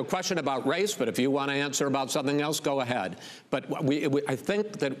to ask a question about race, but if you want to answer about something else, go ahead. But I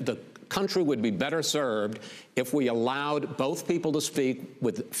think that the country would be better served if we allowed both people to speak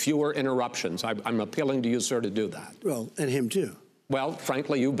with fewer interruptions. I'm appealing to you, sir, to do that. Well, and him too. Well,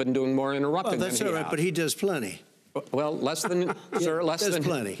 frankly, you've been doing more interrupting than he has. Well, that's all right, but he does plenty. Well, less than, sir, less than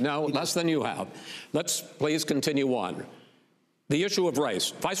plenty. No, less than you have. Let's please continue on. The issue of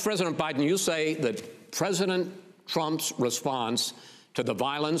race. Vice President Biden, you say that President Trump's response to the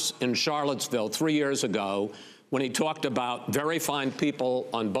violence in Charlottesville 3 years ago, when he talked about very fine people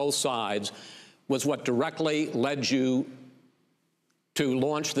on both sides, was what directly led you to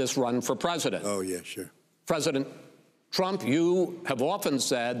launch this run for president. Oh, yeah, sure. President Trump, you have often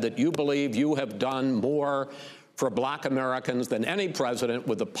said that you believe you have done more for Black Americans than any president,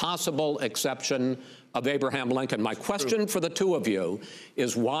 with the possible exception of Abraham Lincoln. My question for the 2 of you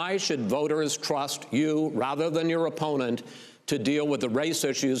is, why should voters trust you rather than your opponent to deal with the race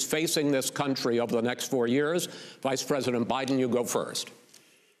issues facing this country over the next 4 years? Vice President Biden, you go first.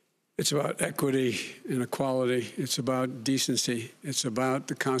 It's about equity and equality. It's about decency. It's about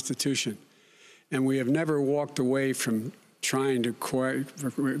the Constitution. And we have never walked away from trying to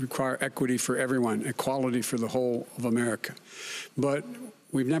require equity for everyone, equality for the whole of America. But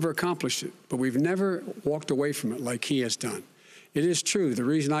we've never accomplished it. But we've never walked away from it like he has done. It is true. The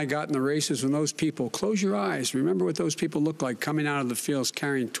reason I got in the race is when those people, close your eyes, remember what those people look like coming out of the fields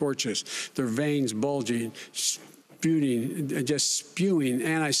carrying torches, their veins bulging, just spewing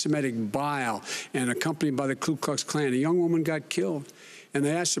anti-Semitic bile, and accompanied by the Ku Klux Klan. A young woman got killed. And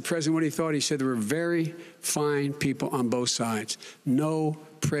they asked the president what he thought. He said there were very fine people on both sides. No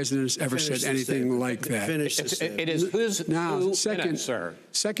president has ever said anything like that. It is whose sir.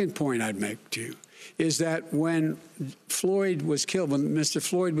 Second point I'd make to you is that when Floyd was killed, when Mr.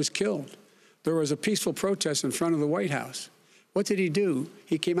 Floyd was killed, there was a peaceful protest in front of the White House. What did he do?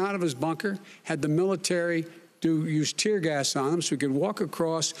 He came out of his bunker, had the military use tear gas on him so he could walk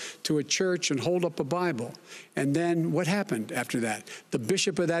across to a church and hold up a Bible. And then what happened after that? The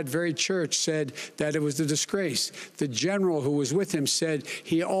bishop of that very church said that it was a disgrace. The general who was with him said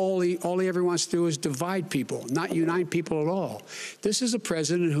all he ever wants to do is divide people, not unite people at all. This is a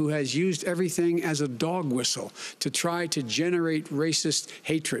president who has used everything as a dog whistle to try to generate racist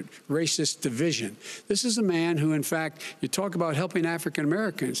hatred, racist division. This is a man who, in fact, you talk about helping African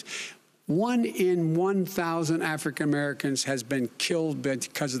Americans. 1 in 1,000 African Americans has been killed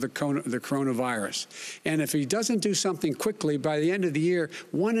because of the coronavirus. And if he doesn't do something quickly, by the end of the year,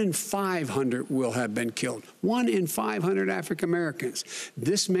 1 in 500 will have been killed. 1 in 500 African Americans.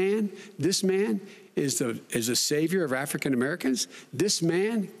 This man is a savior of African Americans. This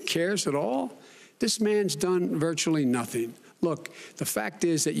man cares at all. This man's done virtually nothing. Look, the fact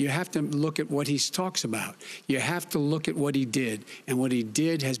is that you have to look at what he talks about. You have to look at what he did. And what he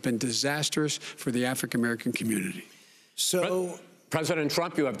did has been disastrous for the African-American community. So, President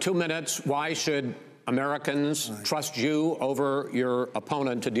Trump, you have 2 minutes. Why should Americans trust you over your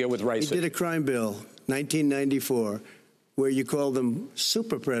opponent to deal with racism? He did a crime bill, 1994, where you call them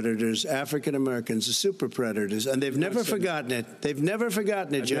super predators, African Americans, the super predators, and they've never forgotten it. They've never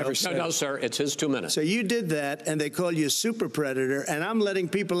forgotten it, Joe. No, sir, it's his 2 minutes. So you did that, and they call you a super predator, and I'm letting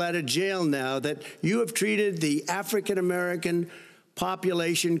people out of jail now that you have treated the African American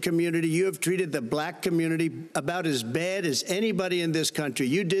population community, you have treated the black community about as bad as anybody in this country.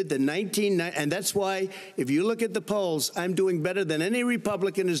 You did the 1990s, and that's why, if you look at the polls, I'm doing better than any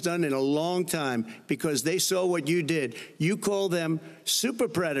Republican has done in a long time, because they saw what you did. You call them super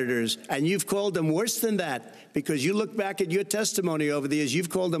predators, and you've called them worse than that, because you look back at your testimony over the years, you've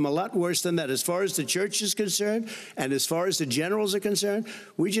called them a lot worse than that. As far as the church is concerned, and as far as the generals are concerned,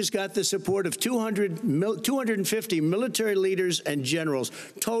 we just got the support of 250 military leaders and generals,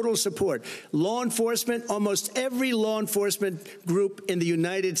 total support. Law enforcement, almost every law enforcement group in the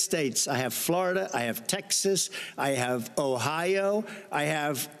United States. I have Florida, I have Texas, I have Ohio, I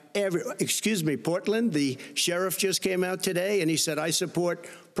have Portland. The sheriff just came out today and he said, I support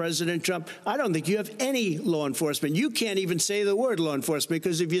President Trump. I don't think you have any law enforcement. You can't even say the word law enforcement,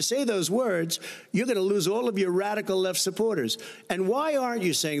 because if you say those words, you're going to lose all of your radical left supporters. And why aren't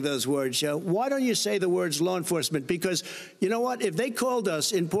you saying those words, Joe? Why don't you say the words law enforcement? Because you know what? If they called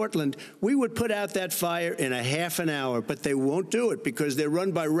us in Portland, we would put out that fire in a half an hour, but they won't do it because they're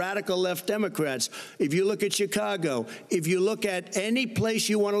run by radical left Democrats. If you look at Chicago, if you look at any place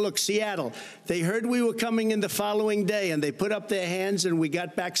you want to look, Seattle, they heard we were coming in the following day and they put up their hands and we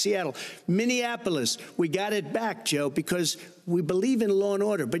got back back Seattle. Minneapolis, we got it back, Joe, because we believe in law and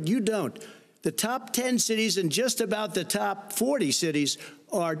order, but you don't. The top 10 cities and just about the top 40 cities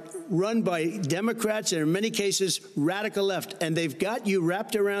are run by Democrats and in many cases radical left. And they've got you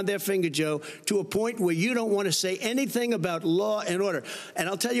wrapped around their finger, Joe, to a point where you don't want to say anything about law and order. And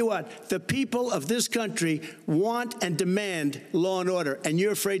I'll tell you what, the people of this country want and demand law and order, and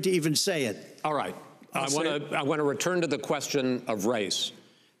you're afraid to even say it. All right. I want to return to the question of race.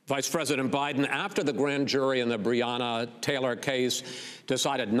 Vice President Biden, after the grand jury in the Breonna Taylor case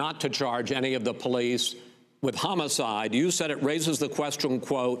decided not to charge any of the police with homicide, you said it raises the question,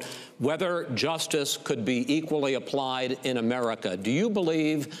 quote, whether justice could be equally applied in America. Do you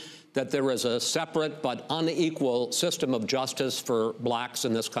believe that there is a separate but unequal system of justice for blacks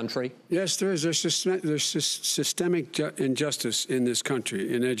in this country? Yes, there is. There's systemic injustice in this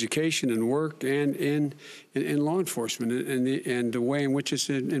country, in education and work and in law enforcement and the way in which it's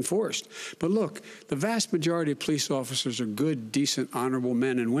enforced. But look, the vast majority of police officers are good, decent, honorable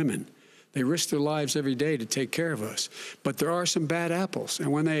men and women. They risk their lives every day to take care of us. But there are some bad apples.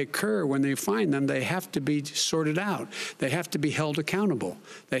 And when they occur, when they find them, they have to be sorted out. They have to be held accountable.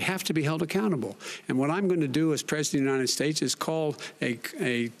 They have to be held accountable. And what I'm going to do as President of the United States is call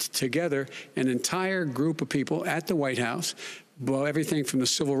together an entire group of people at the White House, well, everything from the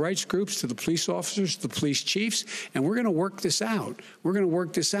civil rights groups to the police officers, to the police chiefs, and we're going to work this out. We're going to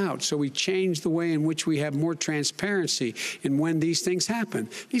work this out so we change the way in which we have more transparency in when these things happen.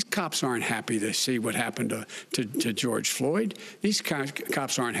 These cops aren't happy to see what happened to George Floyd. These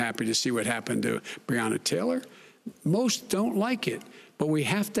cops aren't happy to see what happened to Breonna Taylor. Most don't like it. But we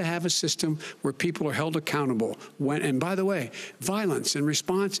have to have a system where people are held accountable. And by the way, violence in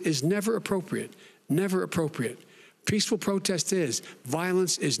response is never appropriate. Never appropriate. Peaceful protest is.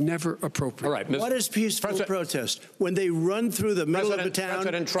 Violence is never appropriate. All right, what is peaceful protest? When they run through the middle of the town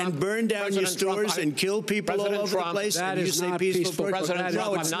and burn down your stores and kill people all over the place, and you say peaceful protest? President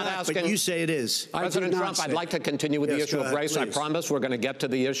Trump, I'm not asking. But you say it is. President Trump, I'd like to continue with the issue of race. I promise we're going to get to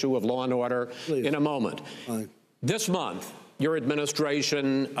the issue of law and order in a moment. This month, your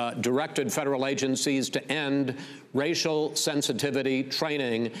administration directed federal agencies to end racial sensitivity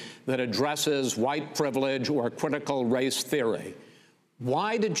training that addresses white privilege or critical race theory.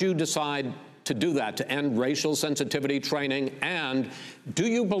 Why did you decide to do that, to end racial sensitivity training? And do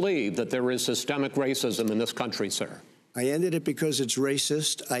you believe that there is systemic racism in this country, sir? I ended it because it's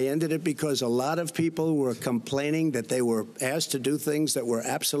racist. I ended it because a lot of people were complaining that they were asked to do things that were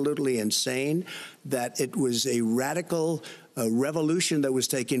absolutely insane, that it was a radical revolution that was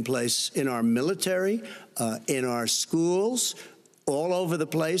taking place in our military, in our schools, all over the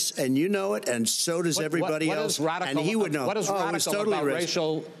place, and you know it, and so does everybody else. And he would know. What is radical about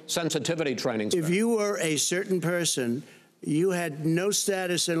racial sensitivity training, sir? If you were a certain person, you had no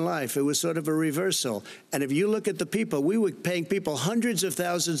status in life. It was sort of a reversal. And if you look at the people, we were paying people hundreds of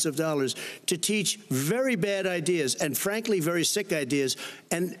thousands of dollars to teach very bad ideas and, frankly, very sick ideas.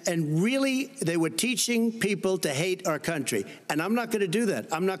 And really, they were teaching people to hate our country. And I'm not going to do that.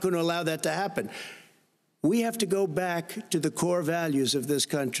 I'm not going to allow that to happen. We have to go back to the core values of this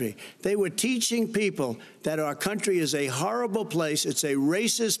country. They were teaching people that our country is a horrible place, it's a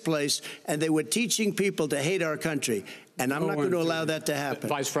racist place, and they were teaching people to hate our country. And I'm not going to allow that to happen.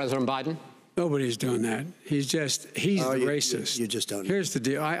 Vice President Biden? Nobody's doing that. He's the racist. You just don't know. Here's the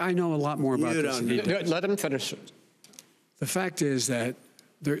deal. I know a lot more about this than he does. Let him finish. The fact is that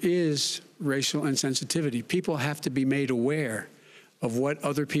there is racial insensitivity. People have to be made aware of what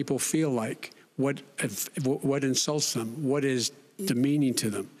other people feel like, what insults them, what is demeaning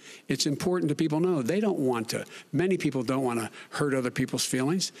to them. It's important that people know they don't want to. Many people don't want to hurt other people's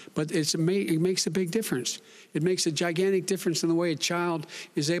feelings, but it makes a big difference. It makes a gigantic difference in the way a child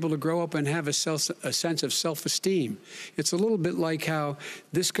is able to grow up and have a sense of self-esteem. It's a little bit like how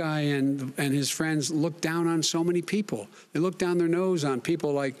this guy and his friends look down on so many people. They look down their nose on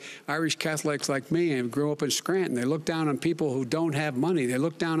people like Irish Catholics like me and grew up in Scranton. They look down on people who don't have money. They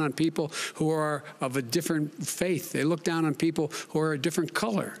look down on people who are of a different faith. They look down on people who are a different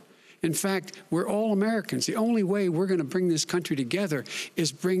color. In fact, we're all Americans. The only way we're going to bring this country together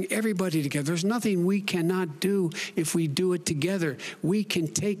is bring everybody together. There's nothing we cannot do if we do it together. We can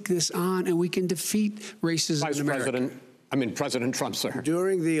take this on and we can defeat racism in America. President Trump, sir.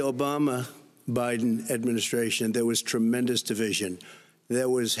 During the Obama-Biden administration, there was tremendous division. There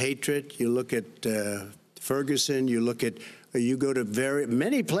was hatred. You look at Ferguson, you look at You go to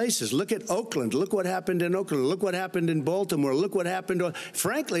many places. Look at Oakland. Look what happened in Oakland. Look what happened in Baltimore. Look what happened.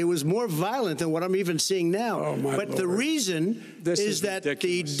 Frankly, it was more violent than what I'm even seeing now. Oh, my but Lord. The reason is that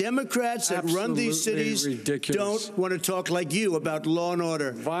ridiculous. the Democrats that run these cities don't want to talk like you about law and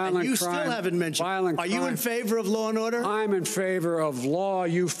order. Violent and you crime, still haven't mentioned. Are you in favor of law and order? I'm in favor of law.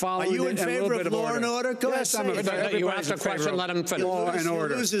 You follow. Are you in favor of law and order? Go yes, ahead. I'm in favor. You asked a question. Let him finish. Law and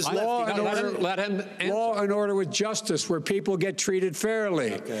order. Law and order. Let him answer. Law and order with justice, where people get treated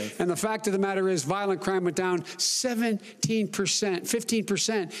fairly. Okay. And the fact of the matter is, violent crime went down 17%,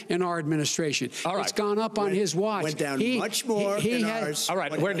 15% in our administration. All right. It's gone up on his watch. Went down much more in ours. All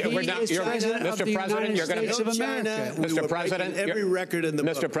right, we're now. Mr. President, you're going to. Mr. President, every record in the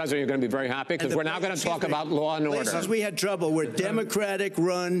book. Mr. President, you're going to be very happy because we're now going to talk about law and order. Places we had trouble were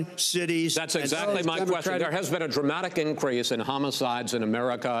Democratic-run cities. That's exactly my question. There has been a dramatic increase in homicides in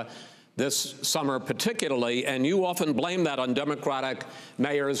America this summer particularly, and you often blame that on Democratic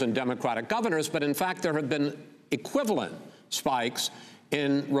mayors and Democratic governors, but in fact there have been equivalent spikes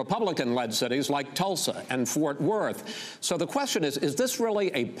in Republican-led cities like Tulsa and Fort Worth. So the question is this really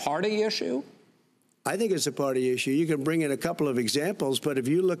a party issue? I think it's a party issue. You can bring in a couple of examples, but if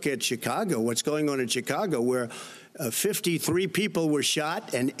you look at Chicago, what's going on in Chicago, where 53 people were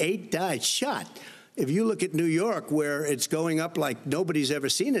shot and 8 died shot. If you look at New York, where it's going up like nobody's ever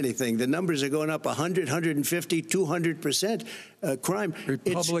seen anything, the numbers are going up 100, 150, 200% crime.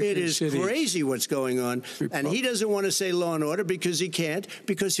 It is crazy what's going on. And he doesn't want to say law and order because he can't,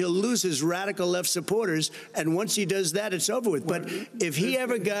 because he'll lose his radical left supporters. And once he does that, it's over with. But if he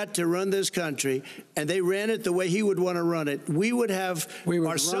ever got to run this country and they ran it the way he would want to run it, we would have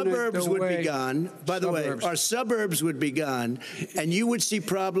our suburbs would be gone. By the way, our suburbs would be gone, and you would see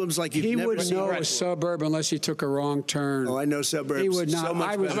problems like you've never seen. He would know a suburb unless he took a wrong turn. Oh, I know suburbs. He would not. So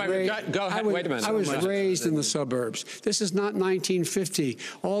much Wait a minute. I was raised in the suburbs. This is not 1950.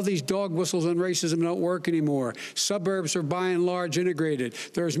 All these dog whistles on racism don't work anymore. Suburbs are by and large integrated.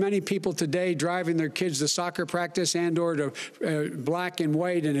 There's many people today driving their kids to soccer practice and or to black and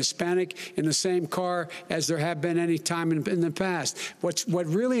white and Hispanic in the same car as there have been any time in the past. What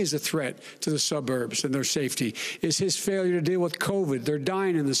really is a threat to the suburbs and their safety is his failure to deal with COVID. They're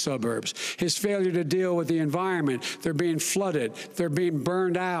dying in the suburbs. His failure to deal with the environment. They're being flooded. They're being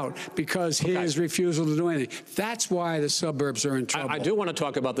burned out because his refusal to do anything. That's why the suburbs are in trouble. I do want to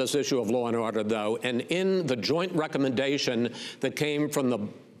talk about this issue of law and order, though. And in the joint recommendation that came from the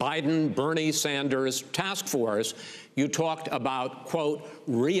Biden-Bernie Sanders task force, you talked about, quote,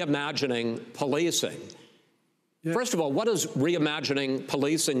 reimagining policing. Yeah. First of all, what does reimagining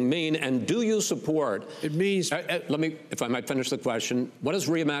policing mean, and do you support? It means. Let me, if I might finish the question. What does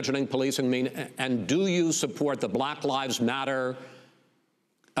reimagining policing mean, and do you support the Black Lives Matter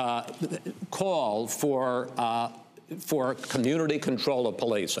call for community control of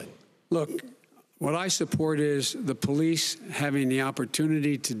policing? Look, what I support is the police having the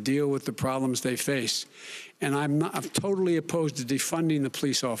opportunity to deal with the problems they face. And I'm totally opposed to defunding the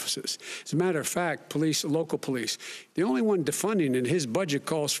police offices. As a matter of fact, local police, the only one defunding in his budget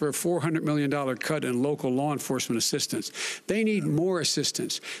calls for a $400 million cut in local law enforcement assistance. They need more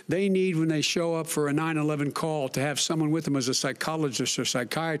assistance. They need, when they show up for a 9/11 call, to have someone with them as a psychologist or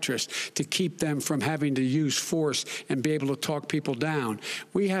psychiatrist to keep them from having to use force and be able to talk people down.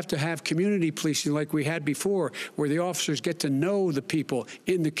 We have to have community policing like we had before, where the officers get to know the people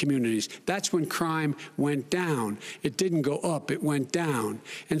in the communities. That's when crime went down. It didn't go up, it went down.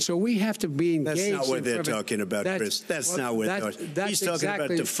 And so we have to be engaged. That's not what they're talking about, Chris. That's not what they're talking about. He's talking about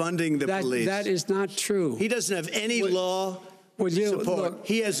defunding the police. That is not true. He doesn't have any law support. Look,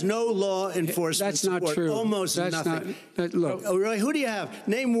 he has no law enforcement support. That's not true. Almost nothing. Look. Oh, really? Who do you have?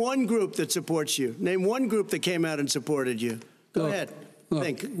 Name one group that supports you. Name one group that came out and supported you. Go ahead.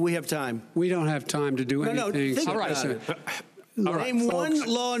 Think. We have time. We don't have time to do anything. Think about it. Name one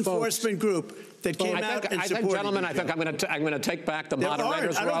law enforcement group that came out and supported. Gentlemen, I think I'm going to take back the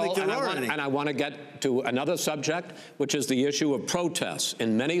moderator's role, and I want to get to another subject, which is the issue of protests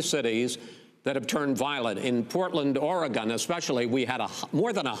in many cities that have turned violent. In Portland, Oregon, especially, we had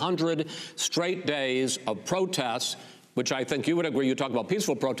more than 100 straight days of protests, which I think you would agree. You talk about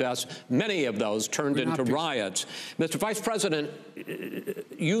peaceful protests. Many of those turned into riots. Mr. Vice President,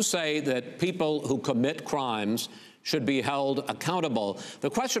 you say that people who commit crimes should be held accountable. The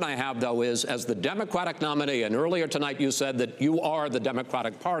question I have, though, is, as the Democratic nominee, and earlier tonight you said that you are the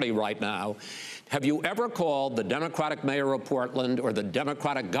Democratic Party right now, have you ever called the Democratic mayor of Portland or the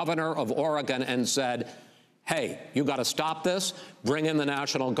Democratic governor of Oregon and said, hey, you got to stop this, bring in the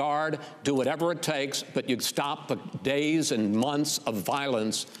National Guard, do whatever it takes, but you stop the days and months of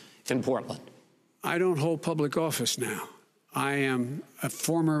violence in Portland? I don't hold public office now. I am a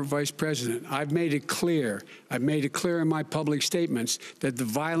former vice president. I've made it clear. I've made it clear in my public statements that the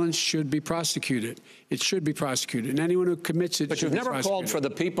violence should be prosecuted. It should be prosecuted. And anyone who commits it But you've never called for the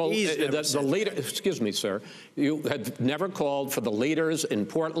people, the leader, excuse me, sir. You have never called for the leaders in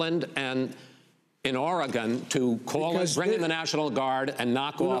Portland and in Oregon to bring in the National Guard and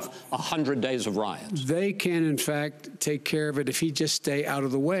knock off 100 days of riots. They can, in fact, take care of it if he just stay out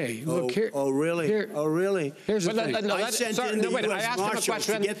of the way. Look here. Oh, really? Oh, really? Here's the thing. I sent in the U.S. Marshals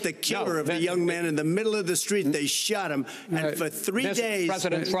to get the killer of the young man in the middle of the street. They shot him, and for 3 days,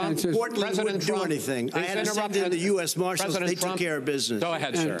 President Trump, Portland wouldn't do anything. I had to send in the U.S. Marshals. They took care of business. Go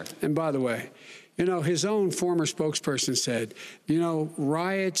ahead, sir. And by the way, you know, his own former spokesperson said, you know,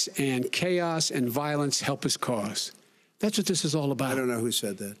 riots and chaos and violence help his cause. That's what this is all about. I don't know who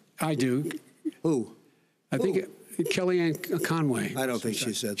said that. I do. Who? I think Kellyanne Conway. I don't think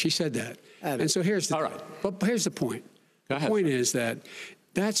she said that. She said that. And so here's the But here's the point. Go ahead, the point is that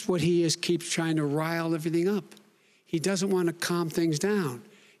that's what he is, keeps trying to rile everything up. He doesn't want to calm things down.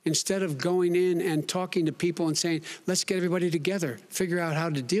 Instead of going in and talking to people and saying, let's get everybody together, figure out how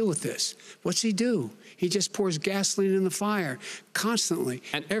to deal with this. What's he do? He just pours gasoline in the fire constantly,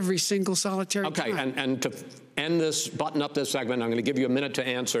 and every single solitary time. And to end this, button up this segment, I'm going to give you a minute to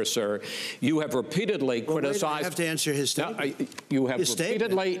answer, sir. You have repeatedly criticized. I have to answer his statement. No, you have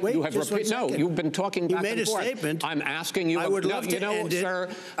repeatedly. Wait, you have no, you've been talking back and forth. You made a statement. I'm asking you. I would love to end it. Sir,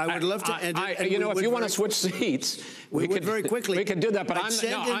 I would love to end it. You know, if you want to switch seats, we could very quickly. We could do that. But I'd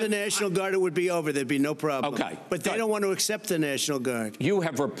send in the National Guard. It would be over. There'd be no problem. Okay. But they don't want to accept the National Guard. You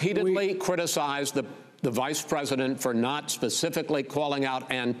have repeatedly criticized the vice president for not specifically calling out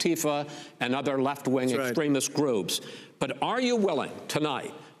Antifa and other left-wing extremist groups. But are you willing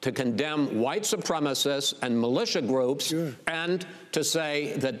tonight to condemn white supremacists and militia groups and to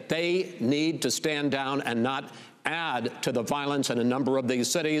say that they need to stand down and not add to the violence in a number of these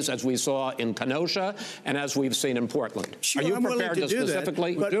cities, as we saw in Kenosha and as we've seen in Portland? Sure, are you I'm prepared to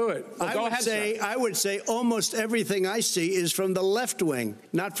specifically do it? Well, go ahead, sir. I would say almost everything I see is from the left wing,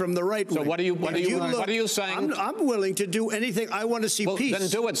 not from the right wing. So what are you saying? I'm willing to do anything. I want to see peace. Then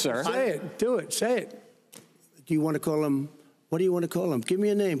do it, sir. Say it. Do it. Say it. Do you want to call him? What do you want to call them? Give me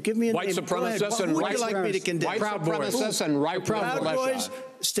a name. Give me a white name. Supremacists and white supremacists. White supremacists and right Proud Boys,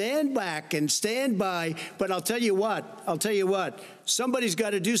 stand back and stand by. But I'll tell you what. Somebody's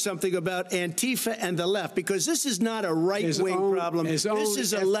got to do something about Antifa and the left, because this is not a right-wing problem. This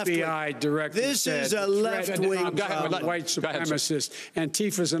is a left-wing. FBI director This is a left-wing problem. White supremacists.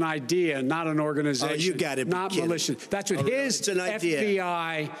 Antifa's an idea, not an organization. Oh, you got it. Not militia. That's what his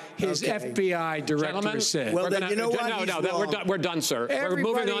FBI, FBI director said. Well, then you know what? No, we're done, sir. We're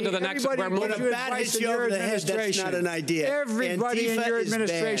moving on to the next. We're moving. When a bat hits you over the head, that's not an idea. Everybody in your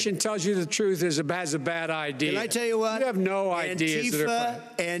administration tells you the truth has a bad idea. Can I tell you what? You have no idea.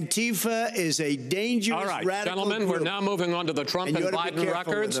 Antifa is a dangerous radical gentlemen, group. we're now moving on to the Trump and Biden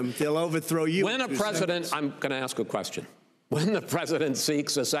records. They'll overthrow you. When a president, I'm going to ask a question. When the president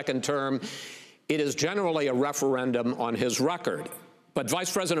seeks a second term, it is generally a referendum on his record. But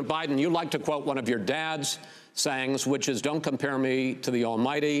Vice President Biden, you like to quote one of your dad's sayings, which is, don't compare me to the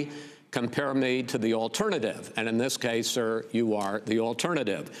almighty, compare me to the alternative. And in this case, sir, you are the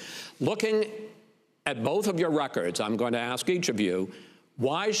alternative. Looking at both of your records, I'm going to ask each of you,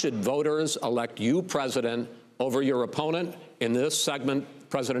 why should voters elect you president over your opponent? In this segment,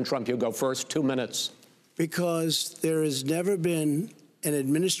 President Trump, you go first, 2 minutes. Because there has never been an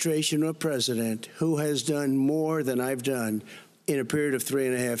administration or president who has done more than I've done in a period of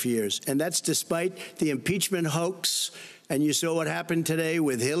 3.5 years. And that's despite the impeachment hoax. And you saw what happened today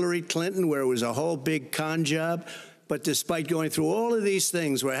with Hillary Clinton, where it was a whole big con job. But despite going through all of these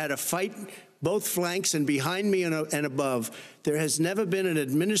things, where I had to fight both flanks and behind me and above, there has never been an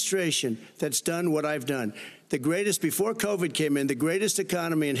administration that's done what I've done. The greatest, before COVID came in, the greatest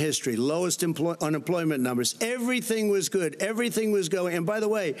economy in history, lowest unemployment numbers. Everything was good. Everything was going. And by the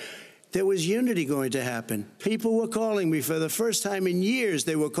way, there was unity going to happen. People were calling me for the first time in years.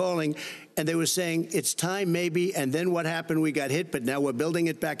 They were calling and they were saying, it's time maybe. And then what happened? We got hit, but now we're building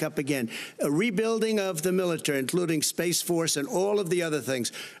it back up again. A rebuilding of the military, including Space Force and all of the other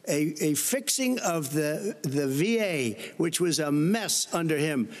things. A fixing of the VA, which was a mess under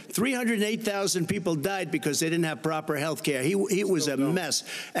him. 308,000 people died because they didn't have proper health care. He was a mess.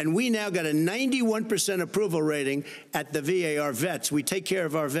 And we now got a 91% approval rating at the VA, our vets. We take care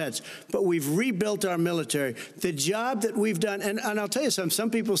of our vets. But we've rebuilt our military. The job that we've done, and I'll tell you something, some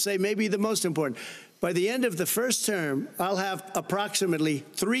people say maybe the most most important. By the end of the first term, I'll have approximately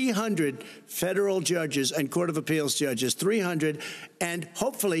 300 federal judges and Court of Appeals judges, 300, and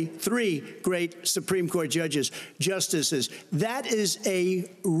hopefully 3 great Supreme Court justices. That is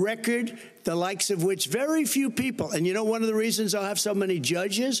a record, the likes of which very few people, and you know one of the reasons I'll have so many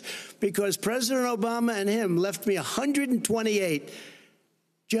judges? Because President Obama and him left me 128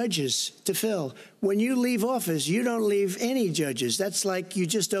 judges to fill. When you leave office, you don't leave any judges. That's like you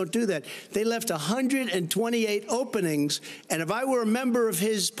just don't do that. They left 128 openings, and if I were a member of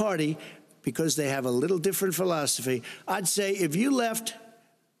his party, because they have a little different philosophy, I'd say if you left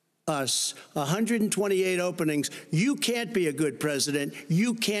us 128 openings, you can't be a good president,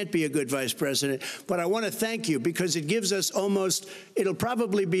 you can't be a good vice president. But I want to thank you because it gives us almost, it'll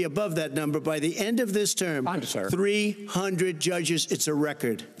probably be above that number by the end of this term. 300 judges. It's a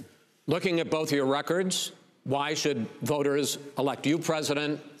record. Looking at both your records, why should voters elect you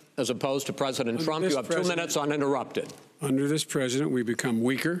president as opposed to President Trump? You have 2 minutes uninterrupted. Under this president, we become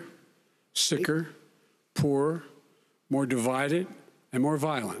weaker, sicker, poorer, more divided, and more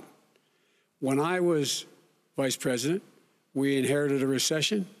violent. When I was vice president, we inherited a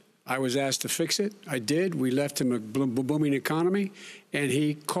recession. I was asked to fix it. I did. We left him a booming economy, and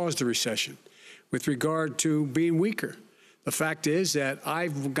he caused a recession. With regard to being weaker, the fact is that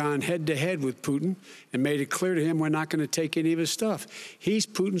I've gone head-to-head with Putin and made it clear to him we're not going to take any of his stuff. He's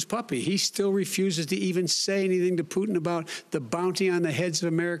Putin's puppy. He still refuses to even say anything to Putin about the bounty on the heads of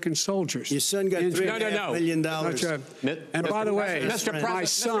American soldiers. Your son got $3.5 million. And by the way, my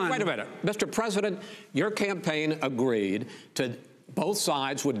son... Wait a minute. Mr. President, your campaign agreed to both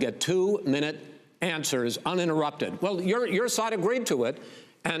sides would get 2-minute answers uninterrupted. Well, your side agreed to it,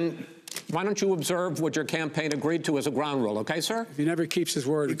 and... Why don't you observe what your campaign agreed to as a ground rule, okay, sir? He never keeps his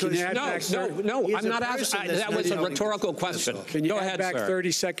word. No, I'm not asking. That was a rhetorical question. Can you add back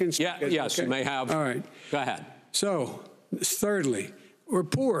 30 seconds? Yes, you may have. All right. Go ahead. So, thirdly, we're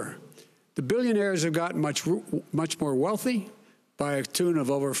poor. The billionaires have gotten much more wealthy by a tune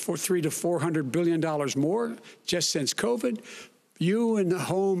of over $300 to $400 billion more just since COVID. You in the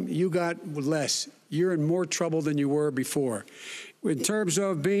home, you got less. You're in more trouble than you were before. In terms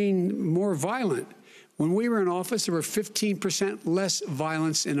of being more violent, when we were in office, there were 15% less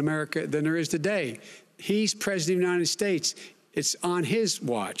violence in America than there is today. He's president of the United States. It's on his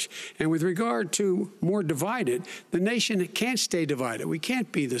watch. And with regard to more divided, the nation can't stay divided. We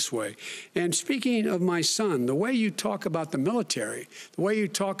can't be this way. And speaking of my son, the way you talk about the military, the way you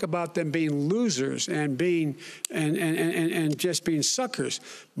talk about them being losers and being and just being suckers,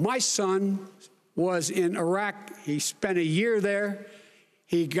 my son was in Iraq. He spent a year there.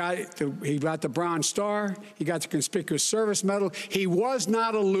 He got the Bronze Star. He got the Conspicuous Service Medal. He was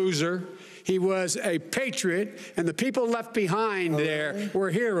not a loser. He was a patriot, and the people left behind there were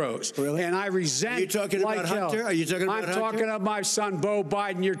heroes. Really? And I resent. Are you talking about Hunter? Are you talking about Hunter? I'm talking about my son, Beau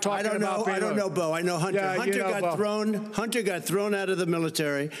Biden. You're talking about. I don't know Beau. I know Hunter. Yeah, Hunter got thrown out of the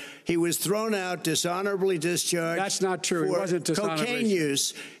military. He was thrown out, dishonorably discharged. That's not true. He wasn't dishonorably. Cocaine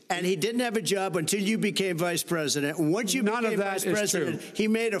use. And he didn't have a job until you became vice president. Once you became vice president, he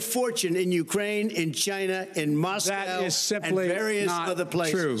made a fortune in Ukraine, in China, in Moscow, that is simply and various not other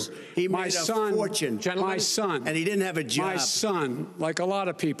places. True. He made a fortune. My son. And he didn't have a job. My son, like a lot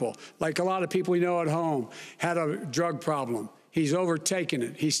of people we know at home, had a drug problem. He's overtaken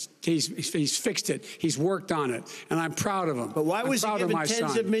it. He's fixed it. He's worked on it, and I'm proud of him. But why was he given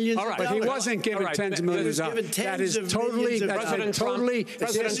tens of millions of dollars? But he wasn't given tens of millions of dollars. That is totally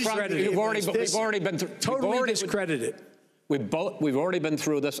discredited. We've already been totally discredited. We've already been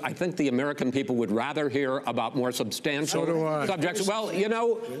through this. I think the American people would rather hear about more substantial subjects. Well, you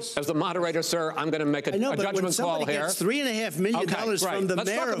know, as the moderator, sir, I'm going to make a judgment call here. $3.5 million from the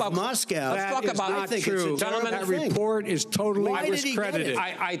mayor of Moscow. Let's talk about not true. Gentlemen, that report is totally discredited.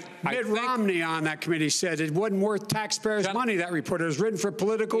 Mitt Romney on that committee said it wasn't worth taxpayers' money, that report. It was written for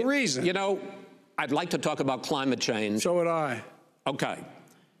political reasons. You know, I'd like to talk about climate change. So would I. Okay.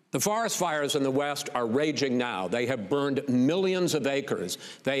 The forest fires in the West are raging now. They have burned millions of acres.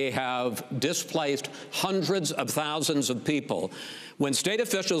 They have displaced hundreds of thousands of people. When state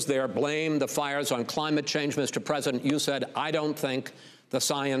officials there blame the fires on climate change, Mr. President, you said, I don't think the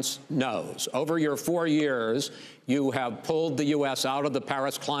science knows. Over your 4 years, you have pulled the U.S. out of the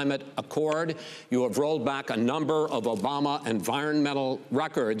Paris Climate Accord. You have rolled back a number of Obama environmental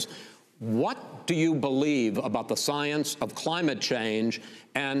records. What do you believe about the science of climate change,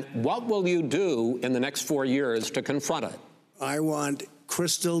 and what will you do in the next 4 years to confront it? I want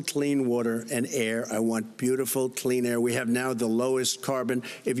crystal clean water and air. I want beautiful, clean air. We have now the lowest carbon.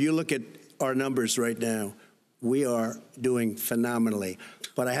 If you look at our numbers right now, we are doing phenomenally.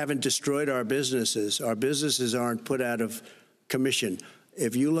 But I haven't destroyed our businesses. Our businesses aren't put out of commission.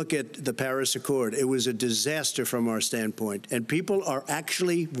 If you look at the Paris Accord, it was a disaster from our standpoint. And people are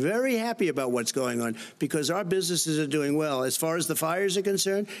actually very happy about what's going on because our businesses are doing well. As far as the fires are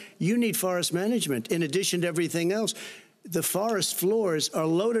concerned, you need forest management in addition to everything else. The forest floors are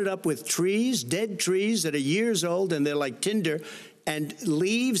loaded up with trees, dead trees that are years old, and they're like tinder, and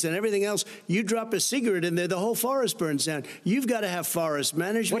leaves and everything else. You drop a cigarette in there, the whole forest burns down. You've got to have forest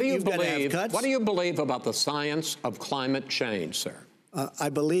management. You've got to have cuts. What do you believe about the science of climate change, sir? I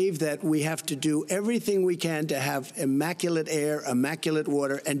believe that we have to do everything we can to have immaculate air, immaculate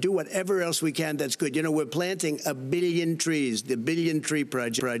water, and do whatever else we can that's good. You know, we're planting 1 billion trees, the Billion Tree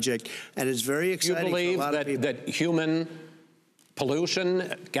Project, and it's very exciting. You believe for a lot of people. that human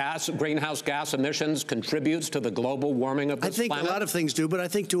pollution, greenhouse gas emissions contributes to the global warming of this planet? I think a lot of things do, but I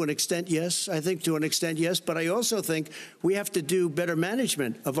think to an extent, yes. I think to an extent, yes. But I also think we have to do better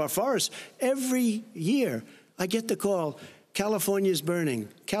management of our forests. Every year, I get the call, California's burning.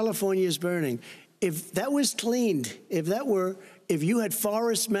 California's burning. If that was cleaned, if you had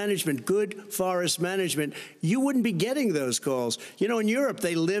forest management, good forest management, you wouldn't be getting those calls. You know, in Europe,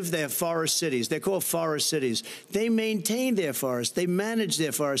 they have forest cities. They're called forest cities. They maintain their forests. They manage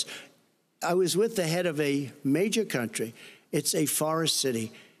their forests. I was with the head of a major country. It's a forest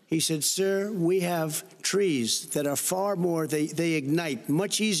city. He said, sir, we have trees that are far more, they ignite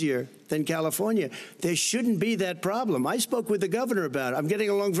much easier than California. There shouldn't be that problem. I spoke with the governor about it. I'm getting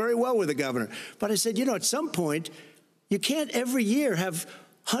along very well with the governor. But I said, you know, at some point, you can't every year have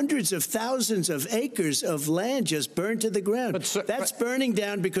hundreds of thousands of acres of land just burned to the ground. That's burning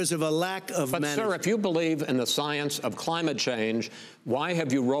down because of a lack of management. But, sir, if you believe in the science of climate change, why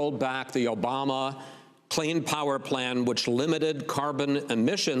have you rolled back the Obama Clean Power Plan, which limited carbon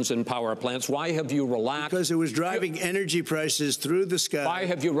emissions in power plants? Why have you relaxed? Because it was driving energy prices through the sky. Why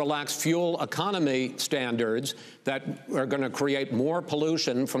have you relaxed fuel economy standards that are going to create more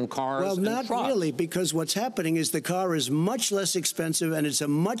pollution from cars and trucks? Well, not really, because what's happening is the car is much less expensive and it's a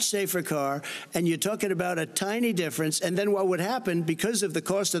much safer car, and you're talking about a tiny difference. And then what would happen, because of the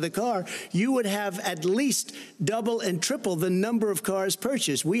cost of the car, you would have at least double and triple the number of cars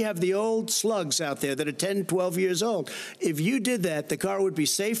purchased. We have the old slugs out there that are 10, 12 years old. If you did that, the car would be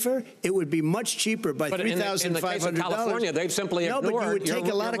safer. It would be much cheaper by $3,500. In the case of California, they've simply ignored. No, but you would take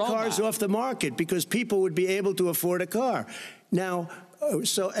a lot of cars off the market because people would be able to afford a car. Now,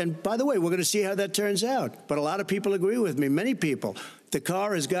 and by the way, we're going to see how that turns out. But a lot of people agree with me, many people. The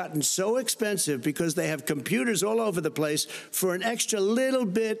car has gotten so expensive because they have computers all over the place for an extra little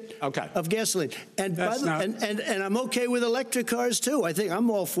bit of gasoline. And, and I'm okay with electric cars, too. I think I'm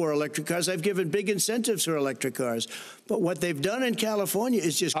all for electric cars. I've given big incentives for electric cars. But what they've done in California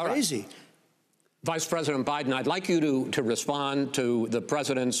is just crazy. Vice President Biden, I'd like you to respond to the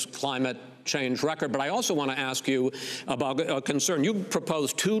president's climate change record, but I also want to ask you about a concern. You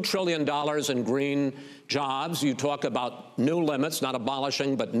proposed $2 trillion in green jobs. You talk about new limits, not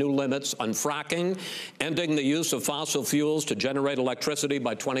abolishing, but new limits on fracking, ending the use of fossil fuels to generate electricity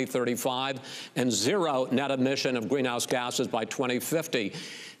by 2035, and zero net emission of greenhouse gases by 2050.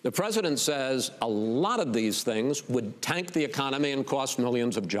 The president says a lot of these things would tank the economy and cost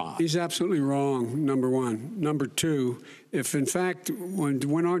millions of jobs. He's absolutely wrong, number one. Number two, if in fact,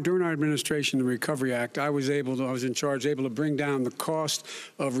 during our administration, the Recovery Act, I was in charge, able to bring down the cost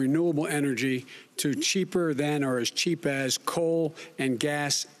of renewable energy to cheaper than or as cheap as coal and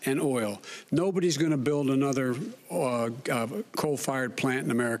gas and oil. Nobody's going to build another coal-fired plant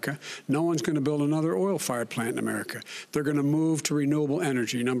in America. No one's going to build another oil-fired plant in America. They're going to move to renewable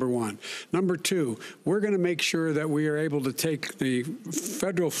energy, number one. Number two, we're going to make sure that we are able to take the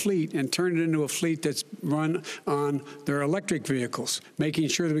federal fleet and turn it into a fleet that's run on their electric vehicles. Making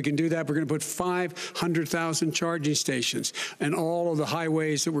sure that we can do that, we're going to put 500,000 charging stations in all of the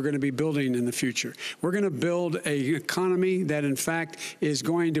highways that we're going to be building in the future. We're going to build an economy that, in fact, is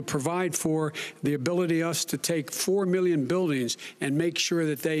going to provide for the ability us to take 4 million buildings and make sure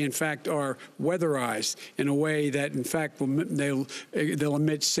that they, in fact, are weatherized in a way that, in fact, they'll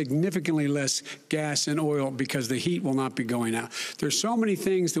emit significantly less gas and oil because the heat will not be going out. There's so many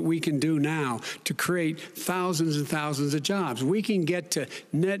things that we can do now to create thousands and thousands of jobs. We can get to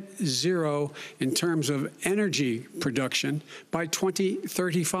net zero in terms of energy production by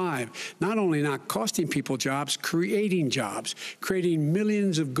 2035. Not only not costing people jobs, creating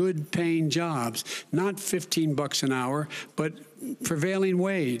millions of good-paying jobs, not $15 an hour, but prevailing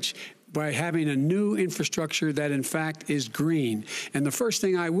wage. by having a new infrastructure that, in fact, is green. And the first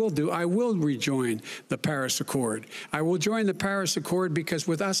thing I will do, I will rejoin the Paris Accord. I will join the Paris Accord because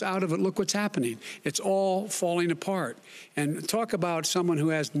with us out of it, look what's happening. It's all falling apart. And talk about someone who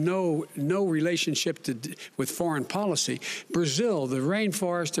has no relationship with foreign policy. Brazil, the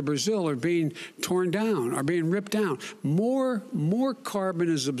rainforests of Brazil are being torn down, are being ripped down. More carbon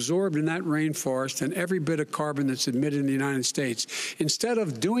is absorbed in that rainforest than every bit of carbon that's emitted in the United States. Instead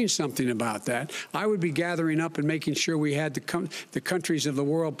of doing something about that, I would be gathering up and making sure we had the countries of the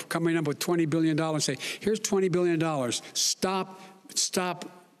world coming up with $20 billion and say, here's $20 billion. Stop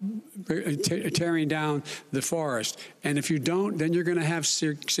tearing down the forest. And if you don't, then you're going to have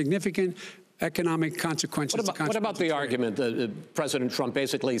significant economic consequences. What about the argument that President Trump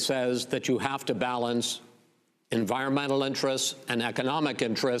basically says that you have to balance environmental interests and economic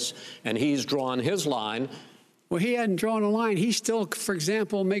interests, and he's drawn his line? Well, he hadn't drawn a line. He still, for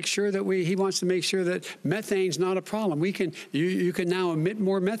example, makes sure that he wants to make sure that methane's not a problem. You can now emit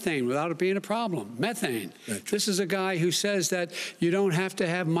more methane without it being a problem. Methane. This is a guy who says that you don't have to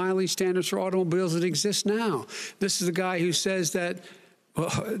have mileage standards for automobiles that exist now. This is a guy who says that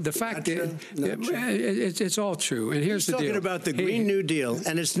the fact is, it's all true. And here's the deal. He's talking about the Green New Deal,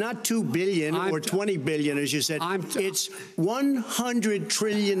 and it's not $2 billion or $20 billion, as you said. It's $100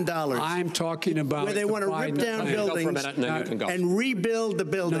 trillion. I'm talking about where they want to rip down buildings and rebuild the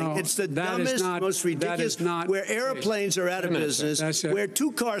building. No, it's the dumbest, most ridiculous. Where airplanes are out of business, where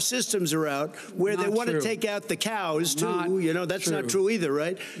two-car systems are out, where they want to take out the cows too. You know, that's not true either,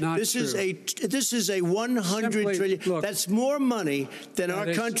 right? This is a $100 trillion. Look, that's more money than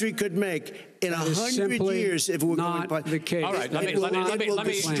our country could make in 100 years if we're going by the case. All right, let me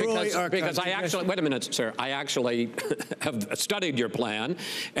because I actually, wait a minute, sir. I actually have studied your plan,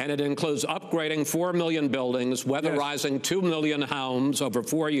 and it includes upgrading 4 million buildings, weatherizing 2 million homes over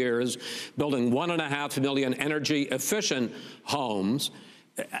 4 years, building 1.5 million energy-efficient homes.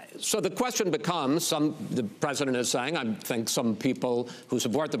 So the question becomes, the president is saying, I think some people who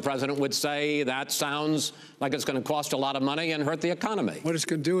support the president would say that sounds like it's going to cost a lot of money and hurt the economy. What it's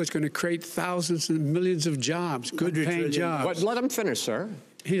going to do is going to create thousands and millions of jobs, good-paying jobs. Let him finish, sir.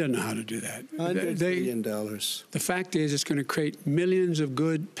 He doesn't know how to do that. $100 billion. The fact is, it's going to create millions of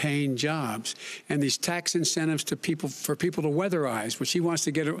good-paying jobs, and these tax incentives for people to weatherize, which he wants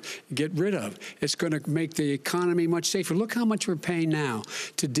to get rid of. It's going to make the economy much safer. Look how much we're paying now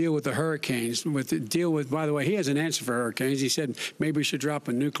to deal with the hurricanes. By the way, he has an answer for hurricanes. He said maybe we should drop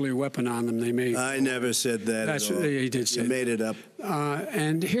a nuclear weapon on them. They may. I never said that. That's what he did say. You made it up.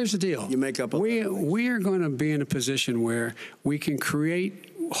 And here's the deal. You make up. We are going to be in a position where we can create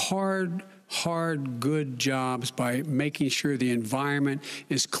hard, good jobs by making sure the environment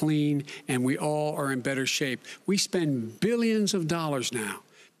is clean and we all are in better shape. We spend billions of dollars now.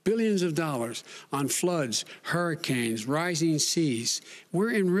 Billions of dollars on floods, hurricanes, rising seas.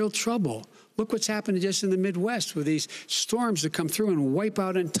 We're in real trouble. Look what's happened just in the Midwest with these storms that come through and wipe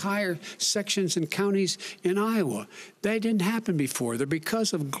out entire sections and counties in Iowa. That didn't happen before. They're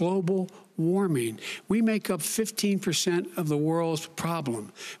because of global warming. We make up 15% of the world's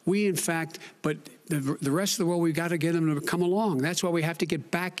problem. We, in fact, but the rest of the world, we've got to get them to come along. That's why we have to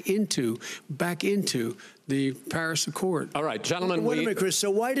get back into the Paris Accord. All right, gentlemen. Wait a minute, Chris. So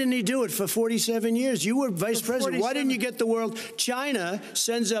why didn't he do it for 47 years? You were vice president. Why didn't you get the world? China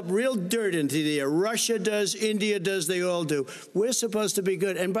sends up real dirt into the air. Russia does. India does. They all do. We're supposed to be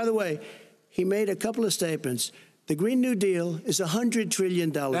good. And by the way, he made a couple of statements. The Green New Deal is $100 trillion.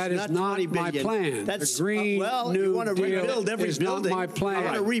 That is not my plan. That's the Green New you want to Deal rebuild every is building. Not my plan. I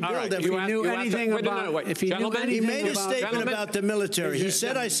want to rebuild every. If he knew anything about, he made a statement about the military. He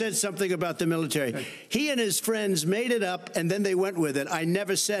said I said something about the military. He and his friends made it up, and then they went with it. I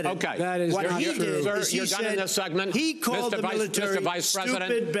never said it. Okay, that is what not he true. did. Sir, Is he done in this segment. He called the military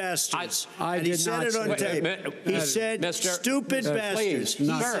stupid bastards. And he said it on tape. He said stupid bastards. He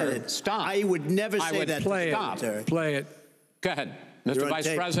said it. Stop. I would never say that. Play it. Go ahead. Mr.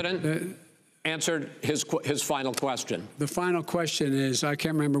 Vice President answered his final question. The final question is, I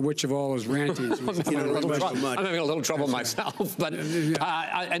can't remember which of all his rantings. I'm having a little trouble myself. But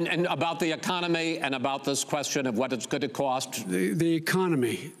and about the economy and about this question of what it's going to cost. The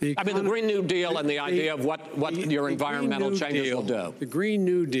economy. I mean, the Green New Deal and the idea of what your environmental changes will do. The Green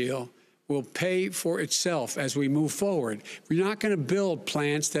New Deal will pay for itself as we move forward. We're not going to build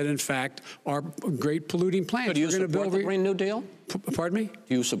plants that, in fact, are great polluting plants. So do you support the Green New Deal? Pardon me?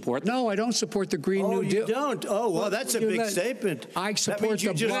 Do you support? No, I don't support the Green New Deal. Oh, you don't? Oh, well, that's a big statement. I support that means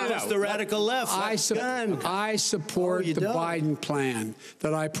you just lost the radical left. I support the Biden plan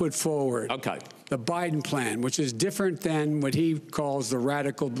that I put forward. Okay. the Biden plan, which is different than what he calls the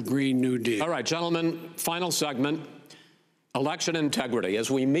radical Green New Deal. All right, gentlemen, final segment. Election integrity.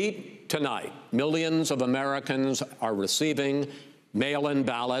 As we meet tonight, millions of Americans are receiving mail-in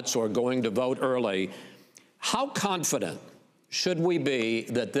ballots or going to vote early. How confident should we be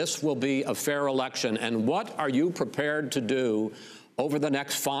that this will be a fair election? And what are you prepared to do over the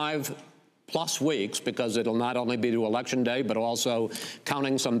next 5+ weeks, because it'll not only be to Election Day, but also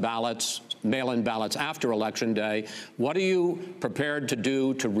counting some ballots, mail-in ballots after Election Day? What are you prepared to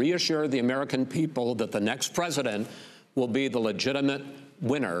do to reassure the American people that the next president will be the legitimate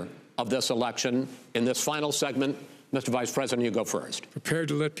winner of this election? In this final segment, Mr. Vice President, you go first. Prepared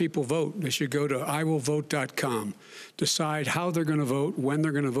to let people vote. They should go to iwillvote.com, decide how they're going to vote, when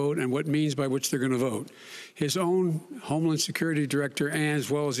they're going to vote, and what means by which they're going to vote. His own Homeland Security Director, and as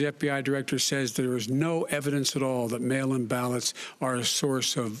well as the FBI Director, says there is no evidence at all that mail-in ballots are a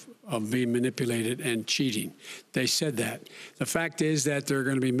source of being manipulated and cheating. They said that. The fact is that there are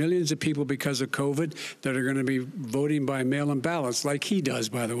going to be millions of people because of COVID that are going to be voting by mail-in ballots, like he does,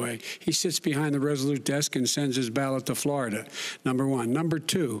 by the way. He sits behind the Resolute desk and sends his ballot to Florida, number one. Number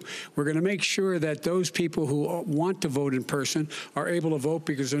two, we're going to make sure that those people who want to vote in person are able to vote,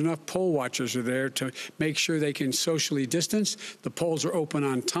 because enough poll watchers are there to make sure they can socially distance. The polls are open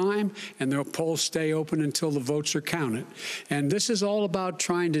on time, and the polls stay open until the votes are counted. And this is all about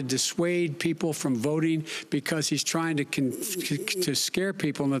trying to dissuade people from voting, because he's trying to scare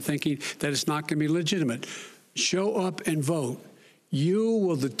people into thinking that it's not going to be legitimate. Show up and vote. You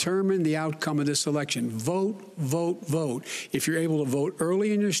will determine the outcome of this election. Vote, vote, vote. If you're able to vote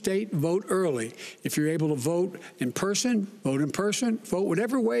early in your state, vote early. If you're able to vote in person, vote in person. Vote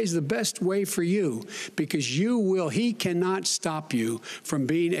whatever way is the best way for you, because he cannot stop you from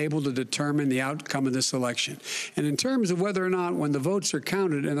being able to determine the outcome of this election. And in terms of whether or not, when the votes are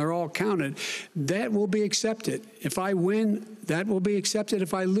counted, and they're all counted, that will be accepted. If I win, that will be accepted.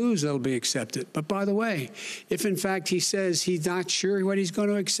 If I lose, that will be accepted. But by the way, if in fact he says he's not sure what he's going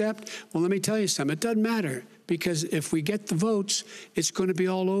to accept, well, let me tell you something. It doesn't matter, because if we get the votes, it's going to be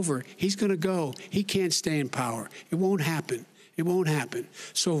all over. He's going to go. He can't stay in power. It won't happen. It won't happen.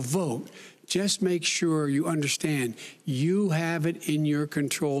 So vote. Just make sure you understand you have it in your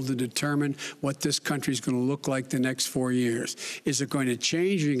control to determine what this country is going to look like the next 4 years. Is it going to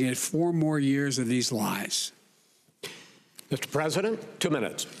change? You're going to get 4 more years of these lies. Mr. President, 2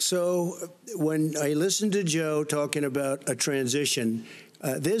 minutes. So when I listened to Joe talking about a transition,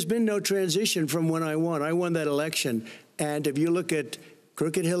 there's been no transition from when I won. I won that election. And if you look at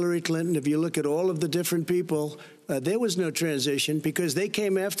crooked Hillary Clinton, if you look at all of the different people, there was no transition, because they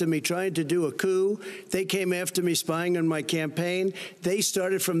came after me trying to do a coup. They came after me spying on my campaign. They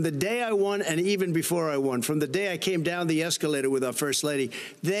started from the day I won, and even before I won, from the day I came down the escalator with our First Lady.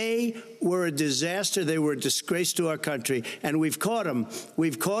 They were a disaster. They were a disgrace to our country. And we've caught them.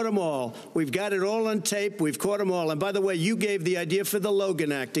 We've caught them all. We've got it all on tape. We've caught them all. And by the way, you gave the idea for the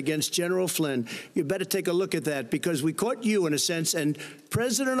Logan Act against General Flynn. You better take a look at that, because we caught you in a sense. And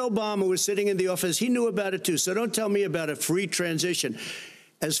President Obama was sitting in the office. He knew about it, too. So don't tell me about a free transition.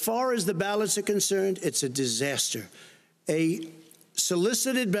 As far as the ballots are concerned, it's a disaster. A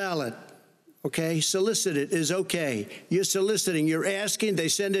solicited ballot, okay, solicited is okay. You're soliciting, you're asking, they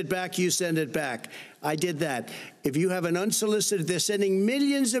send it back, you send it back. I did that. If you have an unsolicited, they're sending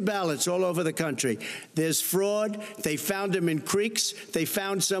millions of ballots all over the country. There's fraud. They found them in creeks. They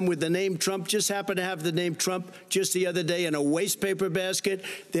found some with the name Trump, just happened to have the name Trump just the other day in a waste paper basket.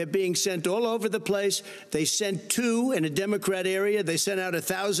 They're being sent all over the place. They sent 2 in a Democrat area. They sent out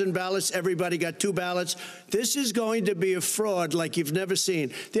 1,000 ballots. Everybody got 2 ballots. This is going to be a fraud like you've never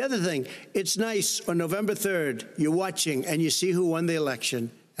seen. The other thing, it's nice on November 3rd, you're watching and you see who won the election.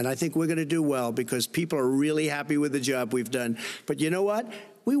 And I think we're going to do well, because people are really happy with the job we've done. But you know what?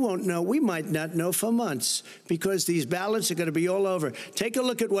 We won't know. We might not know for months, because these ballots are going to be all over. Take a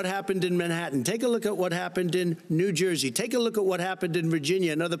look at what happened in Manhattan. Take a look at what happened in New Jersey. Take a look at what happened in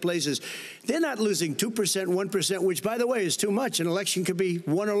Virginia and other places. They're not losing 2%, 1%, which, by the way, is too much. An election could be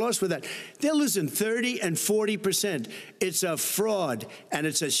won or lost with that. They're losing 30 and 40%. It's a fraud, and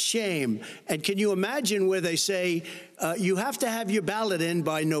it's a shame. And can you imagine where they say you have to have your ballot in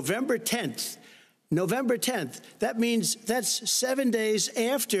by November 10th? November 10th. That means that's 7 days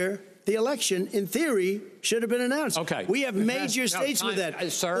after the election, in theory, should have been announced. Okay. We have major states with that,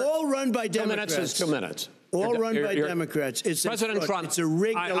 sir, all run by Democrats. 2 minutes is 2 minutes. all run by Democrats. It's President Trump, it's a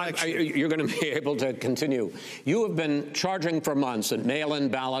rigged election. You're going to be able to continue. You have been charging for months that mail-in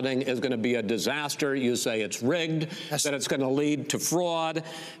balloting is going to be a disaster. You say it's rigged, that it's going to lead to fraud.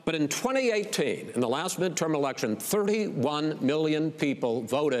 But in 2018, in the last midterm election, 31 million people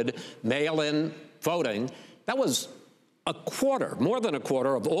voted mail-in voting. That was a quarter, more than a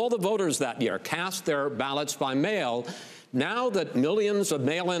quarter of all the voters that year cast their ballots by mail. Now that millions of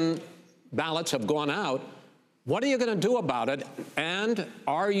mail-in ballots have gone out, what are you going to do about it? And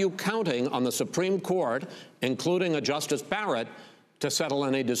are you counting on the Supreme Court, including a Justice Barrett, to settle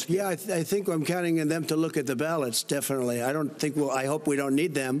any dispute? Yeah, I think I'm counting on them to look at the ballots, definitely. I hope we don't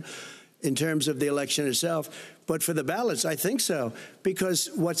need them in terms of the election itself. But for the ballots, I think so, because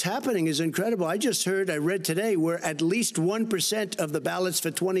what's happening is incredible. I read today, where at least 1% of the ballots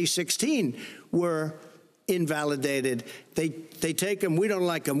for 2016 were invalidated. They take them. We don't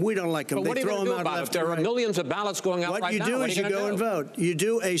like them. We don't like them. But what they are you throw going to them do out about it? There are millions of ballots going out right now. What you do is you go and vote. You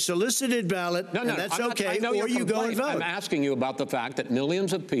do a solicited ballot, and that's okay, or you go and vote. I'm asking you about the fact that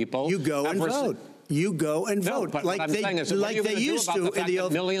millions of people You go and vote. You go and vote. But like what I'm saying is, what are you going to do about the fact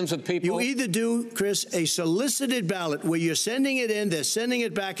that millions of people... You either do, Chris, a solicited ballot where you're sending it in, they're sending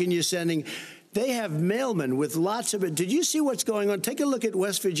it back, and you're sending... They have mailmen with lots of it. Did you see what's going on? Take a look at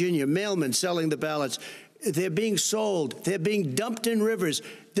West Virginia, mailmen selling the ballots. They're being sold. They're being dumped in rivers.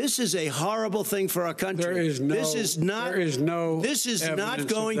 This is a horrible thing for our country. This is not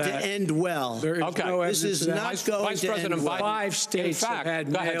going to end well. There is no evidence. This is not going to end well. 5 states have had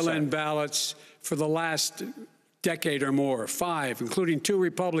mail-in ballots for the last decade or more. 5, including 2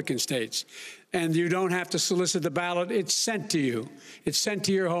 Republican states. And you don't have to solicit the ballot. It's sent to you. It's sent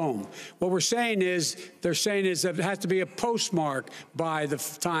to your home. What they're saying is that it has to be a postmark by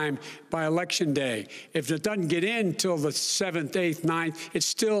election day. If it doesn't get in till the 7th, 8th, 9th, it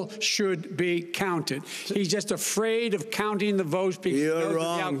still should be counted. He's just afraid of counting the votes because You're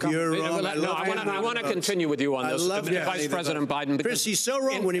wrong. You're wrong. I want to continue with you on this, Vice President Biden. Chris, he's so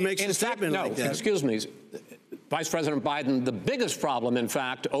wrong when he makes a statement like that. Excuse me. Vice President Biden, the biggest problem, in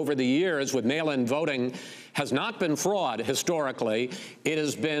fact, over the years with mail-in voting has not been fraud historically. It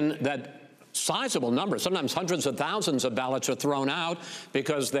has been that sizable numbers, sometimes hundreds of thousands of ballots are thrown out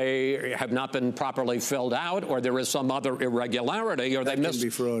because they have not been properly filled out, or there is some other irregularity, or they missed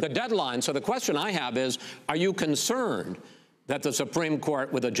the deadline. So the question I have is, are you concerned that the Supreme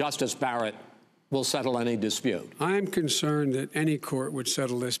Court with a Justice Barrett will settle any dispute? I'm concerned that any court would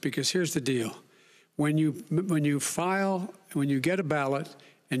settle this, because here's the deal. When you get a ballot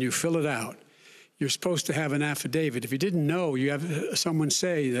and you fill it out, you're supposed to have an affidavit. If you didn't know, you have someone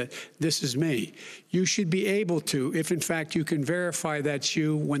say that this is me. You should be able to, if in fact you can verify that's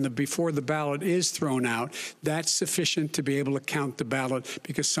you before the ballot is thrown out, that's sufficient to be able to count the ballot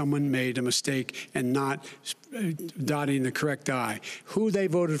because someone made a mistake and not dotting the correct I. Who they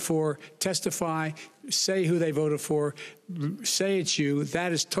voted for, testify, say who they voted for, say it's you.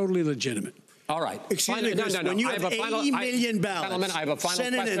 That is totally legitimate. All right. Excuse me, Chris, when you have 80 million ballots, I have a final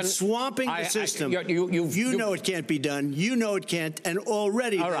Senate question. and swamping the system, you know it can't be done. You know it can't, and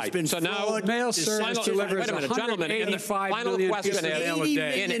already there's been fraud. Mail service delivers 185 million pieces of mail a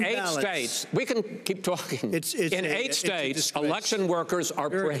day. In 8 states, we can keep talking. In 8 states, election workers are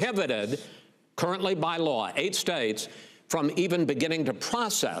prohibited, currently by law, 8 states, from even beginning to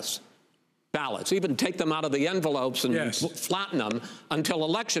process ballots, even take them out of the envelopes and flatten them until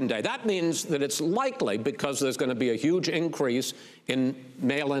Election Day. That means that it's likely, because there's going to be a huge increase in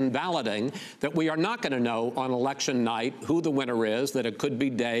mail-in balloting, that we are not going to know on election night who the winner is, that it could be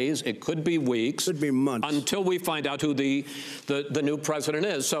days, it could be weeks, could be months, until we find out who the new president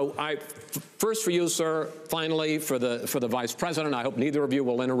is. So first for you, sir, finally for the Vice President, I hope neither of you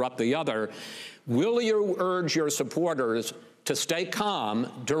will interrupt the other. Will you urge your supporters to stay calm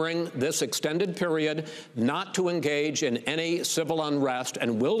during this extended period, not to engage in any civil unrest?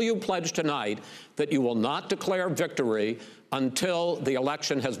 And will you pledge tonight that you will not declare victory until the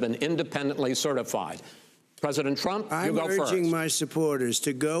election has been independently certified? President Trump, you go first. I'm urging my supporters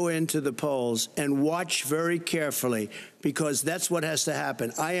to go into the polls and watch very carefully, because that's what has to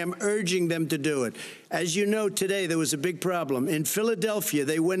happen. I am urging them to do it. As you know, today there was a big problem. In Philadelphia,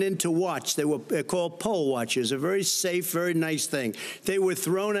 they went in to watch. They're called poll watchers, a very safe, very nice thing. They were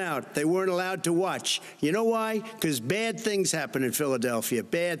thrown out. They weren't allowed to watch. You know why? Because bad things happen in Philadelphia,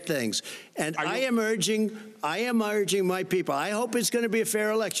 bad things. And I am urging my people. I hope it's going to be a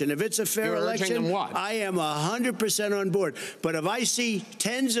fair election. If it's a fair election, I am 100% on board. But if I see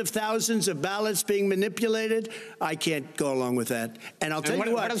tens of thousands of ballots being manipulated, I can't might go along with that. And I'll tell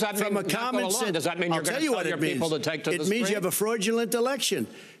you what, does that from mean, a common sense, does that mean you're going to tell your people to take to the street? It means you have a fraudulent election.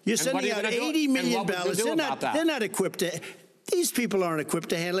 You're sending out 80 million ballots. They're not equipped to. These people aren't equipped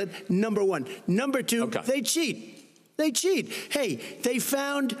to handle it. Number one. Number two, they cheat. They cheat. Hey, they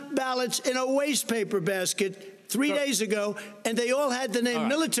found ballots in a waste paper basket 3 days ago, and they all had the name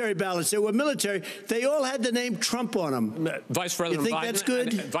military ballots. They were military. They all had the name Trump on them. Vice President you think Biden, that's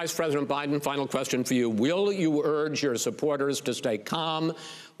good? Vice President Biden, final question for you. Will you urge your supporters to stay calm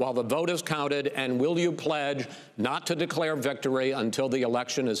while the vote is counted, and will you pledge not to declare victory until the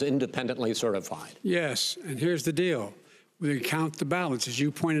election is independently certified? Yes, and here's the deal. We count the ballots, as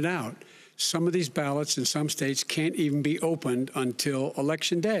you pointed out. Some of these ballots in some states can't even be opened until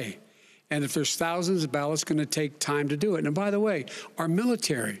Election Day. And if there's thousands of ballots, it's going to take time to do it. And by the way, our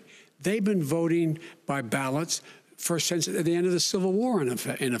military, they've been voting by ballots since at the end of the Civil War, in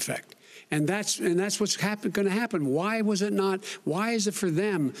effect. And that's what's going to happen. Why was it not? Why is it for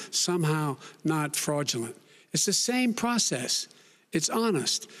them somehow not fraudulent? It's the same process. It's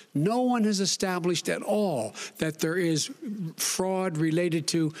honest. No one has established at all that there is fraud related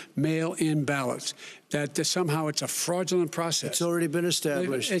to mail-in ballots, that somehow it's a fraudulent process. It's already been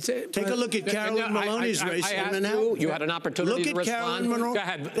established. Take a look at Carolyn Maloney's race. You had an opportunity to respond. Look at Carolyn Monroe. Go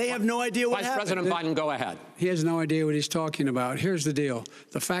ahead. They have no idea what Vice happened. President Biden, go ahead. He has no idea what he's talking about. Here's the deal.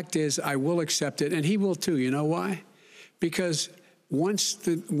 The fact is, I will accept it, and he will too. You know why? Because once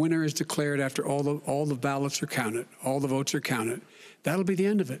the winner is declared, after all the ballots are counted, all the votes are counted, that'll be the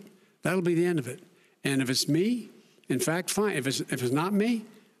end of it. That'll be the end of it. And if it's me, in fact, fine. If it's not me,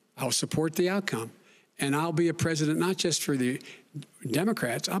 I'll support the outcome. And I'll be a president not just for the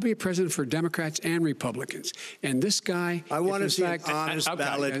Democrats. I'll be a president for Democrats and Republicans. And this guy, I want to see an honest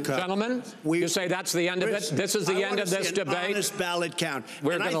ballot count. Gentlemen, you say that's the end of it? This is the end of this debate? Honest ballot count.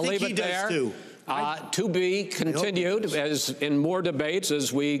 We're going to leave it there. Too. To be continued as in more debates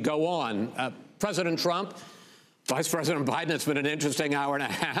as we go on. President Trump, Vice President Biden, it's been an interesting hour and a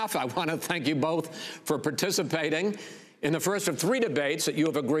half. I want to thank you both for participating in the first of 3 debates that you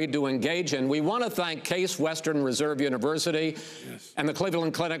have agreed to engage in. We want to thank Case Western Reserve University and the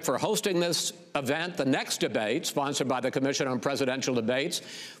Cleveland Clinic for hosting this event. The next debate, sponsored by the Commission on Presidential Debates,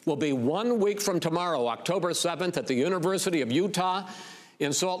 will be 1 week from tomorrow, October 7th, at the University of Utah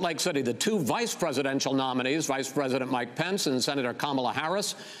in Salt Lake City. The 2 vice presidential nominees, Vice President Mike Pence and Senator Kamala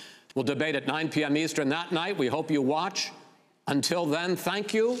Harris, will debate at 9 p.m. Eastern that night. We hope you watch. Until then,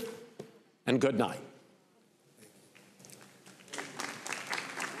 thank you and good night.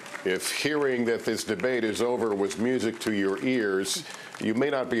 If hearing that this debate is over was music to your ears, you may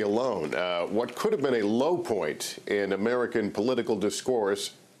not be alone. What could have been a low point in American political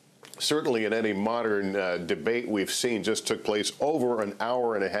discourse, certainly in any modern debate we've seen, just took place over an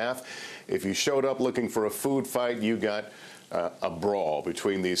hour and a half. If you showed up looking for a food fight, you got a brawl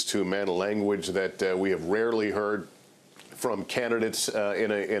between these two men, a language that we have rarely heard from candidates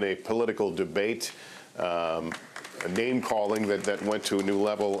in a political debate. A name-calling that went to a new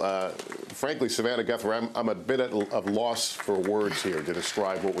level. Frankly, Savannah Guthrie, I'm a bit of loss for words here to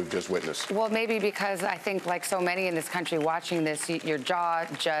describe what we've just witnessed. Well, maybe because I think, like so many in this country watching this, your jaw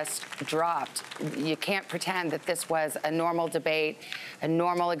just dropped. You can't pretend that this was a normal debate, a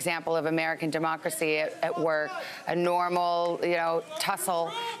normal example of American democracy at work, a normal,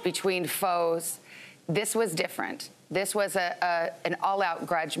 tussle between foes. This was different. This was an all-out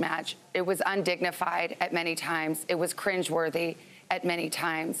grudge match. It was undignified at many times. It was cringeworthy at many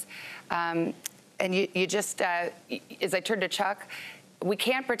times. And you just, as I turned to Chuck, we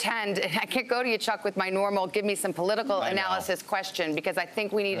can't pretend, and I can't go to you, Chuck, with my normal give me some political analysis question, because I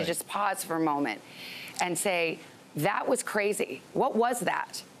think we need to just pause for a moment and say, that was crazy. What was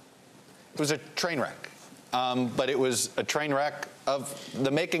that? It was a train wreck. But it was a train wreck of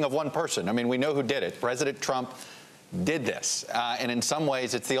the making of one person. I mean, we know who did it. President Trump did this. And in some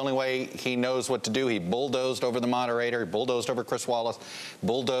ways, it's the only way he knows what to do. He bulldozed over the moderator. He bulldozed over Chris Wallace,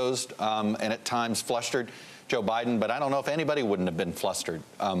 bulldozed and at times flustered Joe Biden. But I don't know if anybody wouldn't have been flustered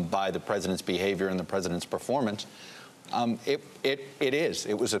by the president's behavior and the president's performance.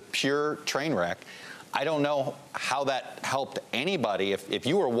 It was a pure train wreck. I don't know how that helped anybody. If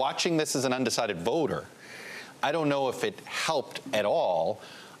you were watching this as an undecided voter, I don't know if it helped at all.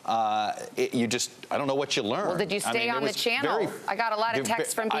 I don't know what you learned. Well, did you stay on the channel? I got a lot of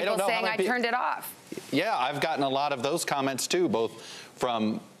texts from people saying I turned it off. Yeah, I've gotten a lot of those comments too, both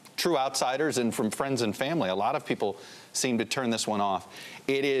from true outsiders and from friends and family. A lot of people seem to turn this one off.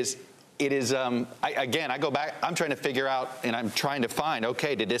 I go back, I'm trying to figure out, and I'm trying to find,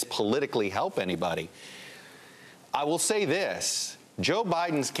 okay, did this politically help anybody? I will say this. Joe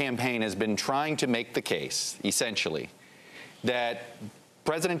Biden's campaign has been trying to make the case, essentially, that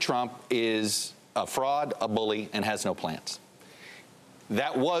President Trump is a fraud, a bully, and has no plans.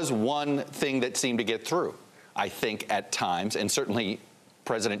 That was one thing that seemed to get through, I think, at times, and certainly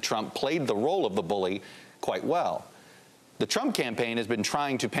President Trump played the role of the bully quite well. The Trump campaign has been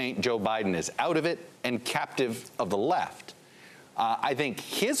trying to paint Joe Biden as out of it and captive of the left. I think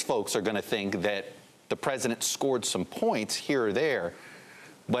his folks are going to think that the president scored some points here or there.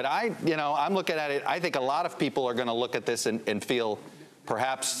 But I'm looking at it, I think a lot of people are going to look at this and feel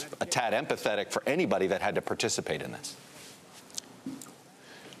perhaps a tad empathetic for anybody that had to participate in this.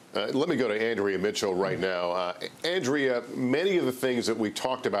 Let me go to Andrea Mitchell right now. Andrea, many of the things that we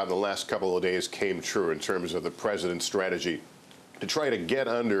talked about in the last couple of days came true in terms of the president's strategy to try to get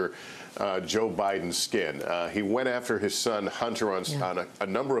under Joe Biden's skin. He went after his son Hunter on a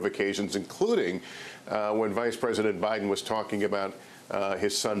number of occasions, including when Vice President Biden was talking about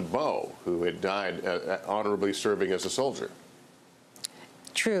his son Beau, who had died honorably serving as a soldier.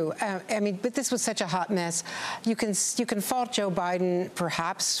 True. I mean, but this was such a hot mess. You can fault Joe Biden,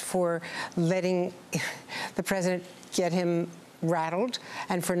 perhaps, for letting the president get him rattled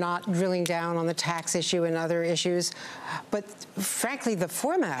and for not drilling down on the tax issue and other issues. But frankly, the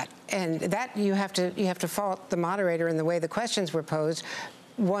format, and that you have to fault the moderator in the way the questions were posed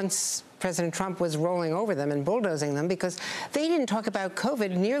once President Trump was rolling over them and bulldozing them, because they didn't talk about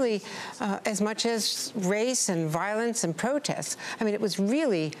COVID nearly as much as race and violence and protests. I mean, it was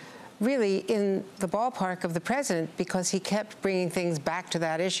really in the ballpark of the president because he kept bringing things back to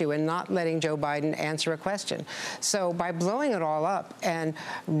that issue and not letting Joe Biden answer a question. So by blowing it all up and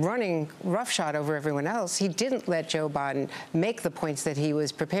running roughshod over everyone else, he didn't let Joe Biden make the points that he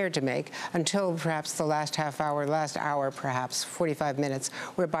was prepared to make until perhaps the last half hour, last hour, perhaps 45 minutes,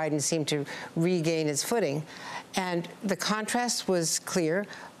 where Biden seemed to regain his footing. And the contrast was clear,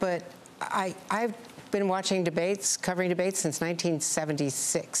 but I've been watching debates, covering debates since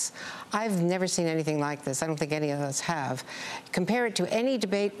 1976. I've never seen anything like this. I don't think any of us have. Compare it to any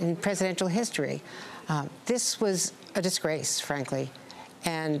debate in presidential history. This was a disgrace, frankly.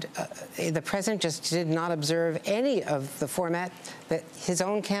 And the president just did not observe any of the format that his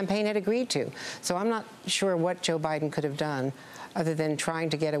own campaign had agreed to. So I'm not sure what Joe Biden could have done other than trying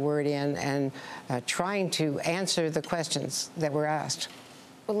to get a word in and trying to answer the questions that were asked.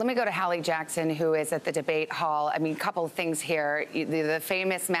 Well, let me go to Hallie Jackson, who is at the debate hall. I mean, a couple of things here. The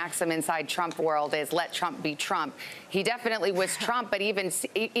famous maxim inside Trump world is let Trump be Trump. He definitely was Trump, but even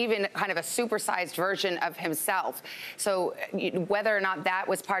kind of a supersized version of himself. So whether or not that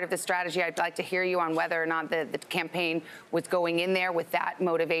was part of the strategy, I'd like to hear you on whether or not the campaign was going in there with that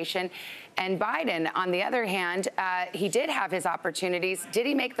motivation. And Biden, on the other hand, he did have his opportunities. Did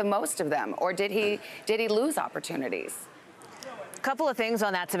he make the most of them, or did he lose opportunities? Couple of things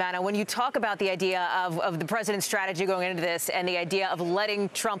on that, Savannah. When you talk about the idea of the president's strategy going into this and the idea of letting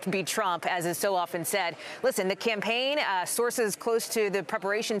Trump be Trump, as is so often said, listen, the campaign, sources close to the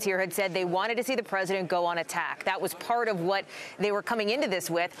preparations here had said they wanted to see the president go on attack. That was part of what they were coming into this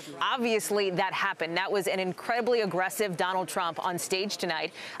with. Obviously, that happened. That was an incredibly aggressive Donald Trump on stage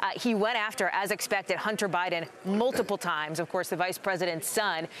tonight. He went after, as expected, Hunter Biden multiple times, of course, the vice president's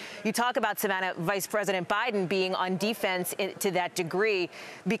son. You talk about, Savannah, Vice President Biden being on defense to that degree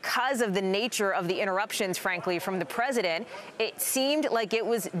because of the nature of the interruptions, frankly, from the president. It seemed like it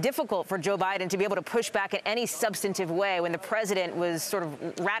was difficult for Joe Biden to be able to push back in any substantive way when the president was sort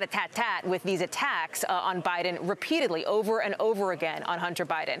of rat-a-tat-tat with these attacks on Biden repeatedly over and over again on Hunter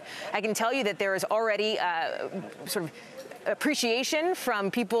Biden. I can tell you that there is already sort of appreciation from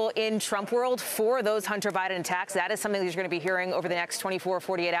people in Trump world for those Hunter Biden attacks. That is something that you're going to be hearing over the next 24,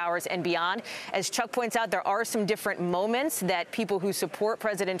 48 hours and beyond. As Chuck points out, there are some different moments that people who support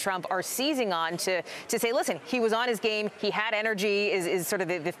President Trump are seizing on to say, listen, he was on his game. He had energy is sort of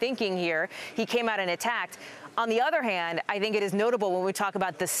the thinking here. He came out and attacked. On the other hand, I think it is notable when we talk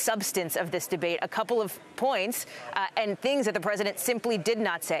about the substance of this debate, a couple of points and things that the president simply did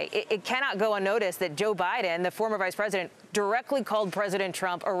not say. It cannot go unnoticed that Joe Biden, the former vice president, directly called President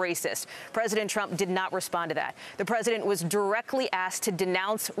Trump a racist. President Trump did not respond to that. The president was directly asked to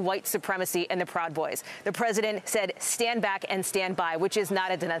denounce white supremacy and the Proud Boys. The president said, stand back and stand by, which is not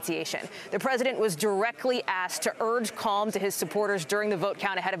a denunciation. The president was directly asked to urge calm to his supporters during the vote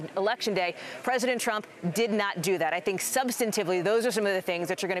count ahead of Election Day. President Trump did not do that. I think substantively, those are some of the things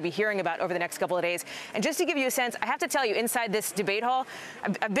that you're going to be hearing about over the next couple of days. And just to give you a sense, I have to tell you, inside this debate hall,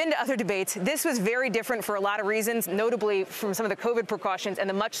 I've been to other debates. This was very different for a lot of reasons, notably from some of the COVID precautions and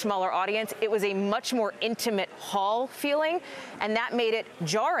the much smaller audience. It was a much more intimate hall feeling, and that made it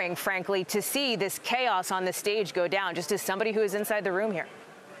jarring, frankly, to see this chaos on the stage go down, just as somebody who is inside the room here.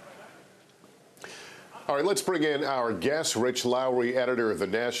 All right, let's bring in our guest, Rich Lowry, editor of the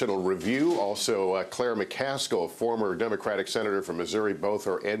National Review, also Claire McCaskill, former Democratic senator from Missouri. Both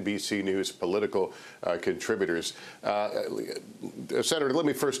are NBC News political contributors. Senator, let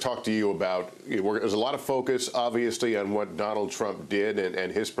me first talk to you about, there's a lot of focus, obviously, on what Donald Trump did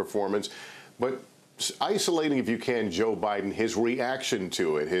and his performance, but isolating, if you can, Joe Biden, his reaction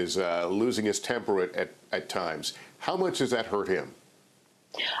to it, his losing his temper at times. How much does that hurt him?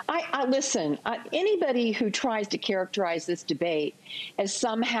 Listen, anybody who tries to characterize this debate as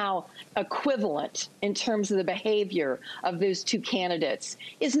somehow equivalent in terms of the behavior of those two candidates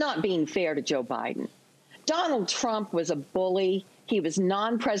is not being fair to Joe Biden. Donald Trump was a bully. He was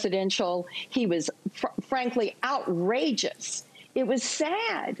non-presidential. He was, frankly, outrageous. It was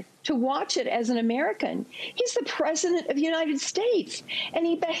sad to watch it as an American. He's the president of the United States, and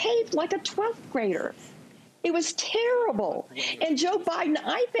he behaved like a 12th grader. It was terrible. And Joe Biden,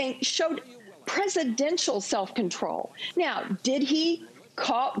 I think, showed presidential self-control. Now, did he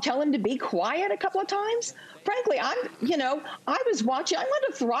tell him to be quiet a couple of times? Frankly, I was watching. I wanted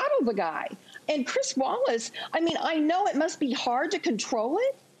to throttle the guy. And Chris Wallace, I know it must be hard to control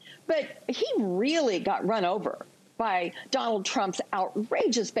it, but he really got run over by Donald Trump's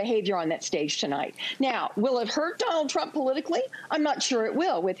outrageous behavior on that stage tonight. Now, will it hurt Donald Trump politically? I'm not sure it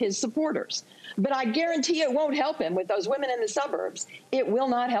will with his supporters. But I guarantee you it won't help him with those women in the suburbs. It will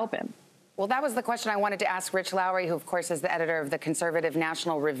not help him. Well, that was the question I wanted to ask Rich Lowry, who, of course, is the editor of the conservative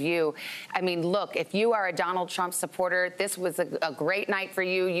National Review. Look, if you are a Donald Trump supporter, this was a great night for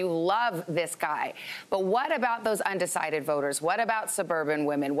you. You love this guy. But what about those undecided voters? What about suburban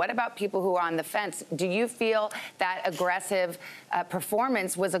women? What about people who are on the fence? Do you feel that aggressive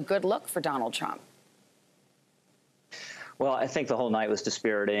performance was a good look for Donald Trump? Well, I think the whole night was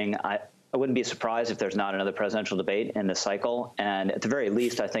dispiriting. I wouldn't be surprised if there's not another presidential debate in this cycle. And at the very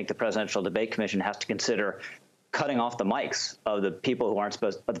least, I think the Presidential Debate Commission has to consider cutting off the mics of the people who aren't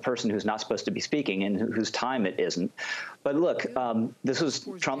supposed, of the person who's not supposed to be speaking and whose time it isn't. But look, this was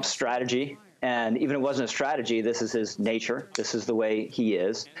Trump's strategy. And even if it wasn't a strategy, this is his nature. This is the way he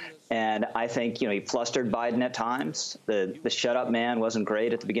is. And I think, he flustered Biden at times. The shut up man wasn't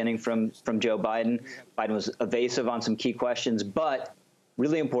great at the beginning from Joe Biden. Biden was evasive on some key questions, but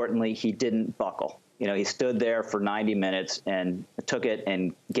really importantly, he didn't buckle. He stood there for 90 minutes and took it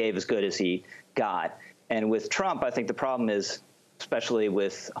and gave as good as he got. And with Trump, I think the problem is, especially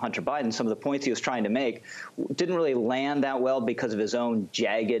with Hunter Biden, some of the points he was trying to make didn't really land that well because of his own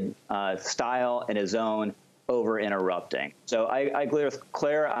jagged style and his own over-interrupting. So I agree with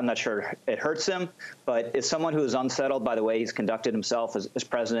Claire. I'm not sure it hurts him, but as someone who is unsettled by the way he's conducted himself as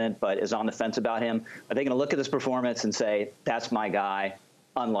president, but is on the fence about him, are they going to look at this performance and say, that's my guy?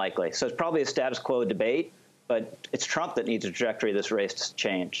 Unlikely. So it's probably a status quo debate, but it's Trump that needs a trajectory of this race to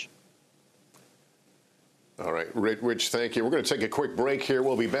change. All right, Rich, thank you. We're going to take a quick break here.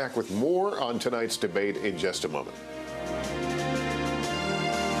 We'll be back with more on tonight's debate in just a moment.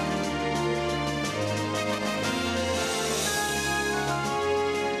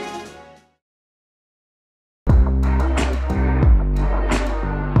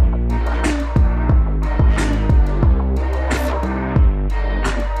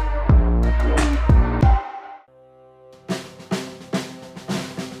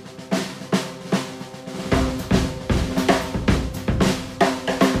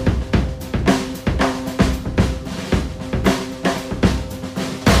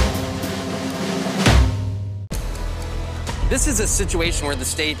 This is a situation where the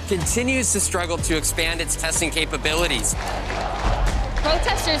state continues to struggle to expand its testing capabilities.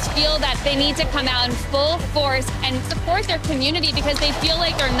 Protesters feel that they need to come out in full force and support their community because they feel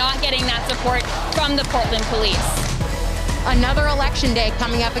like they're not getting that support from the Portland police. Another election day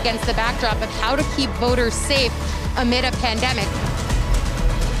coming up against the backdrop of how to keep voters safe amid a pandemic.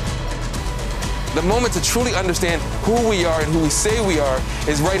 The moment to truly understand who we are and who we say we are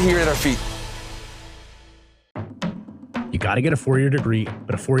is right here at our feet. You got to get a four-year degree,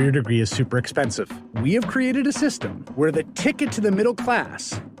 but a four-year degree is super expensive. We have created a system where the ticket to the middle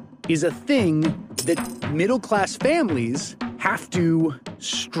class is a thing that middle-class families have to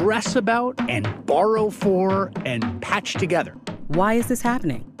stress about and borrow for and patch together. Why is this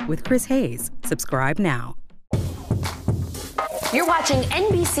happening? With Chris Hayes. Subscribe now. You're watching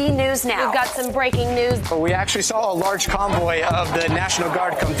NBC News Now. We've got some breaking news. We actually saw a large convoy of the National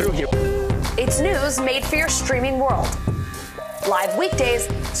Guard come through here. It's news made for your streaming world. Live weekdays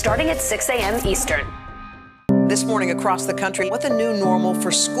starting at 6 a.m. Eastern. This morning across the country, what the new normal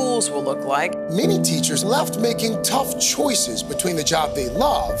for schools will look like. Many teachers left making tough choices between the job they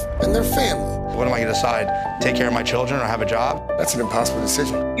love and their family. What am I going to decide? Take care of my children or have a job? That's an impossible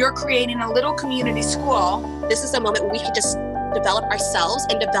decision. You're creating a little community school. This is a moment where we can just develop ourselves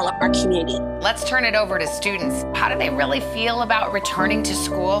and develop our community. Let's turn it over to students. How do they really feel about returning to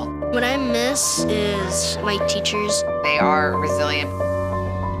school? What I miss is my teachers. They are resilient.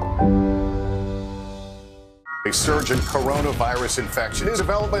 A surge in coronavirus infection. New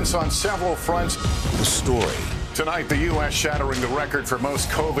developments on several fronts. The story. Tonight, the U.S. shattering the record for most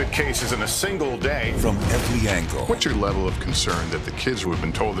COVID cases in a single day. From every angle. What's your level of concern that the kids who have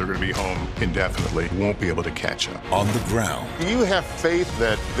been told they're going to be home indefinitely won't be able to catch up? On the ground. Do you have faith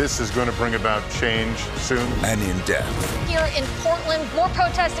that this is going to bring about change soon? And in depth. Here in Portland, more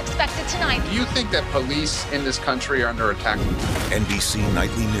protests expected tonight. Do you think that police in this country are under attack? NBC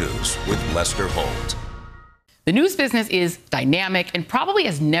Nightly News with Lester Holt. The news business is dynamic and probably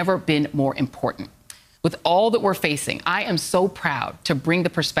has never been more important. With all that we're facing, I am so proud to bring the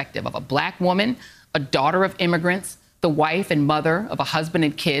perspective of a Black woman, a daughter of immigrants, the wife and mother of a husband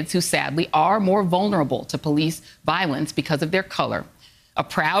and kids who sadly are more vulnerable to police violence because of their color, a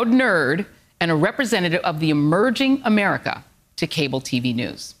proud nerd, and a representative of the emerging America to cable TV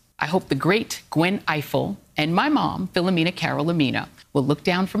news. I hope the great Gwen Ifill and my mom, Philomena Carol Lamina, will look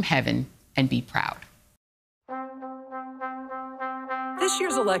down from heaven and be proud. This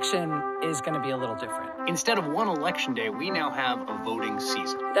year's election is going to be a little different. Instead of one election day, we now have a voting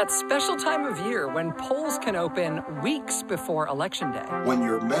season. That special time of year when polls can open weeks before Election Day. When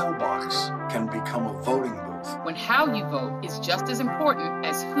your mailbox can become a voting booth. When how you vote is just as important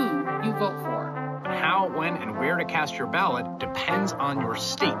as who you vote for. And how, when, and where to cast your ballot depends on your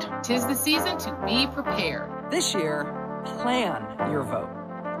state. 'Tis the season to be prepared. This year, plan your vote.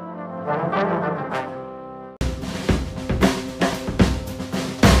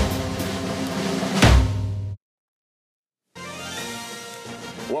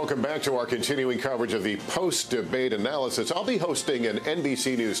 Welcome back to our continuing coverage of the post-debate analysis. I'll be hosting an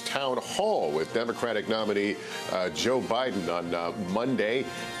NBC News town hall with Democratic nominee Joe Biden on Monday,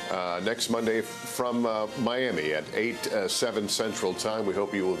 next Monday from Miami at 7 Central Time. We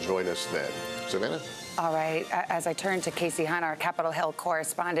hope you will join us then. Savannah? All right. As I turn to Casey Hunt, our Capitol Hill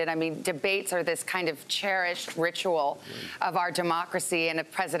correspondent, I mean, debates are this kind of cherished ritual of our democracy and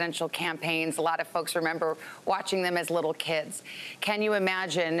of presidential campaigns. A lot of folks remember watching them as little kids. Can you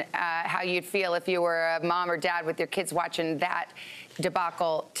imagine how you'd feel if you were a mom or dad with your kids watching that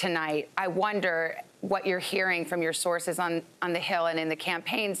debacle tonight? I wonder what you're hearing from your sources on the Hill and in the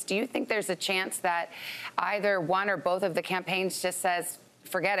campaigns. Do you think there's a chance that either one or both of the campaigns just says,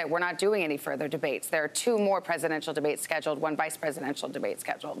 forget it, we're not doing any further debates? There are 2 more presidential debates scheduled, 1 vice presidential debate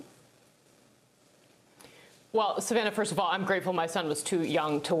scheduled. Well, Savannah, first of all, I'm grateful my son was too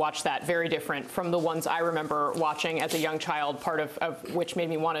young to watch that. Very different from the ones I remember watching as a young child, part of which made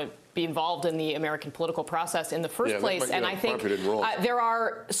me want to be involved in the American political process in the first place. And I think there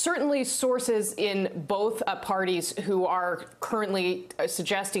are certainly sources in both parties who are currently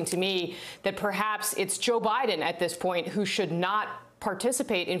suggesting to me that perhaps it's Joe Biden at this point who should not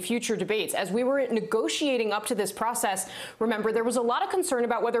participate in future debates. As we were negotiating up to this process, remember, there was a lot of concern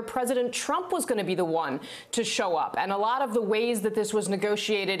about whether President Trump was going to be the one to show up. And a lot of the ways that this was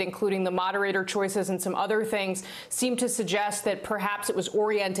negotiated, including the moderator choices and some other things, seemed to suggest that perhaps it was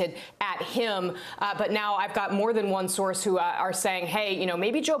oriented at him. But now I've got more than one source who are saying, hey, you know,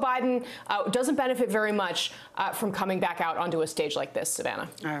 maybe Joe Biden doesn't benefit very much from coming back out onto a stage like this, Savannah.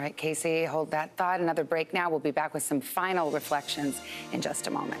 All right, Casey, hold that thought. Another break now. We'll be back with some final reflections in just a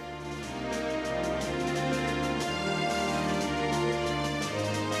moment.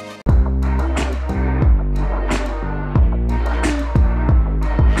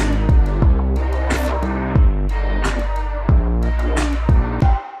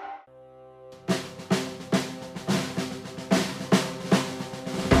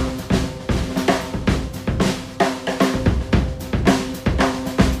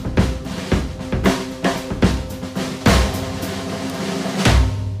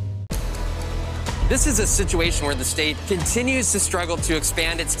 This is a situation where the state continues to struggle to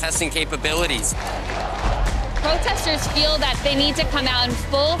expand its testing capabilities. Protesters feel that they need to come out in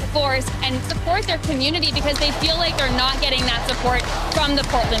full force and support their community because they feel like they're not getting that support from the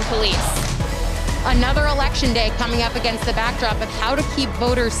Portland police. Another election day coming up against the backdrop of how to keep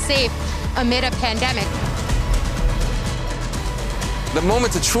voters safe amid a pandemic. The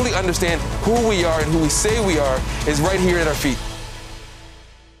moment to truly understand who we are and who we say we are is right here at our feet.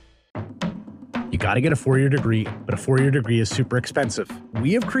 You got to get a four-year degree, but a four-year degree is super expensive.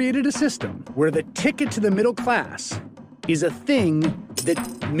 We have created a system where the ticket to the middle class is a thing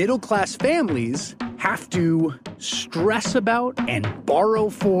that middle-class families have to stress about and borrow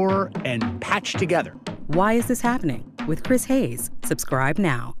for and patch together. Why is this happening? With Chris Hayes. Subscribe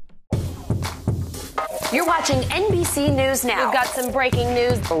now. You're watching NBC News Now. We've got some breaking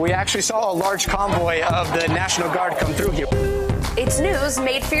news. We actually saw a large convoy of the National Guard come through here. It's news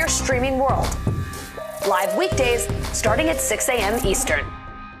made for your streaming world. Live weekdays starting at 6 a.m. Eastern.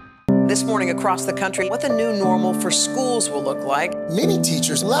 This morning across the country, what the new normal for schools will look like. Many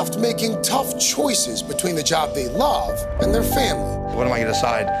teachers left making tough choices between the job they love and their family. What am I going to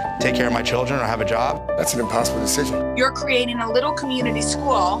decide? Take care of my children or have a job? That's an impossible decision. You're creating a little community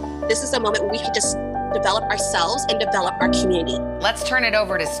school. This is a moment where we can just develop ourselves and develop our community. Let's turn it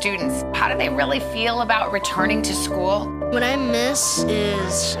over to students. How do they really feel about returning to school? What I miss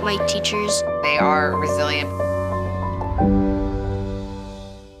is my teachers. They are resilient.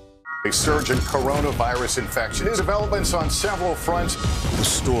 A surge in coronavirus infections. Developments on several fronts. The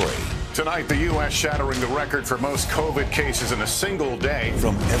story. Tonight, the U.S. shattering the record for most COVID cases in a single day.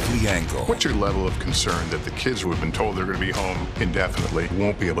 From every angle. What's your level of concern that the kids who have been told they're going to be home indefinitely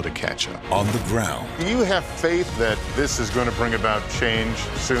won't be able to catch up? On the ground. Do you have faith that this is going to bring about change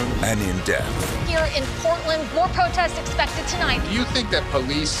soon? And in depth. Here in Portland, more protests expected tonight. Do you think that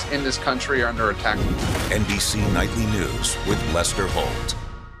police in this country are under attack? NBC Nightly News with Lester Holt.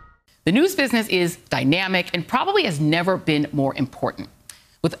 The news business is dynamic and probably has never been more important.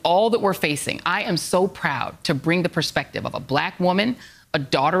 With all that we're facing, I am so proud to bring the perspective of a Black woman, a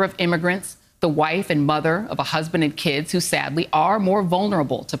daughter of immigrants, the wife and mother of a husband and kids who sadly are more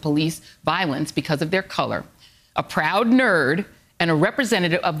vulnerable to police violence because of their color, a proud nerd, and a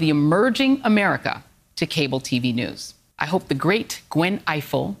representative of the emerging America to cable TV news. I hope the great Gwen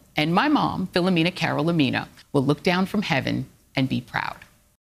Ifill and my mom, Philomena Carol Lamina, will look down from heaven and be proud.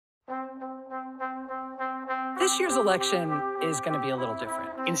 This year's election is going to be a little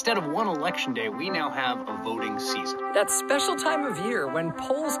different. Instead of one election day, we now have a voting season. That special time of year when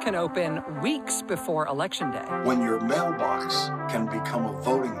polls can open weeks before Election Day. When your mailbox can become a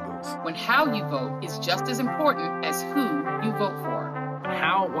voting booth. When how you vote is just as important as who you vote for.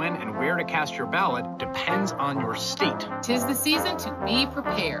 How, when, and where to cast your ballot depends on your state. 'Tis the season to be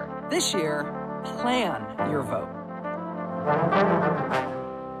prepared. This year, plan your vote.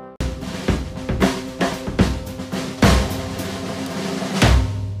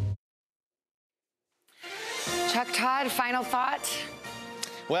 Chuck Todd, final thought?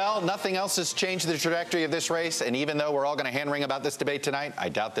 Well, nothing else has changed the trajectory of this race, and even though we're all going to hand-wring about this debate tonight, I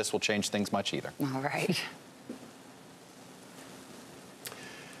doubt this will change things much either. All right.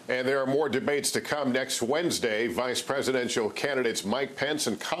 And there are more debates to come next Wednesday. Vice presidential candidates Mike Pence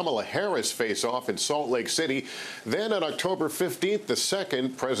and Kamala Harris face off in Salt Lake City. Then on October 15th, the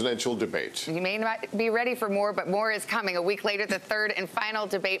second presidential debate. You may not be ready for more, but more is coming. A week later, the third and final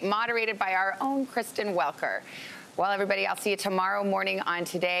debate moderated by our own Kristen Welker. Well, everybody, I'll see you tomorrow morning on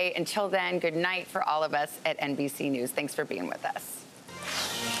Today. Until then, good night for all of us at NBC News. Thanks for being with us.